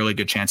he's got a really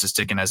good chance of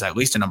sticking as at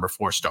least a number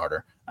 4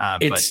 starter.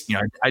 But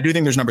I do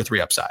think there's number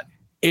 3 upside.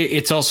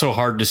 It's also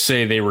hard to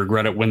say they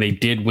regret it when they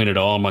did win it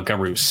all.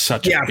 Montgomery was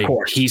such a big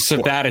piece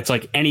of that. It's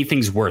like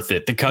anything's worth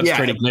it. The Cubs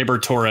traded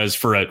Gleyber Torres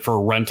for a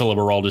rental of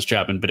Aroldis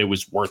Chapman, but it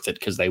was worth it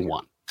because they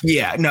won.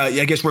 Yeah, no,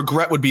 I guess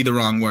regret would be the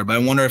wrong word, but I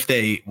wonder if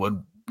they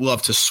would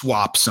love to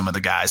swap some of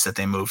the guys that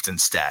they moved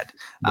instead.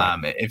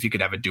 Right. If you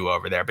could have a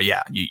do-over there. But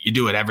yeah, you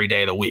do it every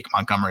day of the week.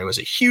 Montgomery was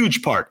a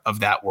huge part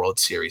of that World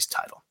Series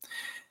title.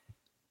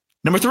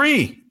 Number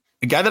 3,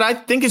 a guy that I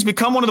think has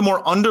become one of the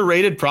more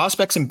underrated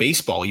prospects in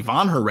baseball,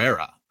 Ivan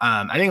Herrera.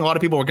 I think a lot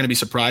of people were going to be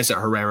surprised that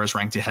Herrera is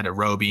ranked ahead of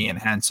Roby and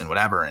Henson,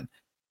 whatever. And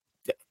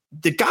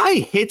the guy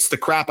hits the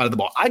crap out of the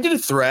ball. I did a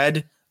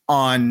thread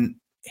on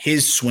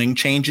his swing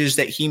changes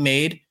that he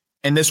made,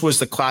 and this was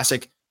the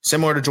classic,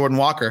 similar to Jordan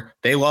Walker.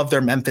 They love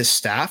their Memphis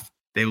staff.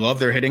 They love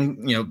their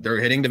hitting, their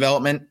hitting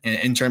development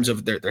in terms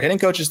of their hitting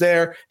coaches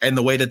there and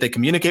the way that they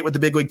communicate with the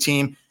big league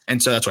team.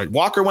 And so that's why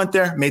Walker went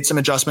there, made some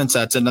adjustments.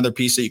 That's another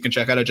piece that you can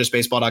check out at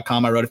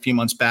justbaseball.com. I wrote a few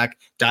months back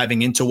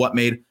diving into what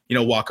made,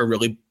 Walker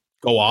really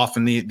go off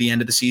in the end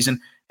of the season.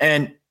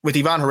 And with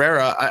Ivan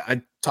Herrera,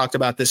 I talked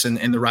about this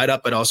in the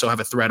write-up, but also have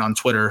a thread on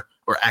Twitter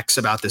or X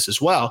about this as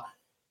well.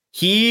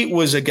 He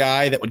was a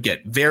guy that would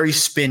get very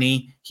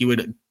spinny. He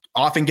would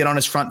often get on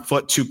his front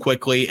foot too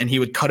quickly, and he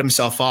would cut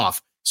himself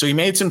off. So he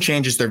made some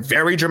changes. They're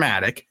very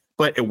dramatic,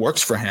 but it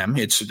works for him.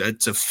 It's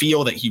a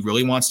feel that he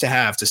really wants to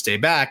have to stay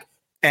back.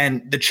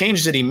 And the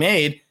changes that he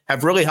made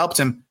have really helped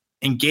him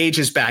engage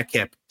his back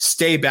hip,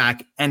 stay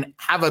back, and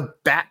have a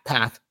bat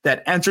path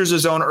that enters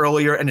his zone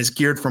earlier and is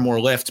geared for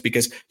more lift,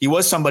 because he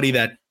was somebody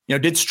that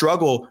did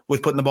struggle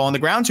with putting the ball on the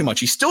ground too much.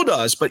 He still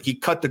does, but he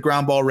cut the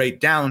ground ball rate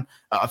down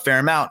a fair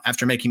amount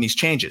after making these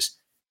changes.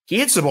 He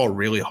hits the ball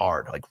really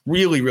hard, like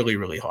really, really,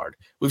 really hard.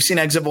 We've seen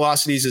exit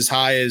velocities as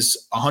high as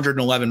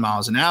 111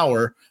 miles an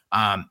hour.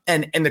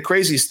 And the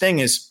craziest thing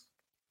is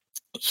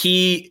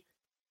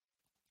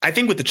I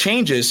think with the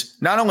changes,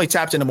 not only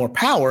tapped into more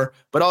power,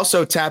 but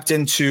also tapped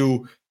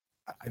into,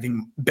 I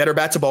think, better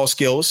bat to ball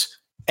skills.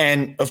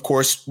 And of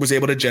course, was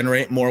able to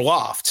generate more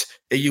loft.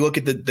 You look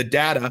at the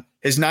data,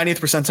 his 90th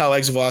percentile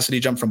exit velocity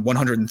jumped from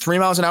 103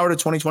 miles an hour in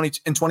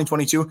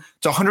 2022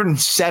 to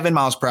 107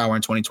 miles per hour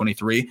in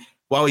 2023,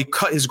 while he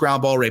cut his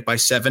ground ball rate by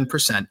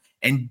 7%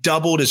 and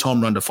doubled his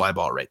home run to fly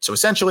ball rate. So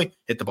essentially,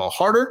 hit the ball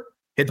harder,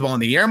 hit the ball in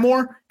the air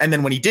more, and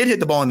then when he did hit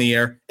the ball in the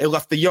air, it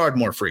left the yard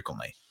more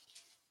frequently.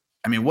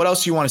 I mean, what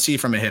else do you want to see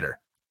from a hitter?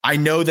 I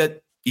know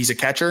that he's a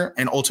catcher,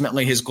 and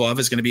ultimately his glove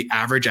is going to be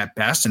average at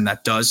best, and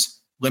that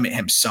does limit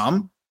him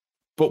some.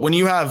 But when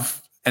you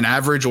have an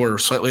average or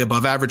slightly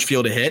above average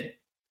feel to hit,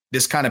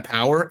 this kind of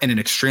power and an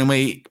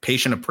extremely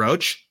patient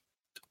approach,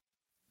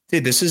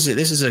 dude, this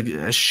is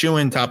a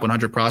shoo-in top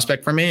 100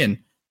 prospect for me, and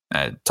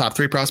a top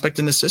 3 prospect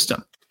in the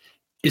system.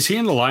 Is he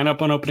in the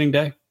lineup on opening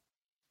day?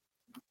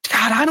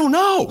 God, I don't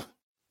know.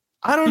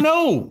 I don't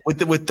know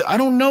I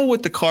don't know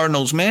what the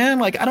Cardinals, man.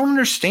 Like, I don't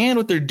understand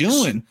what they're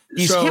doing.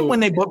 He's hit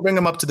when they bring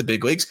him up to the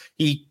big leagues.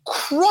 He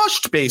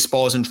crushed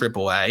baseballs in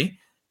AAA.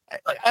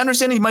 I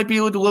understand he might be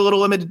a little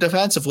limited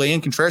defensively,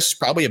 and Contreras is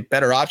probably a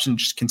better option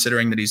just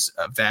considering that he's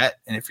a vet.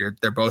 And if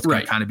they're both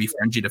going to kind of be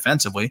fringy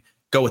defensively,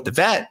 go with the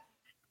vet.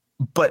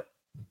 But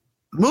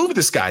move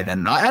this guy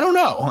then. I don't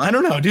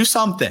know. Do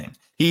something.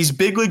 He's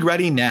big league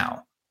ready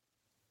now.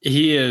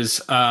 He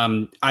is.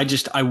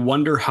 I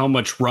wonder how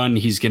much run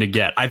he's going to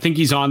get. I think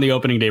he's on the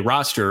opening day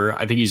roster.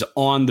 I think he's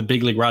on the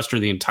big league roster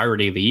the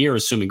entirety of the year,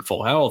 assuming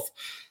full health.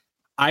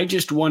 I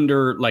just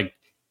wonder, like,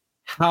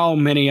 how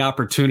many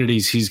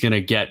opportunities he's going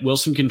to get.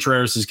 Wilson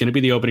Contreras is going to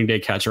be the opening day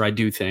catcher, I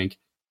do think.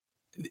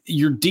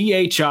 Your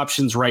DH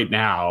options right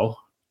now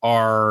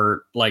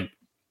are like,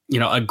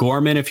 a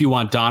Gorman if you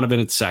want Donovan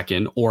at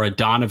second, or a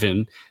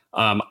Donovan.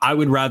 I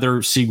would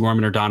rather see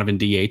Gorman or Donovan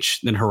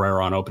DH than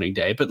Herrera on opening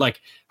day. But like,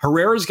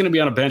 Herrera is going to be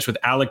on a bench with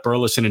Alec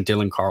Burleson and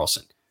Dylan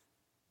Carlson.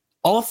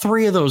 All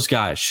three of those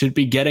guys should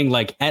be getting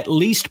like at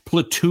least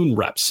platoon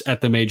reps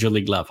at the major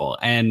league level.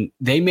 And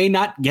they may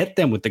not get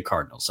them with the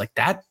Cardinals. Like,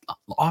 that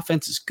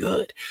offense is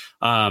good.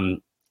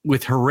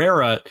 With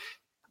Herrera,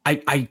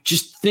 I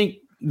just think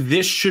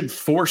this should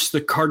force the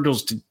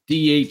Cardinals to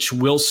DH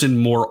Wilson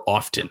more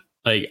often.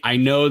 Like, I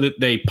know that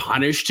they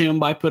punished him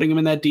by putting him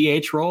in that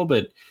DH role,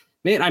 but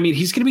man, I mean,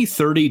 he's going to be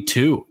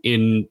 32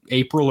 in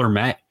April or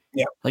May.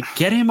 Yeah. Like,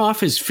 get him off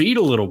his feet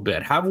a little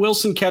bit. Have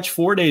Wilson catch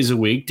 4 days a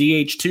week,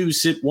 DH 2,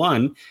 sit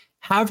 1.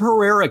 Have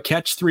Herrera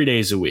catch 3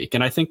 days a week.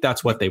 And I think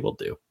that's what they will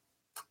do.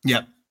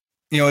 Yep.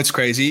 It's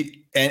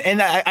crazy.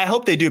 And I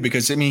hope they do,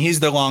 because I mean,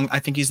 I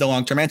think he's the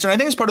long-term answer. And I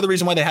think it's part of the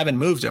reason why they haven't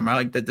moved him, right?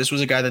 Like, that this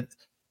was a guy that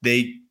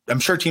I'm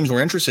sure teams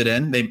were interested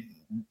in.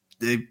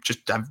 They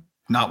just have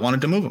not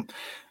wanted to move him.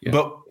 Yeah.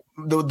 But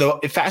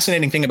the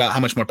fascinating thing about how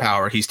much more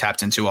power he's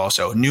tapped into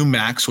also, new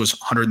max was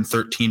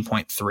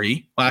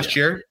 113.3 last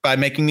year by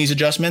making these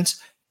adjustments.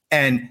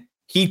 And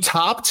he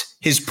topped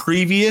his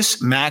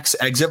previous max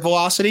exit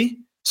velocity.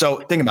 So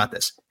think about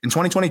this. In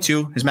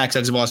 2022, his max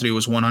exit velocity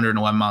was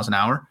 111 miles an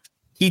hour.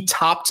 He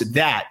topped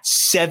that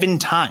 7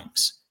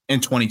 times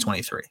in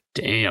 2023.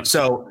 Damn.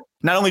 So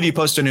not only do you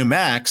post a new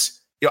max,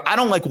 I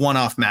don't like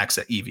one-off max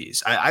at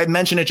EVs. I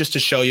mention it just to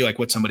show you like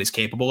what somebody's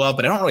capable of,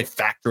 but I don't really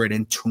factor it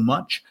in too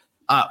much.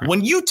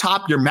 When you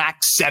top your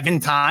max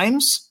 7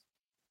 times,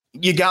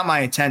 you got my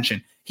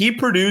attention. He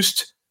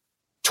produced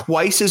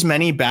twice as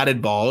many batted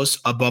balls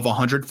above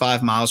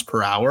 105 miles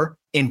per hour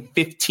in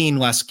 15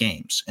 less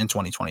games in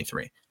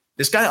 2023.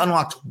 This guy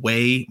unlocked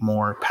way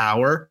more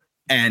power,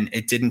 and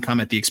it didn't come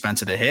at the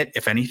expense of the hit.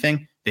 If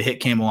anything, the hit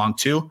came along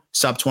too.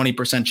 Sub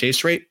 20%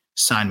 chase rate,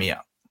 sign me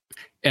up.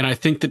 And I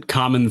think that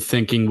common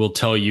thinking will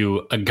tell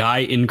you a guy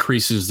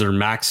increases their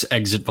max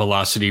exit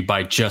velocity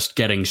by just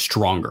getting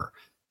stronger.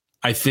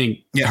 I think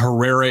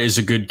Herrera is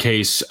a good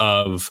case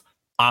of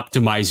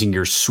optimizing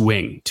your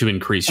swing to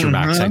increase your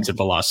max exit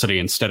velocity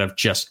instead of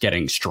just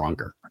getting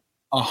stronger.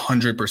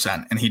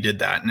 100%. And he did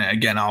that. And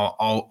again,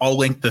 I'll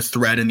link the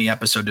thread in the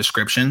episode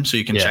description so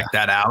you can check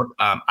that out.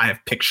 I have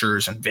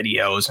pictures and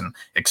videos and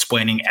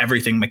explaining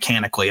everything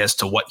mechanically as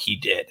to what he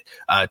did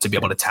to be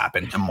able to tap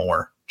into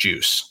more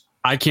juice.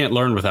 I can't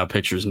learn without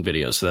pictures and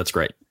videos, so that's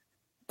great.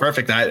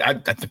 Perfect. I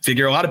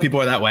figure a lot of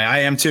people are that way.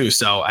 I am too.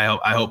 So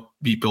I hope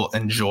people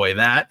enjoy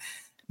that.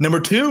 Number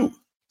 2,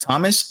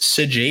 Thomas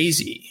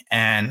Saggese.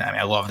 And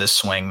I love this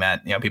swing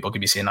that people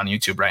could be seeing on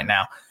YouTube right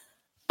now.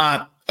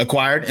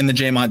 Acquired in the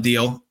J-Mont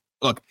deal.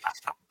 Look,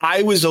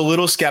 I was a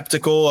little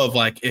skeptical of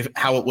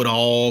how it would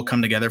all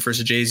come together for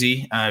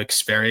Saggese.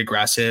 It's very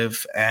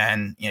aggressive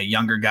and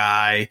younger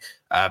guy,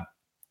 a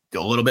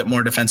little bit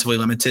more defensively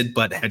limited,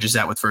 but hedges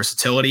that with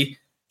versatility.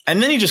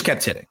 And then he just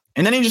kept hitting.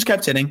 And then he just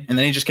kept hitting. And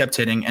then he just kept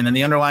hitting. And then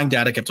the underlying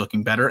data kept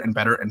looking better and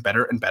better and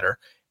better and better.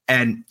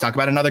 And talk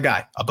about another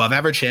guy, above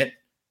average hit,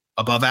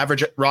 above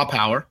average raw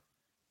power,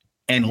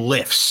 and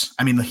lifts.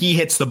 I mean, he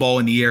hits the ball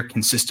in the air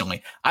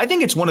consistently. I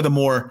think it's one of the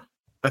more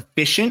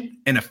efficient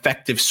and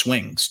effective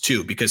swings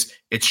too, because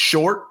it's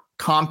short,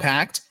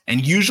 compact,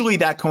 and usually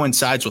that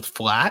coincides with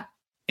flat.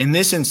 In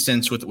this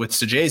instance with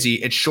Saggese,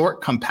 it's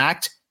short,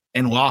 compact,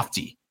 and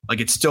lofty.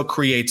 Like, it still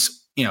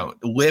creates,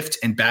 lift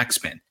and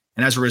backspin.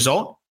 And as a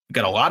result, we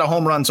got a lot of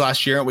home runs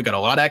last year. We got a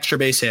lot of extra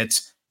base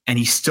hits, and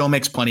he still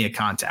makes plenty of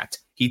contact.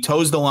 He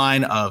toes the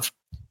line of,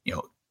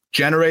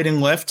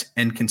 generating lift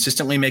and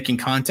consistently making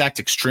contact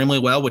extremely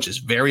well, which is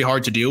very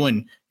hard to do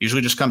and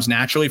usually just comes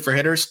naturally for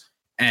hitters.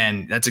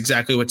 And that's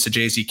exactly what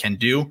Saggese can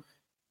do.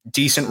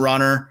 Decent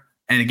runner.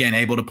 And again,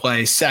 able to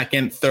play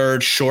second,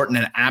 third, short in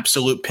an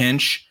absolute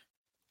pinch.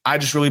 I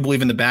just really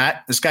believe in the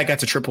bat. This guy got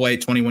to AAA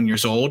at 21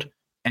 years old.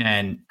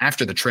 And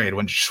after the trade,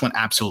 just went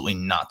absolutely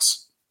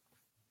nuts.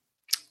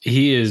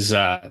 He is,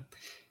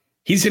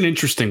 he's an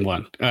interesting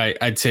one,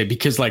 I'd say,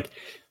 because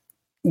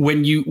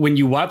when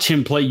you watch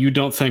him play, you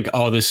don't think,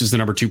 oh, this is the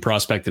number 2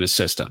 prospect in his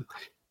system.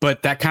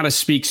 But that kind of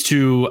speaks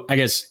to, I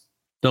guess,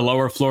 the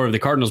lower floor of the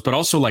Cardinals, but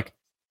also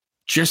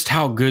just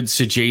how good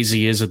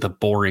Saggese is at the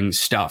boring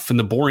stuff. And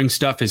the boring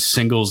stuff is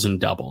singles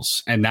and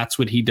doubles. And that's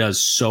what he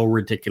does so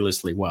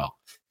ridiculously well.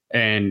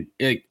 And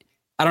I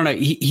don't know,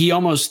 he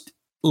almost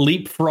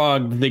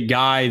leapfrogged the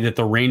guy that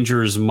the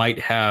Rangers might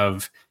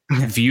have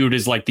viewed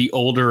as like the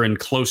older and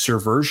closer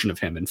version of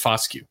him in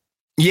Foscue.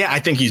 Yeah, I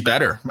think he's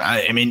better.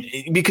 I mean,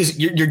 because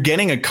you're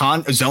getting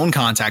a zone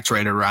contact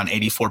rate at around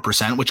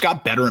 84%, which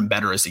got better and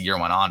better as the year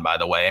went on, by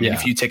the way. I mean,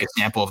 if you take a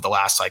sample of the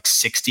last like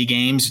 60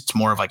 games, it's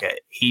more of like a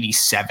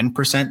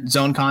 87%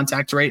 zone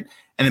contact rate.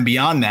 And then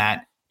beyond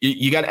that,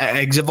 you got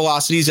exit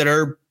velocities that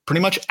are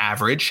pretty much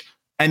average.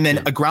 And then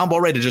a ground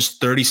ball rate of just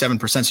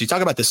 37%. So you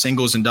talk about the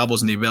singles and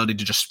doubles and the ability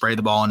to just spray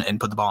the ball and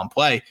put the ball in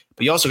play.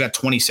 But you also got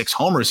 26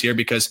 homers here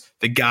because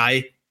the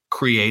guy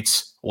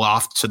creates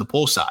loft to the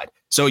pull side.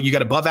 So you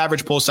got above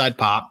average pull side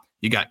pop.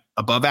 You got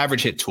above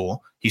average hit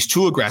tool. He's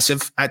too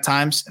aggressive at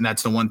times. And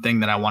that's the one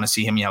thing that I want to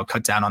see him,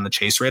 cut down on the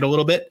chase rate a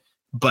little bit.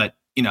 But,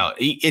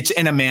 it's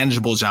in a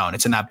manageable zone.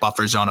 It's in that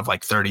buffer zone of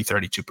like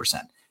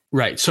 32%.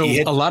 Right. So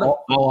a lot of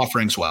all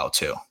offerings well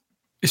too.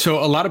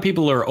 So a lot of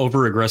people are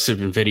over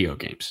aggressive in video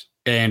games.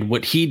 And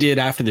what he did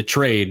after the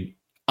trade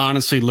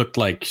honestly looked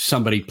like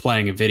somebody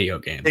playing a video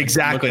game.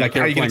 Exactly. Like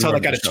how are you going to tell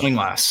that guy to swing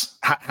less?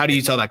 How do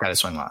you tell that guy to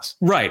swing less?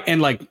 Right.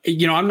 And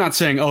I'm not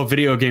saying,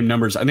 video game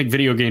numbers. I think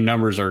video game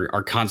numbers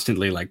are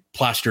constantly like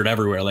plastered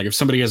everywhere. Like if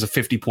somebody has a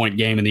 50-point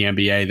game in the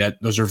NBA,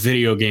 those are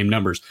video game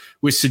numbers.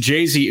 With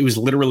Sajazi, it was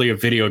literally a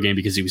video game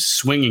because he was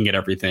swinging at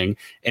everything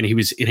and he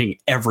was hitting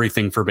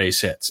everything for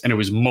base hits. And it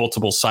was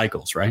multiple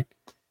cycles, right?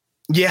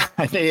 Yeah,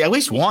 I think at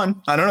least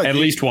one. I don't know. At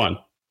least one.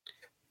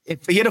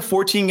 If he had a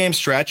 14-game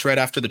stretch right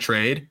after the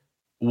trade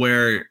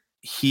where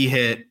he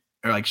hit,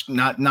 or like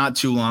not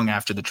too long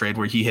after the trade,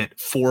 where he hit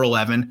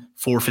 411,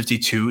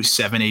 452,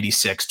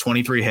 786,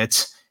 23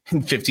 hits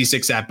and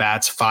 56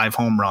 at-bats, 5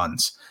 home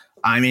runs.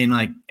 I mean,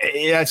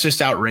 that's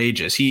just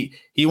outrageous. He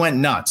went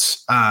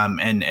nuts.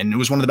 And it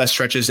was one of the best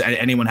stretches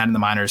anyone had in the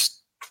minors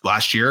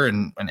last year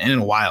and in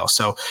a while.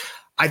 So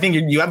I think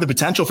you have the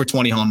potential for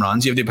 20 home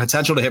runs. You have the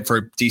potential to hit for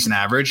a decent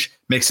average,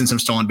 mix in some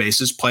stolen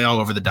bases, play all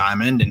over the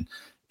diamond, and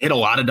hit a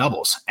lot of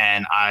doubles.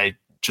 And I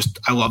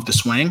love the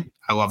swing.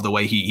 I love the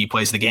way he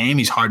plays the game.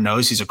 He's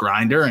hard-nosed. He's a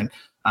grinder, and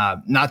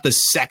not the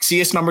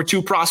sexiest number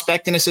 2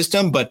 prospect in a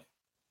system, but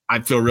I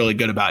feel really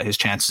good about his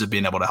chances of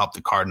being able to help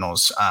the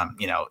Cardinals,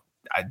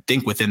 I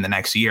think within the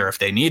next year if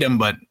they need him,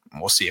 but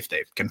we'll see if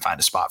they can find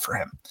a spot for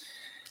him.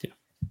 Yeah.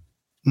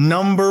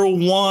 Number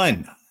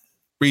 1,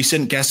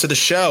 recent guest of the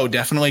show.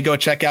 Definitely go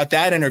check out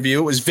that interview.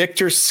 It was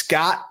Victor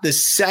Scott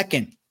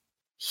II.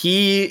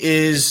 He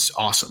is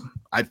awesome.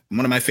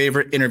 One of my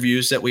favorite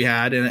interviews that we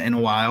had in a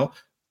while,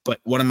 but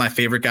one of my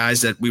favorite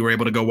guys that we were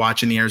able to go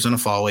watch in the Arizona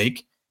Fall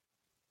League.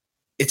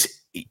 It's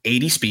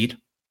 80 speed.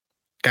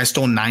 Guy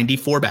stole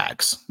 94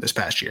 bags this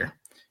past year.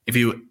 If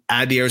you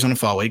add the Arizona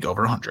Fall League,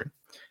 over 100.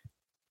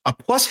 A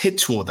plus hit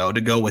tool, though,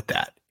 to go with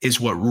that is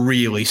what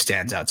really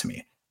stands out to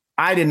me.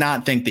 I did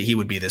not think that he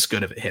would be this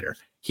good of a hitter.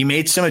 He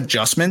made some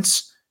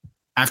adjustments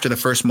after the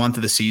first month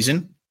of the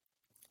season.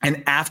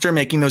 And after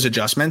making those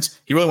adjustments,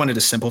 he really wanted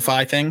to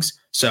simplify things.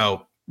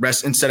 So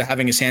instead of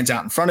having his hands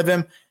out in front of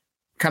him,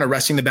 kind of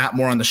resting the bat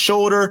more on the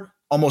shoulder,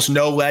 almost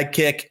no leg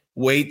kick,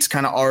 weights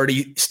kind of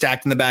already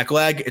stacked in the back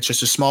leg. It's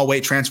just a small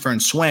weight transfer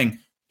and swing.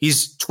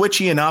 He's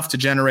twitchy enough to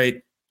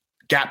generate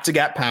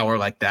gap-to-gap power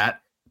like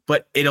that,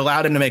 but it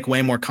allowed him to make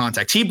way more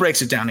contact. He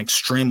breaks it down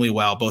extremely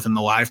well, both in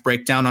the live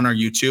breakdown on our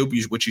YouTube,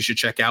 which you should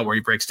check out, where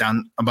he breaks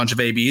down a bunch of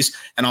ABs,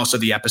 and also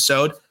the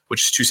episode,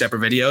 which is 2 separate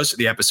videos,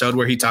 the episode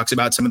where he talks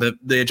about some of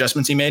the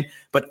adjustments he made.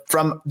 But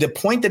from the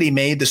point that he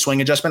made the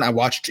swing adjustment, I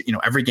watched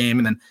every game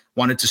and then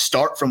wanted to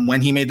start from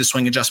when he made the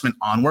swing adjustment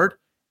onward,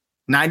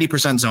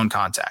 90% zone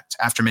contact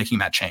after making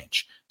that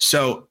change.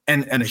 So,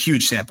 and a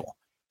huge sample.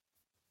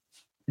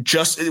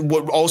 Just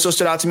what also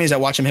stood out to me is I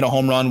watched him hit a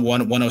home run,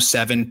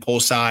 107 pull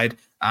side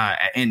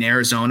in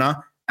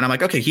Arizona. And I'm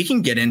like, okay, he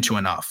can get into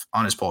enough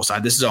on his pull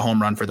side. This is a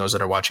home run for those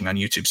that are watching on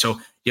YouTube. So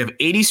you have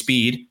 80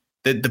 speed,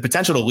 the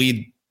potential to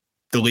lead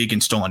the league in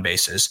stolen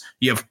bases.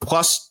 You have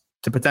plus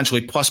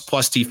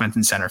defense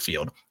in center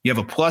field. You have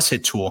a plus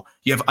hit tool.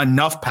 You have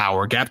enough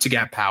power, gap to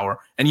gap power,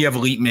 and you have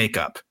elite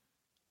makeup.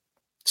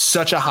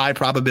 Such a high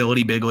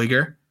probability big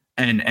leaguer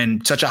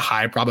and such a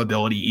high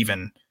probability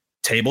even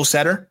table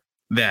setter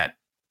that,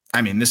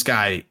 I mean, this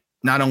guy,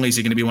 not only is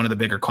he going to be one of the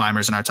bigger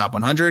climbers in our top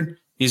 100,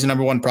 he's the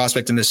number 1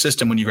 prospect in this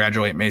system when you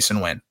graduate Mason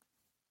Wynn.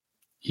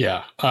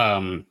 Yeah.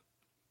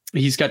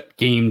 He's got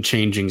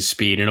game-changing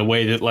speed in a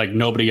way that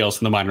nobody else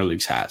in the minor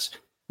leagues has.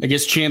 I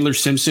guess Chandler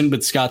Simpson,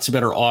 but Scott's a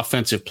better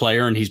offensive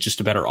player, and he's just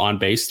a better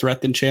on-base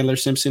threat than Chandler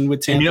Simpson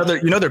with Tampa.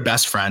 And they're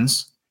best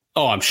friends.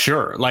 Oh, I'm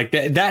sure.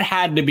 That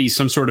had to be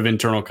some sort of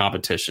internal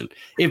competition.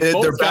 If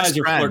both guys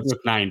are flirting with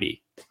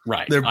 90,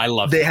 right? I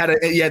love. They had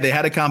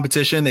a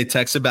competition. They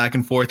texted back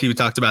and forth. He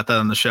talked about that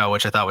on the show,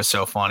 which I thought was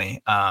so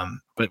funny.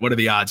 But what are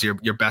the odds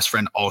your best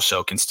friend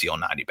also can steal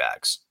 90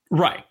 bags?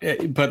 Right,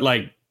 but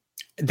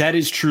that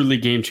is truly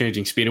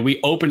game-changing speed. And we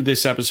opened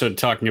this episode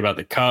talking about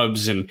the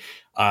Cubs and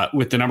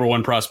with the number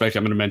 1 prospect,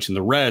 I'm going to mention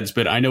the Reds,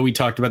 but I know we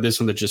talked about this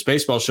on the Just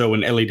Baseball show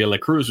when Ellie De La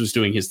Cruz was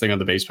doing his thing on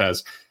the base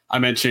pass. I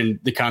mentioned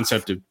the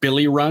concept of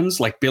Billy runs,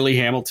 like Billy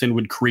Hamilton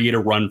would create a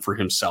run for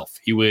himself.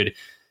 He would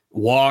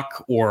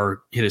walk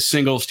or hit a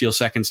single, steal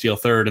second, steal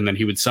third, and then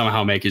he would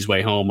somehow make his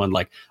way home on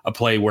like a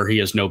play where he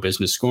has no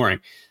business scoring.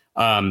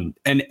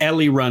 And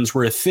Ellie runs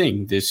were a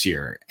thing this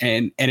year.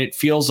 And it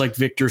feels like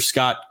Victor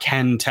Scott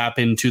can tap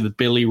into the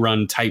Billy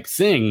run type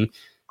thing.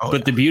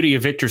 But the beauty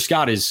of Victor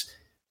Scott is,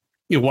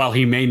 while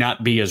he may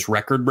not be as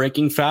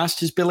record-breaking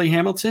fast as Billy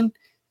Hamilton,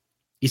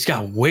 he's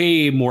got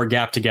way more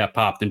gap-to-gap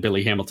pop than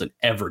Billy Hamilton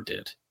ever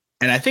did.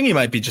 And I think he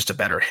might be just a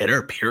better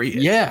hitter,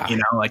 period. Yeah.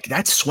 Like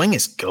that swing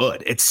is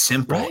good. It's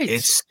simple.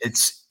 Right.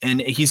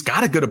 And he's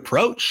got a good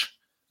approach.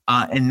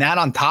 And that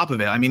on top of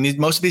it, I mean,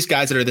 most of these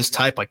guys that are this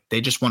type, like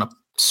they just want to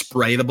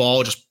spray the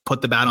ball, just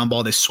put the bat on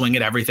ball, they swing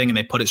at everything and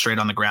they put it straight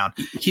on the ground.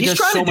 He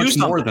does so much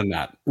more than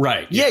that.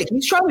 Right. Yeah.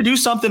 He's trying to do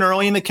something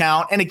early in the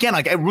count. And again,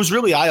 like it was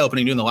really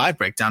eye-opening doing the live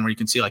breakdown where you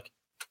can see like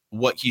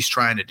what he's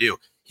trying to do.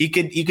 He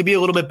could be a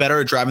little bit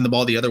better at driving the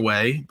ball the other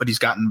way, but he's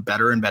gotten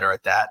better and better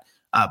at that.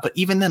 But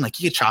even then, like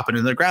he could chop it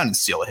into the ground and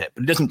steal a hit,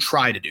 but he doesn't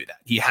try to do that.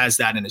 He has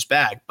that in his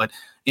bag, but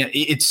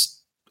it's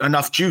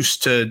enough juice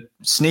to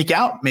sneak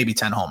out maybe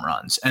 10 home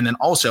runs. And then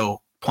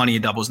also plenty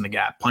of doubles in the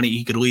gap.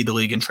 He could lead the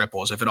league in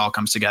triples if it all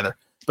comes together.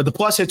 But the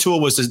plus hit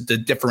tool was the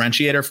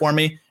differentiator for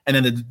me. And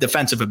then the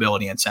defensive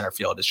ability in center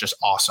field is just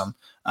awesome.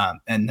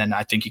 And then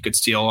I think he could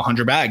steal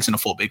 100 bags in a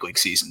full big league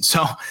season.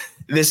 So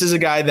this is a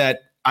guy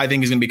that I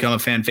think is going to become a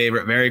fan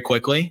favorite very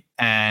quickly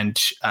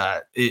and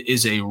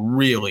is a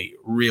really,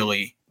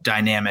 really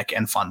dynamic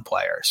and fun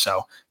player.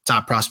 So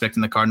top prospect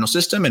in the Cardinal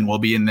system, and we'll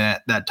be in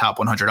that top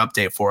 100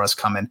 update for us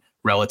coming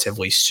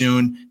relatively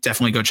soon.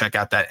 Definitely go check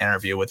out that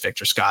interview with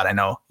Victor Scott. I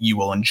know you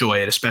will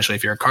enjoy it, especially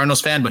if you're a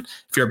Cardinals fan, but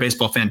if you're a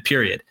baseball fan,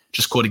 period,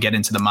 just cool to get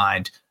into the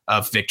mind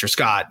of Victor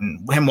Scott,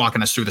 and him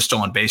walking us through the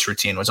stolen base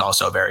routine was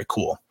also very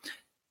cool.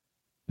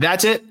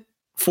 That's it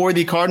for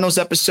the Cardinals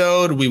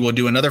episode. We will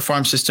do another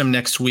farm system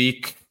next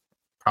week,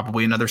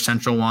 probably another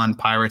Central one,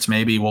 Pirates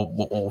maybe.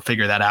 We'll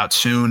figure that out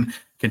soon.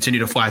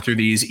 Continue to fly through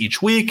these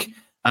each week.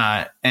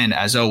 And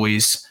as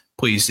always,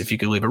 please, if you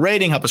could leave a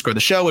rating, help us grow the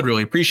show. We'd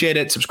really appreciate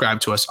it. Subscribe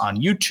to us on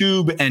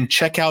YouTube and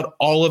check out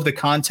all of the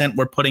content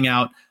we're putting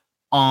out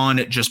on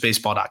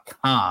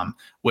justbaseball.com,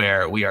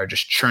 where we are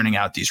just churning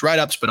out these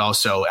write-ups, but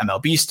also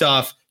MLB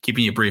stuff,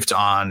 keeping you briefed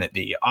on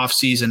the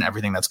offseason,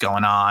 everything that's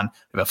going on.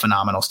 We have a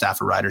phenomenal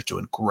staff of writers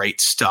doing great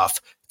stuff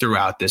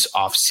throughout this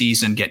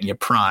offseason, getting you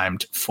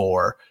primed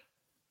for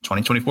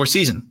 2024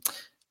 season.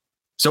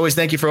 So always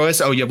thank you for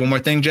us. Oh, you have one more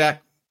thing,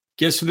 Jack?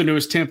 Guess who the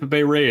newest Tampa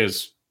Bay Ray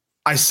is?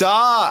 I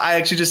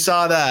actually just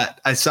saw that.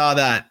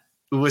 Uwasawa.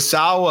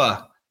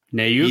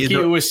 Naoki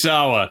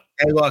Uwasawa.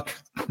 Hey, look,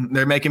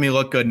 they're making me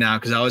look good now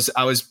because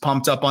I was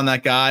pumped up on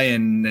that guy,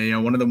 and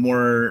one of the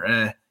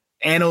more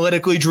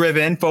analytically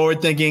driven,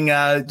 forward-thinking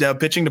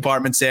pitching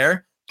departments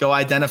there. Go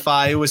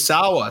identify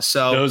Uwasawa.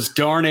 So those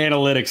darn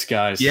analytics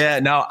guys.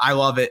 Yeah, no, I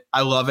love it.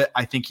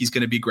 I think he's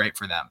going to be great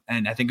for them,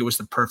 and I think it was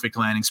the perfect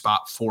landing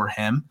spot for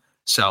him.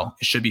 So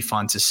it should be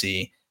fun to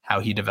see how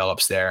he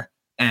develops there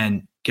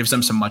and gives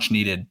them some much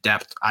needed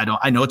depth.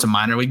 I know it's a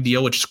minor league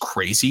deal, which is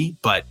crazy,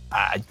 but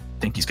I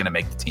think he's going to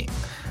make the team,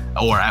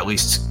 or at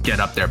least get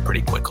up there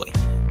pretty quickly.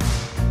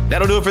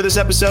 That'll do it for this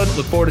episode.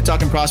 Look forward to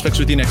talking prospects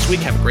with you next week.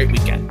 Have a great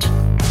weekend.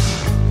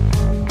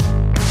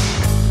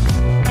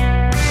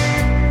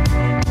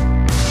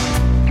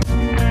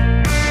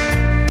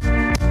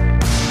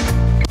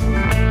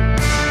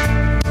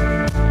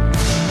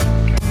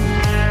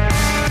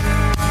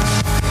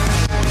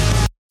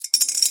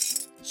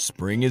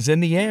 Spring is in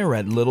the air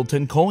at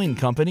Littleton Coin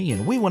Company,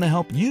 and we want to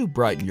help you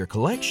brighten your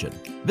collection.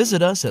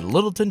 Visit us at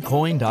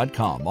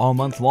littletoncoin.com all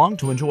month long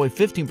to enjoy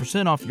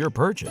 15% off your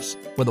purchase.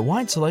 With a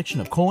wide selection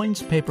of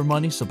coins, paper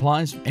money,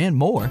 supplies, and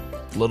more,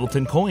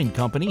 Littleton Coin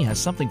Company has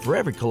something for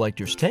every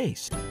collector's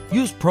taste.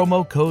 Use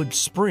promo code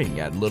SPRING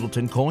at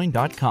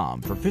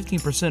littletoncoin.com for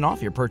 15%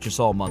 off your purchase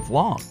all month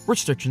long.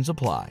 Restrictions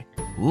apply.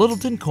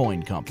 Littleton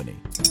Coin Company.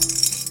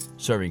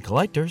 Serving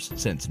collectors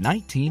since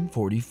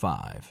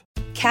 1945.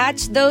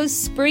 Catch those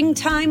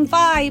springtime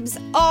vibes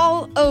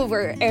all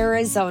over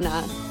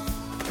Arizona.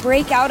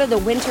 Break out of the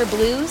winter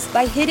blues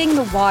by hitting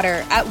the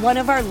water at one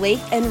of our lake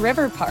and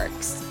river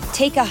parks.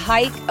 Take a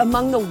hike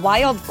among the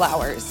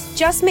wildflowers.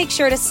 Just make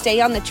sure to stay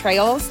on the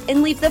trails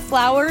and leave the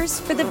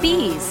flowers for the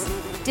bees.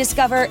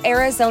 Discover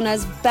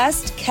Arizona's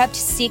best kept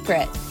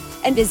secret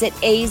and visit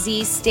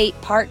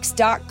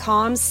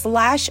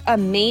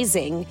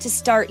azstateparks.com/amazing to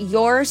start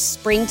your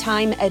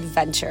springtime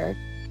adventure.